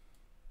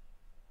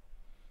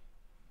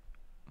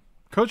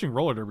 Coaching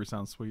roller derby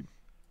sounds sweet.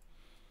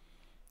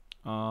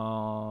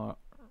 So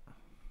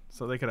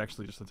they could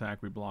actually just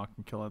attack, we block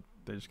and kill it,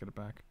 they just get it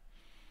back.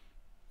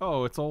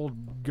 Oh, it's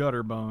old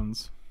Gutter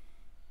Bones.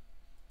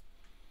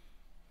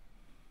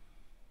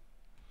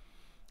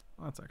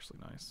 That's actually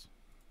nice.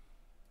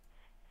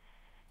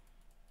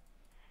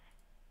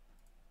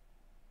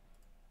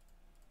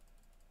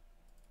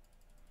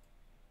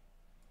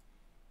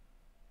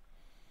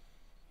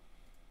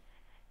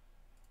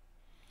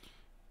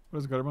 What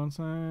does Gutterbones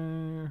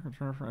say?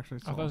 Return for actually.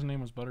 I thought his name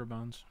was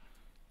Butterbones.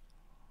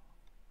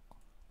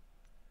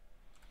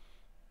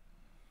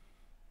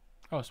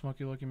 Oh,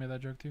 Smokey Loki made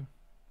that joke too.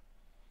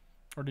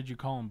 Or did you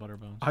call him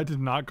Butterbones? I did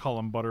not call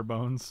him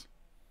Butterbones.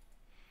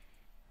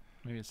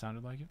 Maybe it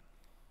sounded like it.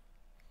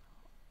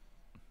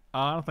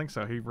 I don't think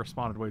so. He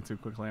responded way too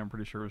quickly. I'm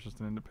pretty sure it was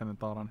just an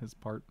independent thought on his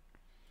part.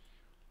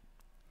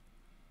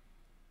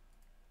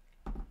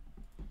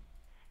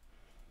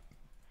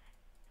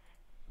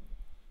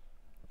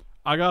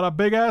 I got a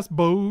big ass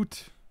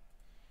boat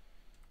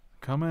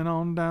coming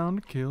on down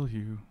to kill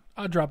you.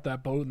 I dropped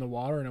that boat in the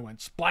water and it went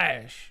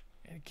splash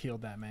and it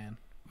killed that man.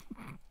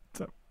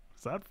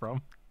 What's that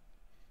from?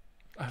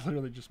 I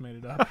literally just made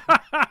it up.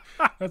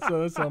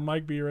 That's a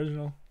Mike B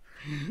original.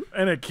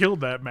 And it killed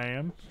that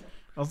man.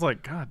 I was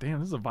like, God damn,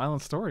 this is a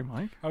violent story,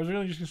 Mike. I was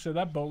really just gonna say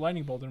that boat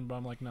lightning bolted him, but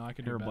I'm like, no, I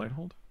could do Hero better. Blade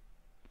Hold?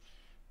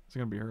 Is it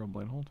gonna be Hero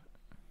Blade Hold?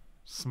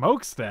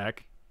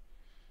 Smokestack?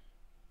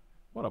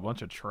 What a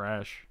bunch of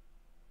trash.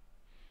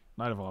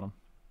 Night of Autumn.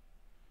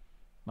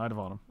 Night of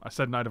Autumn. I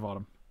said Night of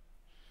Autumn.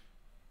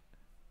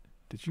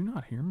 Did you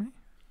not hear me?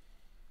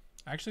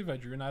 Actually, if I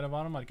drew Night of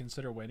Autumn, I'd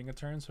consider waiting a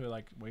turn, so he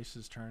like wastes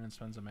his turn and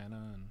spends a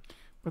mana. And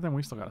But then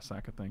we still got to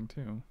sack a thing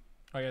too.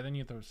 oh yeah, then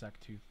you throw a sack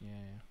tooth.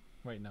 Yeah.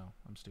 Wait, no,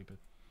 I'm stupid.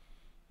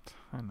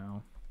 I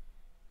know.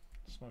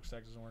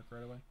 Smokestack doesn't work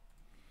right away.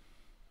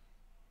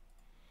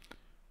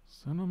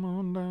 Send them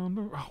on down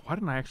the... Oh, why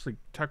didn't I actually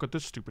tackle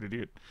this stupid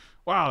idiot?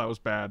 Wow, that was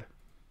bad.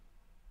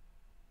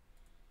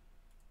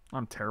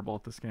 I'm terrible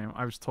at this game.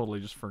 I was totally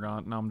just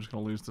forgot. Now I'm just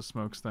going to lose the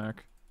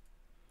smokestack.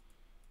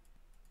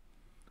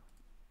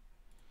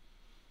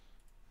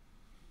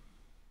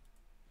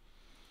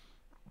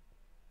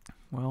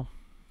 Well,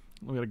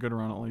 we had a good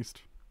run at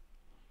least.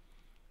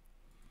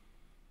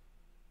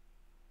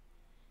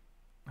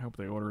 I hope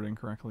they order it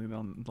incorrectly.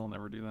 They'll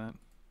never do that.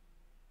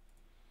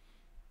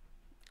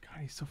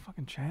 God, he's so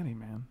fucking chatty,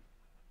 man.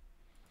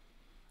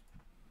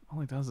 All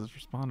he does is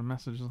respond to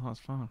messages on his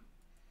phone.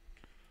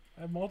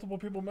 I have multiple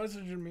people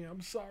messaging me.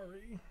 I'm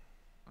sorry.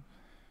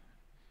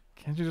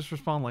 Can't you just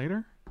respond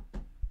later?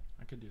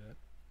 I could do that.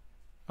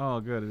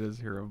 Oh, good. It is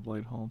Hero of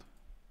Blade Hold.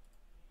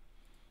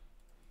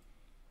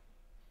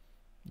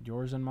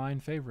 Yours and mine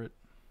favorite.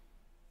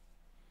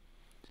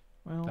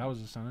 Well, That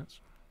was a sentence.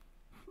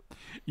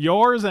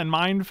 yours and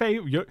mine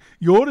favorite.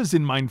 Yours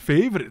and mine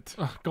favorite.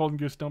 Golden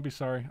Goose, don't be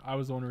sorry. I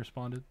was the one who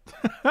responded.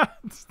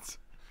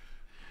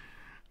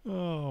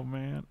 Oh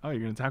man. Oh, you're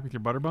gonna attack with your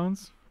butter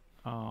bones?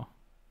 Oh.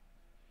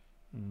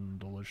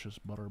 Delicious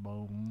butter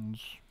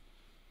bones.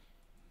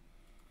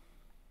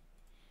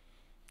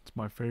 It's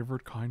my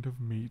favorite kind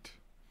of meat.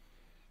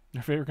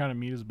 Your favorite kind of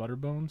meat is butter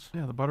bones?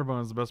 Yeah, the butter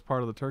bone is the best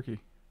part of the turkey.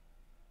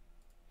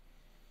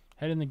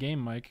 Head in the game,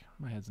 Mike.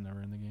 My head's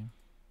never in the game.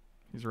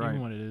 He's right.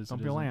 Even when it is, Don't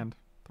it be isn't. land.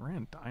 The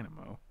Rand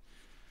Dynamo.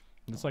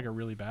 It's like a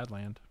really bad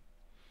land.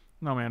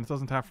 No, man, it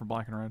doesn't tap for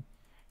black and red.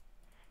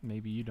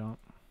 Maybe you don't.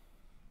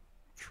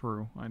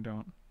 True, I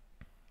don't.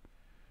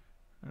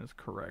 That is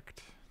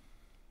correct.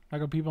 How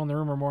come people in the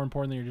room are more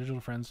important than your digital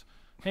friends?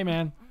 Hey,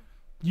 man,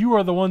 you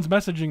are the ones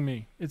messaging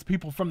me. It's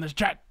people from this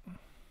chat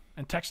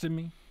and texting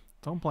me.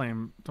 Don't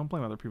blame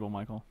other people,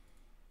 Michael.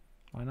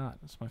 Why not?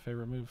 It's my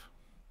favorite move.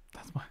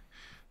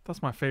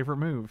 That's my favorite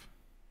move.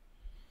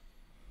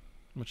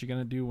 What you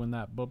gonna do when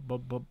that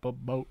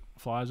boat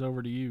flies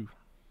over to you?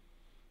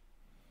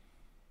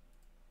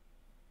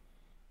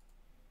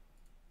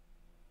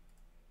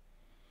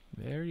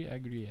 Very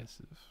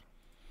aggressive.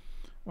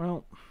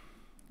 Well,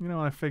 you know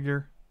what I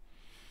figure?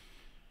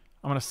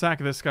 I'm gonna sack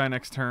this guy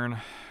next turn,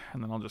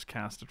 and then I'll just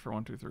cast it for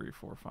 1, 2, 3,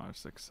 4, 5,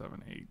 6,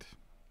 7, 8.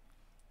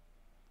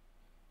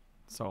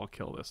 So I'll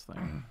kill this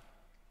thing.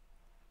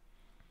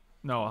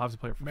 No, I'll have to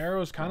play it for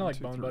Marrow's kind of 1, like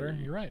 2, bone butter.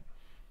 3, You're right.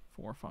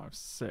 4, 5,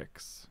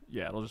 6.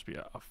 Yeah, it'll just be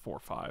a 4,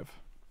 5.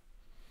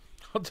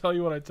 I'll tell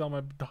you what I tell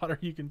my daughter.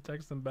 You can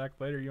text them back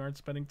later. You aren't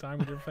spending time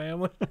with your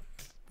family.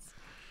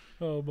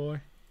 Oh,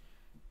 boy.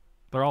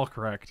 They're all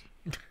correct.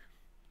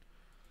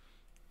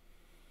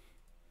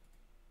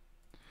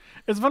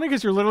 It's funny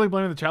because you're literally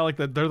blaming the chat like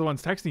that they're the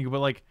ones texting you, but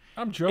like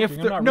I'm joking. if I'm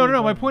they're, not no, really no,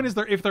 no. My blaming point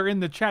them. is, if they're in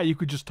the chat, you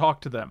could just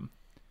talk to them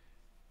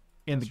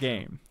in the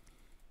game.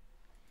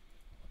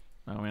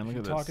 Oh man, look If you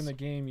at talk this. in the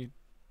game, you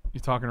You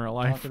talk in real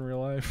life. talk in real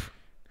life.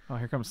 Oh,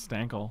 here comes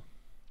Stankel.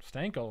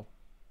 Stankel.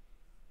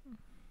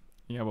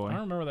 Yeah, I boy. don't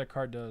remember what that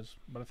card does,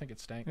 but I think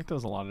it's Stank. It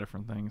does a lot of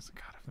different things.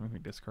 God, I have to make me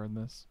discard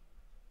this.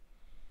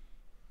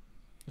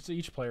 It's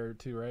each player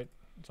too, right?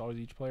 It's always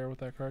each player with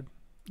that card.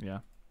 Yeah.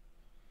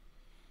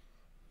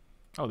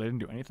 Oh, they didn't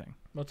do anything.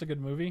 What's a good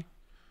movie?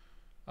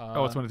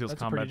 Oh, it's when it deals that's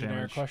combat a pretty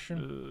generic damage.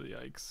 question.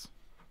 Yikes.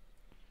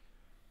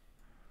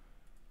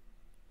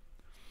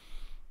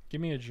 Give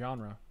me a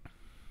genre.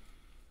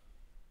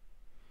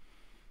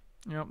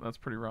 Yep, that's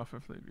pretty rough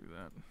if they do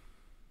that.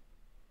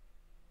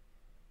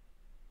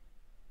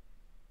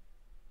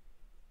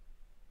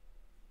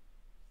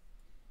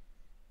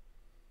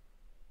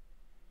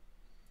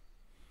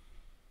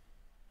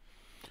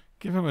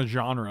 Give him a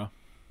genre.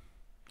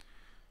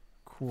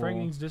 Cool. Frank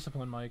needs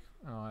discipline, Mike.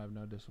 Oh, I have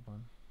no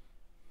discipline.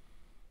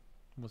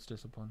 What's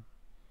discipline?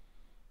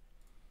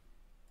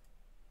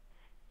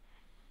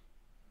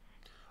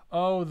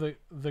 Oh, the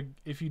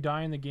if you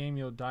die in the game,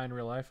 you'll die in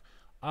real life.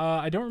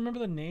 I don't remember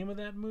the name of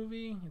that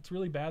movie. It's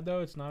really bad though.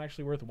 It's not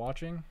actually worth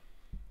watching.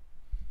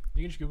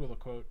 You can just Google the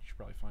quote. You should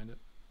probably find it.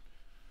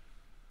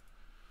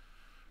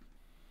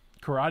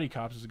 Karate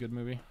Cops is a good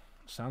movie.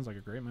 Sounds like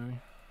a great movie.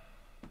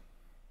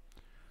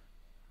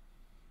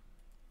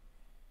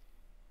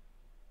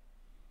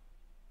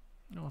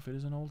 No, if it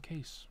is an old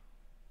case.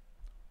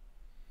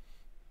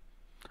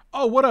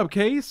 Oh, what up,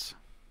 Case?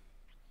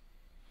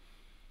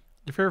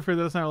 Your favorite food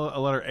that doesn't have a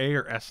letter A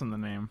or S in the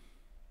name?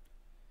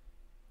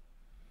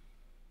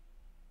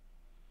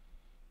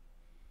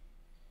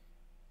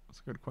 That's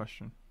a good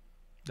question.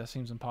 That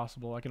seems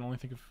impossible. I can only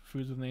think of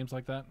foods with names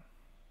like that.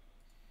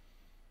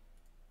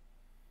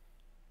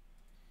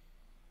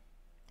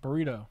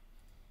 Burrito.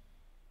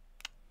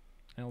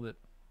 Nailed it.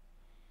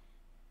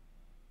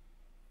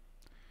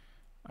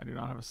 I do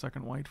not have a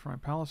second white for my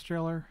palace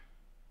jailer.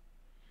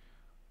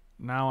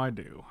 Now I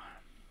do.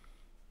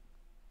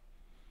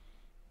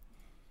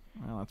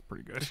 Well, that's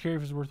pretty good. Just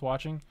curious if it's worth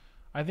watching.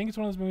 I think it's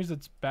one of those movies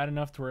that's bad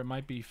enough to where it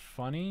might be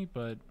funny,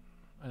 but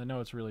I know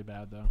it's really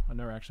bad though. I've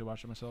never actually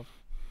watched it myself.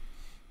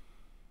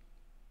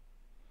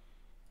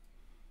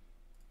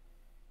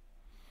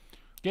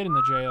 Get in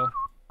the jail.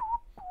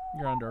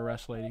 You're under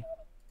arrest, lady.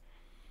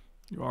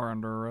 You are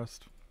under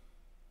arrest.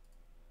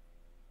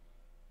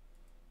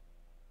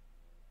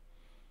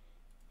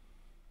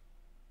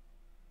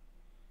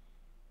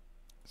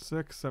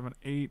 Six, 7,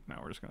 8. Now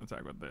we're just going to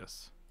attack with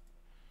this.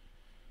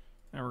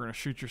 Now we're going to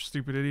shoot your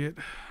stupid idiot.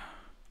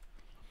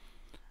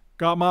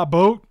 Got my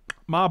boat.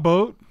 My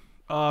boat.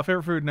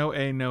 Favorite food, no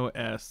A, no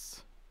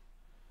S.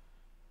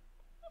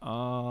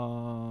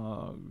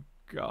 Oh,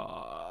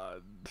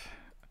 God.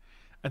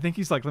 I think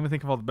he's like, let me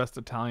think of all the best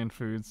Italian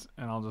foods,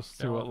 and I'll just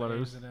see what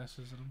letters. A's and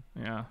S's in 'em.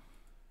 Yeah.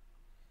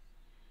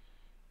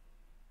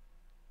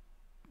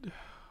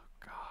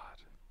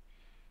 God.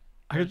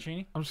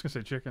 Fettuccine? I'm just gonna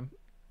say chicken.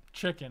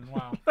 Chicken.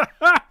 Wow.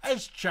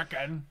 It's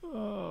chicken.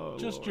 Oh,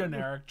 Just Lord.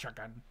 generic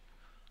chicken.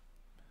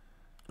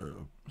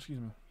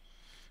 Excuse me.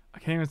 I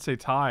can't even say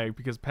Thai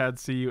because Pad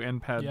CU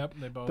and Pad. Yep,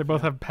 they both. They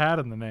both yeah. have Pad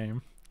in the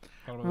name.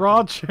 Totally Raw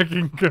cool.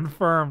 chicken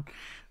confirmed.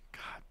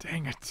 God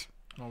dang it!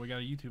 Oh, we got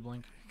a YouTube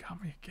link. You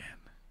got me again.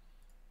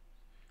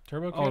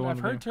 Turbo Oh, Kid. I I've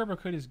wanna heard do- Turbo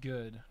Kid is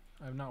good.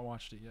 I've not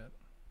watched it yet.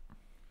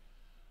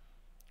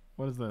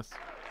 What is this?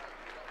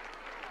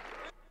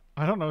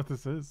 I don't know what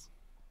this is.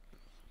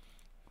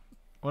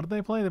 What did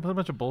they play? They played a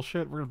bunch of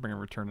bullshit. We're gonna bring a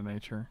Return to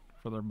Nature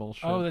for their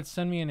bullshit. Oh, that's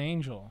Send Me an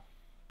Angel,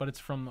 but it's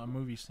from a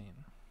movie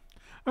scene.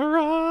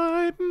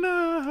 Right I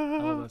now.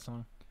 love that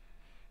song.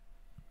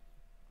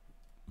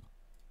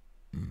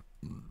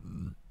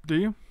 Do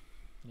you?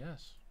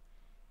 Yes.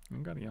 You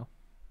gotta yell.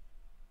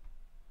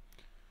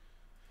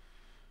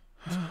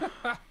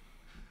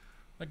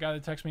 That guy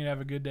that texts me to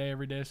have a good day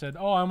every day said,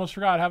 "Oh, I almost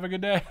forgot. Have a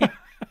good day."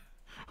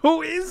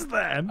 Who is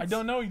that? I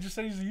don't know. He just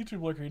said he's a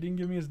YouTube looker. He didn't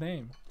give me his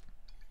name,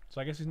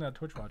 so I guess he's not a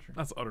Twitch watcher.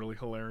 That's utterly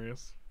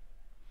hilarious.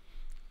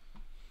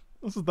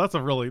 That's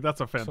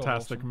a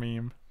fantastic wholesome.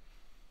 meme.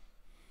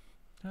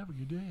 Have a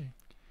good day.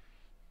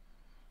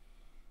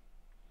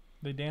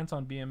 They dance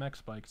on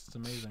BMX bikes. It's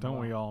amazing. Don't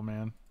Wow. we all,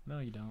 man? No,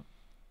 you don't.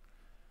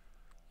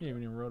 You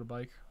haven't even rode a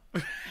bike.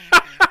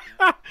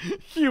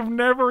 You've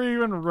never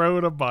even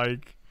rode a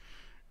bike.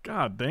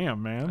 God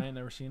damn, I man. ain't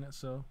never seen it,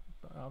 so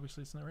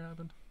obviously it's never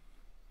happened.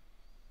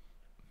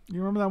 You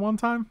remember that one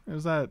time? It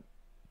was in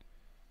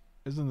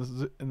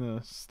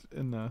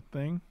the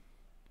thing.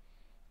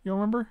 You don't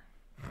remember?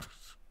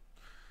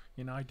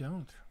 You know, I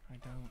don't.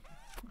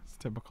 It's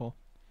typical.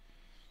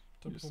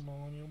 Typical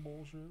millennial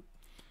bullshit.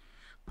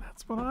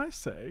 That's what I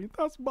say.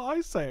 That's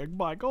my saying,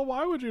 Michael.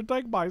 Why would you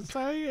take my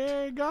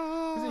saying?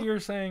 Is it your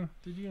saying?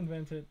 Did you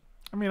invent it?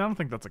 I mean, I don't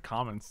think that's a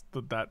common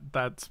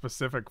that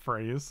specific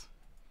phrase.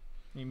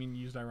 You mean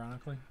used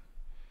ironically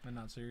and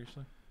not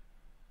seriously?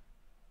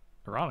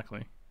 Ironically.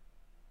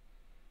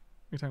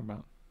 What are you talking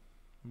about?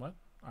 What?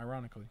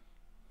 Ironically.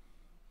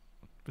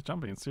 But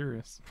I'm being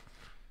serious.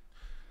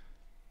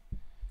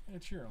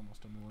 You're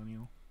almost a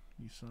millennial,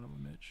 you son of a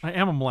bitch. I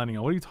am a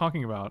millennial. What are you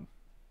talking about?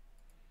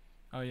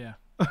 Oh, yeah.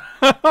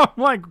 I'm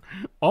like,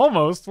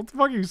 almost. What the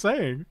fuck are you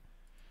saying?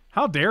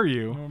 How dare You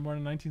you? were born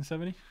in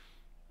 1970?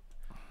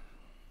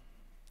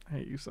 I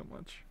hate you so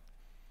much.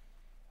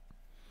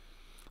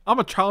 I'm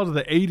a child of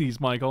the 80s,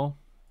 Michael.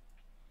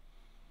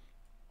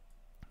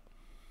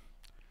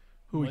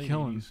 Who we Late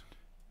killing? 80s.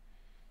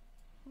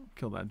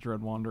 Kill that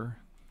Dread Wanderer.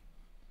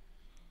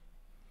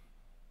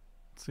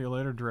 See you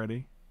later,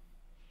 Dreddy.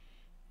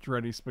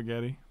 Dreddy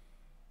Spaghetti.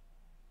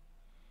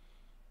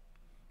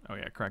 Oh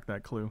yeah, crack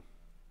that clue.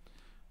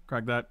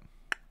 Crack that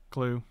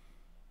clue.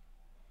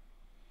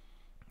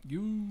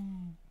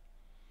 You.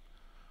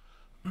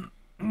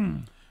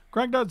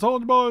 Crack that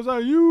Soldier Boy, is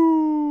that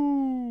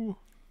you?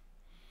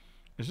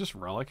 Is this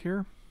Relic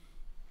here?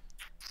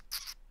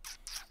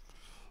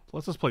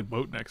 Let's just play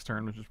Boat next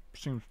turn, which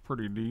seems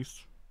pretty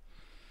decent.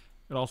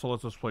 It also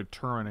lets us play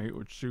Terminate,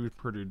 which seems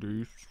pretty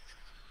decent.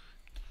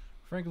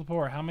 Frank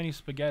Lepore, how many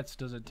spaghettis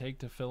does it take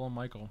to fill a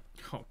Michael?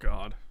 Oh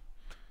god.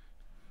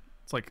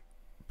 It's like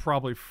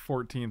probably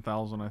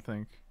 14,000, I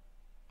think.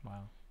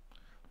 Wow.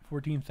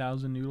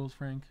 14,000 noodles,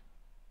 Frank?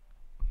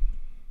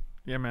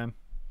 Yeah, man.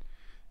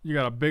 You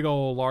got a big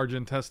old large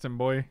intestine,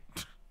 boy.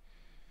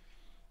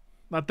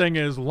 That thing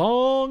is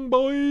long,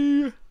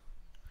 boy.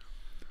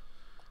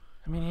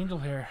 I mean, angel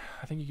hair.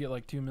 I think you get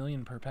like 2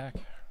 million per pack.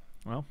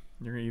 Well,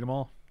 you're gonna eat them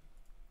all.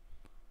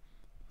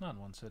 Not in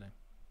one sitting.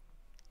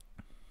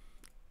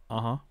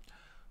 Uh-huh.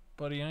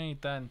 Buddy, I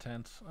ain't that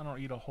intense. I don't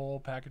eat a whole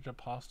package of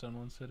pasta in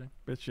one sitting.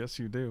 Bitch, yes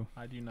you do.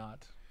 I do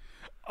not.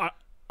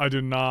 I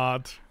do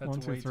not. That's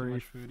 1, 2, way 3. too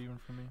much food even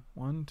for me.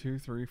 1, 2,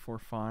 3, 4,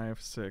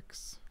 5,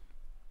 6.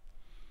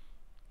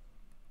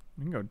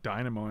 We can go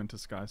Dynamo into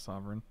Sky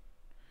Sovereign.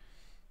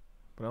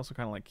 But I also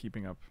kind of like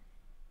keeping up.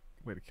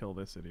 Way to kill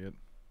this idiot.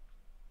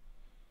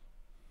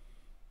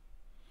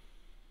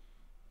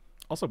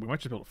 Also, we might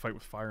just be able to fight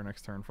with fire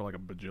next turn for like a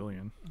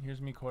bajillion.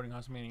 Here's me quoting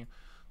Hosmania.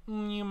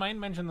 You might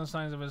mention the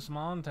size of his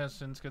small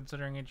intestines,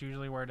 considering it's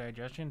usually where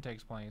digestion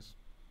takes place.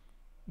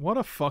 What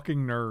a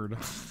fucking nerd.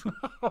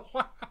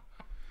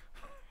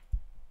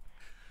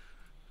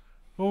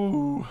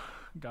 Oh,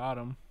 got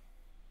him.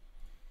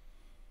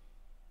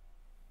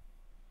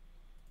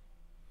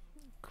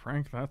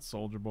 Crank that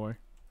Soldier Boy.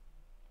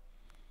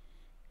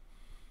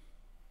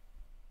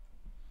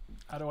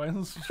 How do I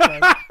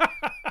unsubscribe?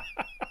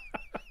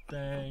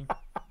 Dang.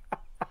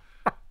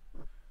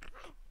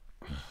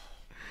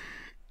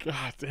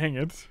 God dang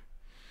it.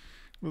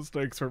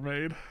 Mistakes were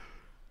made.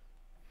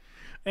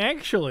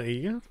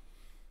 Actually,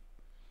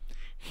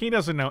 he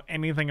doesn't know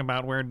anything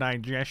about where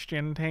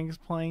digestion takes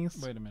place.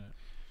 Wait a minute.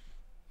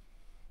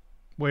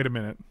 Wait a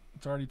minute.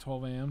 It's already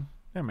 12 a.m.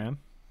 Yeah, man.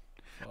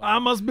 Fuck. I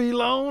must be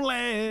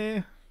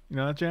lonely. You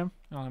know that, Jam?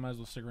 Oh, I might as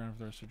well stick around for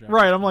the rest of the draft.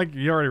 Right. I'm like,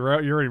 you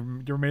already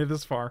made it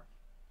this far.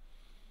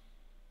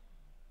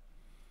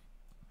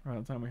 Right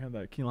on time we had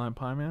that key lime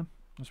pie, man.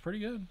 It's pretty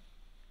good.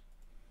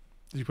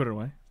 Did you put it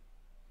away?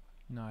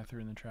 No, I threw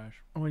it in the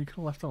trash. Oh, you could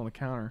have left it on the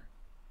counter.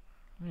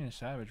 I mean, a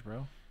savage,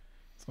 bro.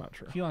 It's not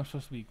true. Key lime's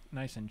supposed to be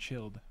nice and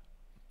chilled.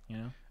 You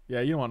know?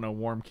 Yeah, you don't want no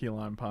warm key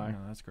lime pie. No,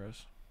 that's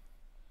gross.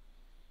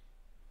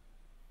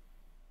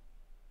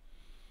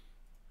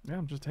 Yeah,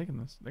 I'm just taking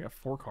this. They got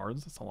 4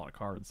 cards. That's a lot of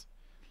cards.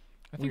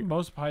 I think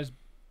most pie's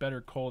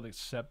better cold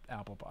except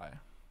apple pie.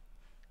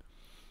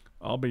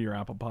 I'll be your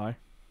apple pie.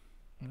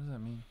 What does that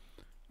mean?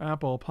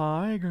 Apple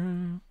pie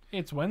girl.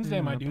 It's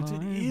Wednesday, my dudes.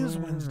 It is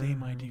Wednesday,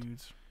 my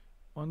dudes.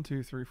 1,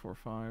 2, 3, 4,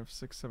 5,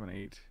 6, 7,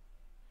 8.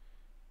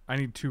 I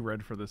need 2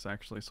 red for this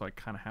actually, so I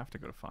kind of have to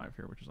go to 5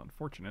 here, which is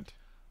unfortunate.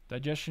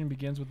 Digestion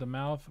begins with the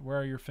mouth. Where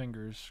are your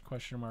fingers?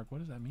 Question mark. What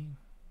does that mean?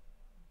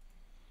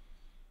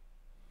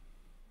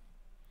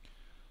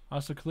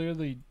 Also,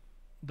 clearly,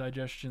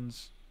 digestion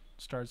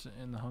starts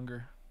in the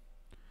hunger.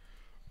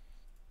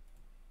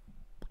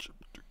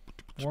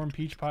 Warm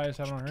peach pie is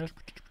heaven on earth.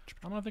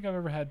 I don't think I've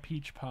ever had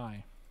peach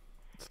pie.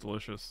 It's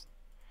delicious.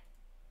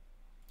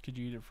 Could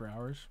you eat it for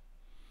hours?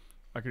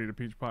 I could eat a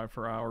peach pie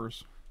for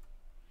hours.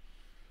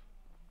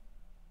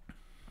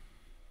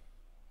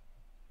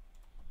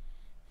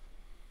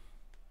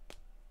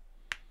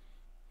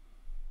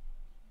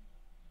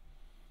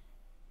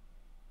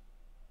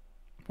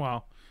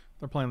 Wow.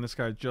 They're playing this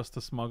guy just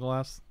to smuggle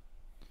us.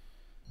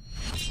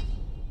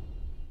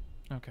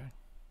 Okay.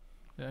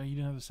 Yeah, you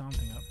didn't have the sound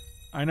thing up.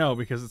 I know,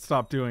 because it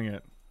stopped doing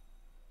it.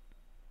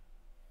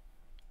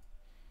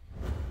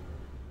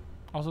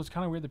 Also, it's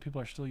kind of weird that people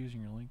are still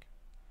using your link.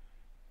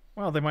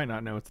 Well, they might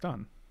not know it's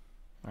done.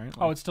 All right.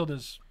 Oh, it still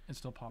does. It's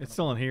still popping. It's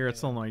still in here. It's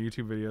still in my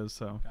YouTube videos.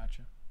 So.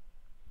 Gotcha.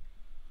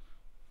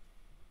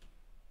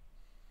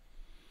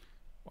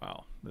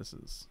 Wow, this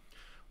is.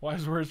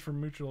 Wise words for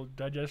mutual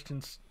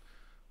digestion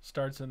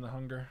starts in the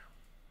hunger.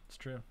 It's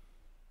true.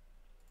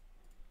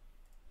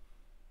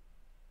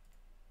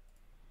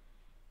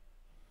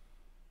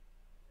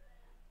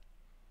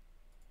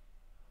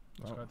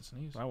 That's quite the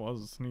sneeze. That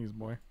was a sneeze,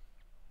 boy.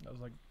 That was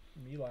like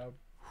me loud.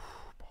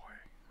 Boy.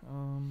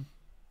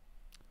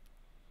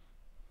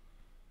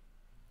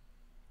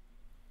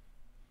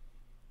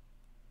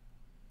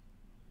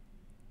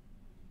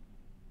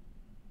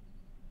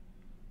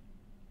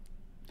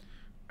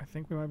 I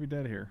think we might be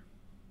dead here.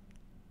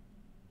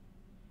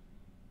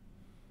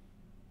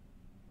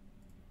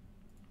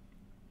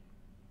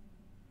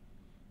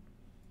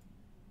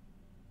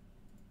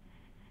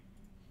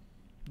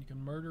 You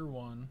can murder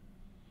one.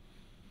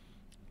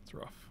 It's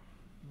rough.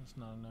 That's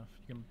not enough.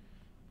 You can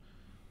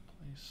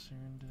place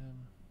Serendib.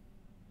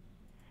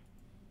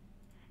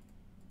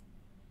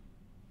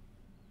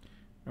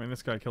 I mean,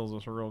 this guy kills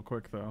us real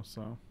quick, though,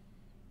 so.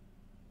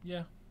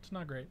 Yeah, it's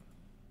not great.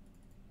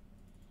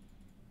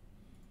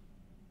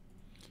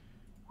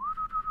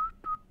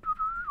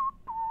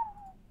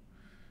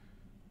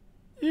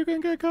 You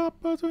can get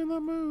caught between the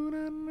moon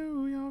and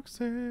New York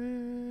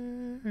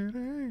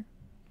City.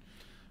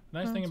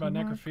 Nice thing about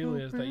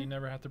necrophilia is that you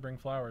never have to bring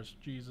flowers.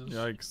 Jesus.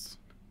 Yikes.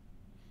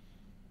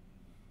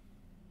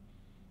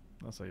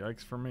 That's a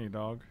yikes for me,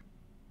 dog.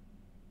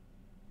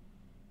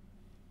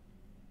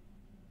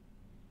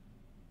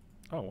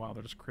 Oh, wow,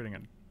 they're just creating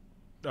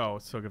a... Oh,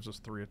 it still gives us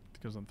 3... It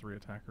gives them 3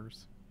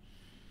 attackers.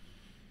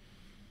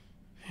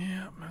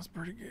 Yeah, that's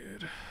pretty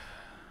good.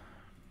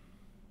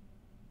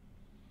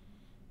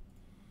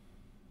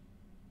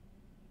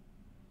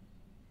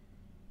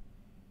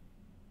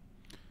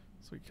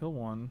 So we kill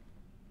 1.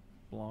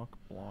 Block,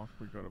 block.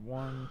 We go to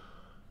 1.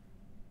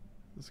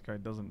 This guy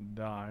doesn't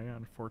die,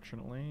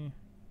 unfortunately.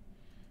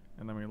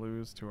 And then we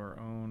lose to our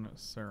own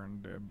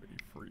Serendib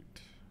Ifrit.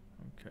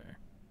 Okay.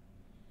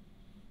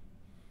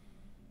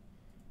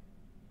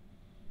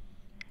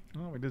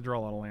 Well, we did draw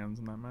a lot of lands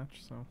in that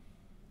match, so.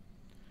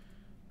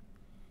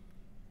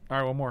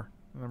 Alright, one more,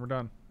 and then we're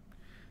done.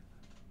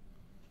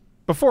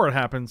 Before it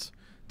happens,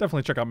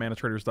 definitely check out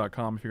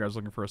manatraders.com if you guys are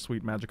looking for a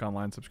sweet Magic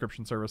Online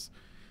subscription service.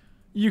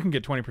 You can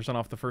get 20%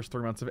 off the first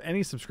 3 months of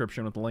any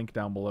subscription with the link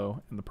down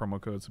below in the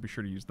promo code, so be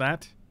sure to use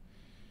that.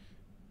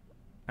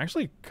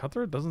 Actually,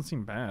 Cutthroat doesn't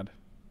seem bad.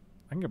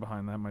 I can get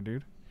behind that, my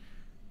dude.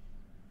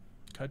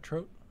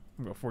 Cutthroat?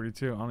 I'm going to go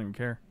 42. I don't even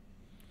care.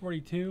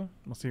 42?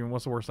 We'll see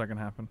what's the worst that can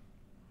happen.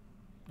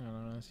 I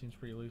don't know. That seems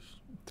pretty loose.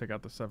 Take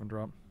out the 7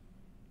 drop.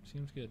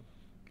 Seems good.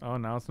 Oh,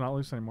 now it's not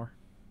loose anymore.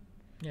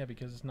 Yeah,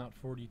 because it's not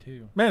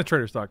 42.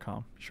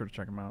 Manatraders.com. Be sure to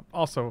check them out.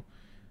 Also,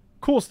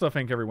 Cool Stuff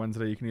Inc. every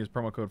Wednesday. You can use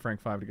promo code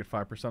Frank5 to get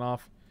 5%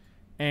 off.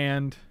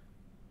 And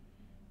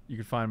you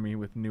can find me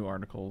with new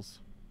articles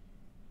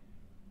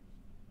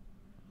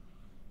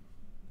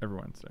every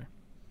Wednesday.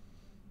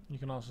 You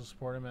can also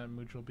support him at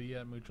mutualb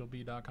at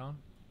mutualb.com.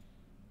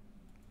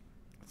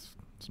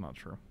 It's not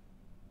true.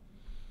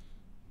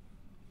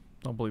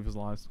 Don't believe his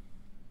lies.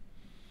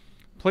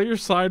 Play your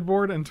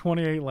sideboard and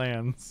 28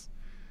 lands.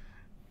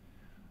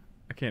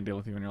 I can't deal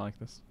with you when you're like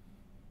this.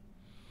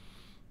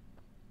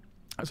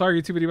 I saw a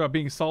YouTube video about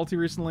being salty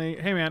recently.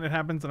 Hey man, it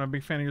happens, and I'm a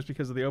big fan of yours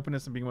because of the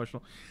openness and being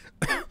emotional.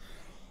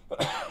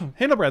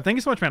 Handlebrad, thank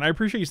you so much, man. I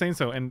appreciate you saying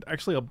so. And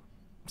actually,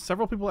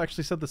 several people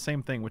actually said the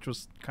same thing, which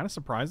was kind of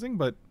surprising,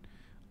 but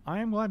I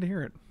am glad to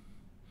hear it.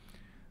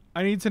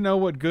 I need to know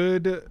what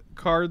good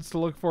cards to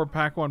look for.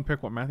 Pack one,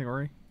 pick one. Matthew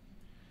Ori,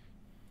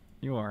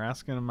 you are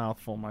asking a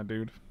mouthful, my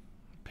dude.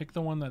 Pick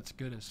the one that's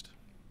goodest.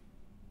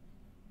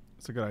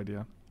 It's a good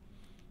idea.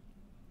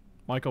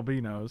 Michael B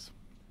knows.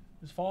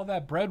 Just follow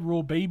that bread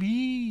rule,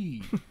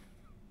 baby.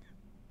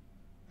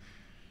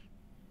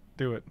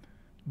 Do it.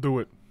 Do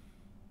it.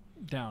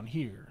 Down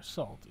here,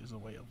 salt is a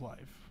way of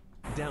life.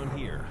 Down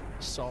here,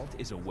 salt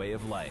is a way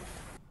of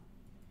life.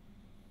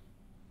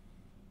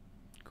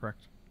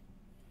 Correct.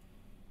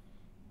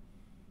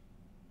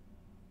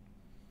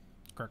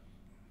 Correct.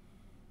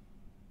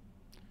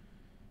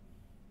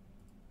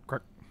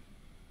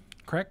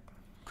 Correct.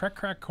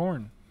 Crack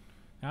corn.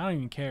 I don't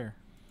even care.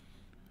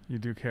 You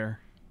do care.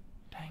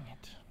 Dang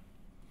it.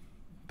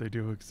 They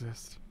do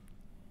exist.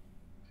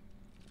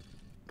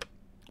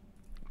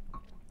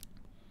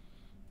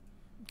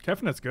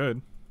 Kefnet's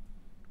good.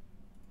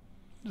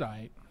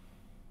 Right.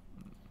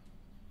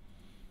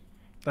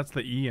 That's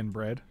the E in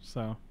bread,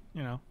 so,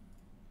 you know.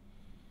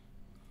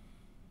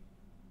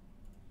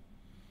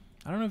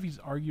 I don't know if he's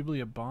arguably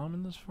a bomb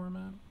in this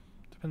format.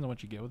 Depends on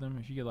what you get with him.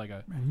 If you get like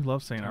a... Man, you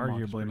love saying Tom Mock's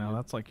arguably pretty now. good.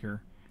 That's like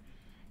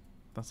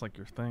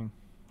your thing.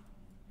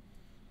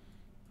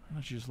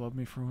 Don't you just love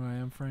me for who I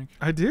am, Frank?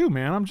 I do,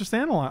 man. I'm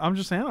analyzing.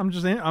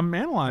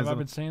 Have I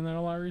been saying that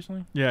a lot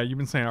recently? Yeah, you've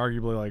been saying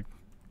arguably like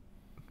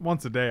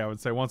once a day. I would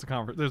say once a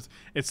conversation.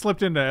 It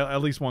slipped into at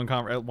least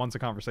once a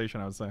conversation.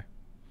 I would say.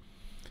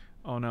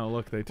 Oh no!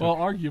 Look, they took. Well,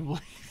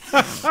 arguably.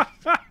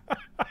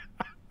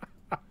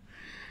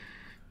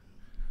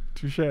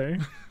 Touche. Hey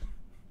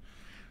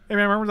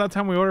man, remember that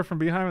time we ordered from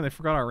Beehive and they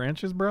forgot our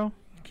ranches, bro?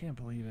 I can't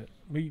believe it.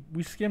 We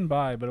skimmed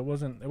by, but it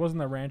wasn't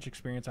the ranch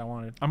experience I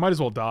wanted. I might as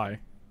well die.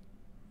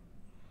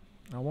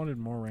 I wanted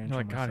more ranch. You're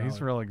like, on my God, salad.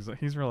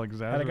 he's real Had I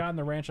exaggerated. gotten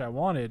the ranch I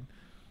wanted,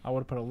 I would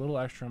have put a little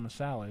extra on my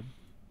salad.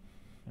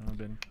 And I've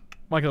been.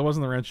 Michael, it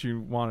wasn't the ranch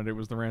you wanted. It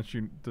was the ranch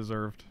you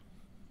deserved.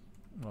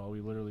 Well, we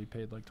literally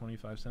paid like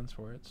 25 cents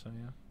for it, so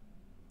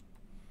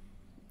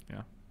yeah.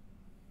 Yeah.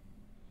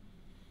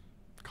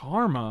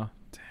 Karma.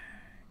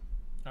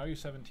 Are you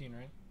 17,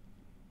 right?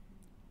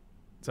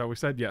 Is that what we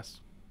said? Yes.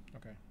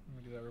 Okay.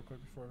 Let me do that real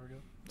quick before we go.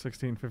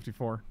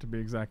 1654 to be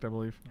exact, I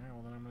believe. All right,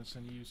 well then I'm going to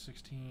send you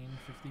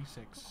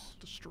 1656.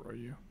 Destroy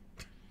you.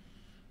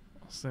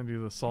 I'll send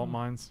you the salt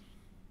mines.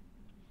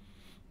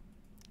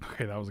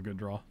 Okay, that was a good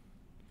draw.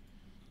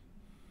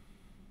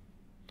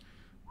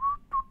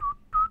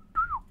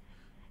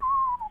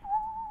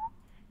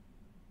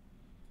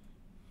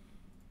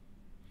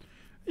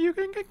 You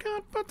can get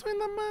caught between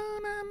the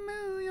moon and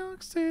New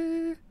York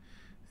City.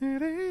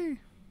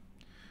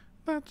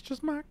 That's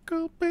just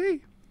Michael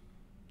B.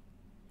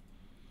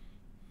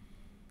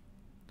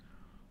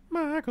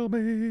 Michael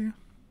B.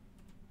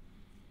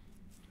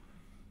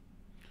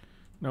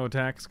 No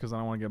attacks because I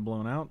don't want to get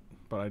blown out,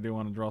 but I do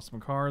want to draw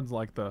some cards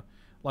like the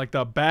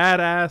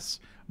badass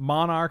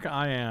monarch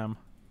I am.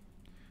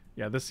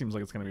 Yeah, this seems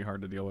like it's going to be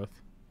hard to deal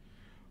with.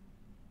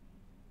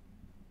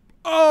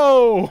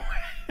 Oh!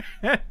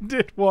 And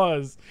it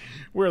was.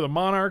 We're the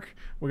monarch.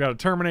 We got a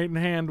terminate in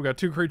hand. We got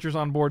 2 creatures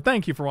on board.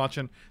 Thank you for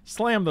watching.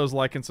 Slam those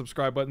like and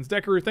subscribe buttons.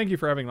 Dekkaru, thank you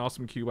for having an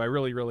awesome cube. I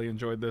really, really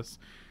enjoyed this.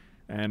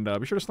 And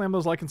be sure to slam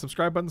those like and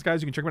subscribe buttons,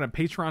 guys. You can check them out at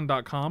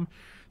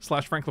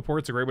patreon.com/Frank Lepore.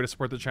 It's a great way to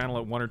support the channel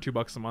at $1 or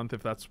 $2 a month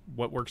if that's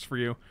what works for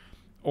you.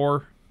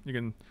 Or you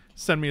can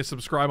send me a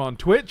subscribe on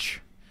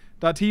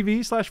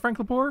twitch.tv/Frank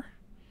Lepore.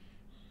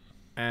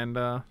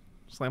 And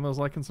slam those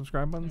like and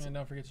subscribe buttons. And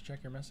don't forget to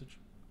check your message.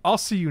 I'll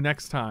see you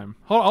next time.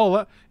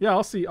 I'll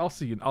see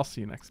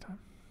you next time.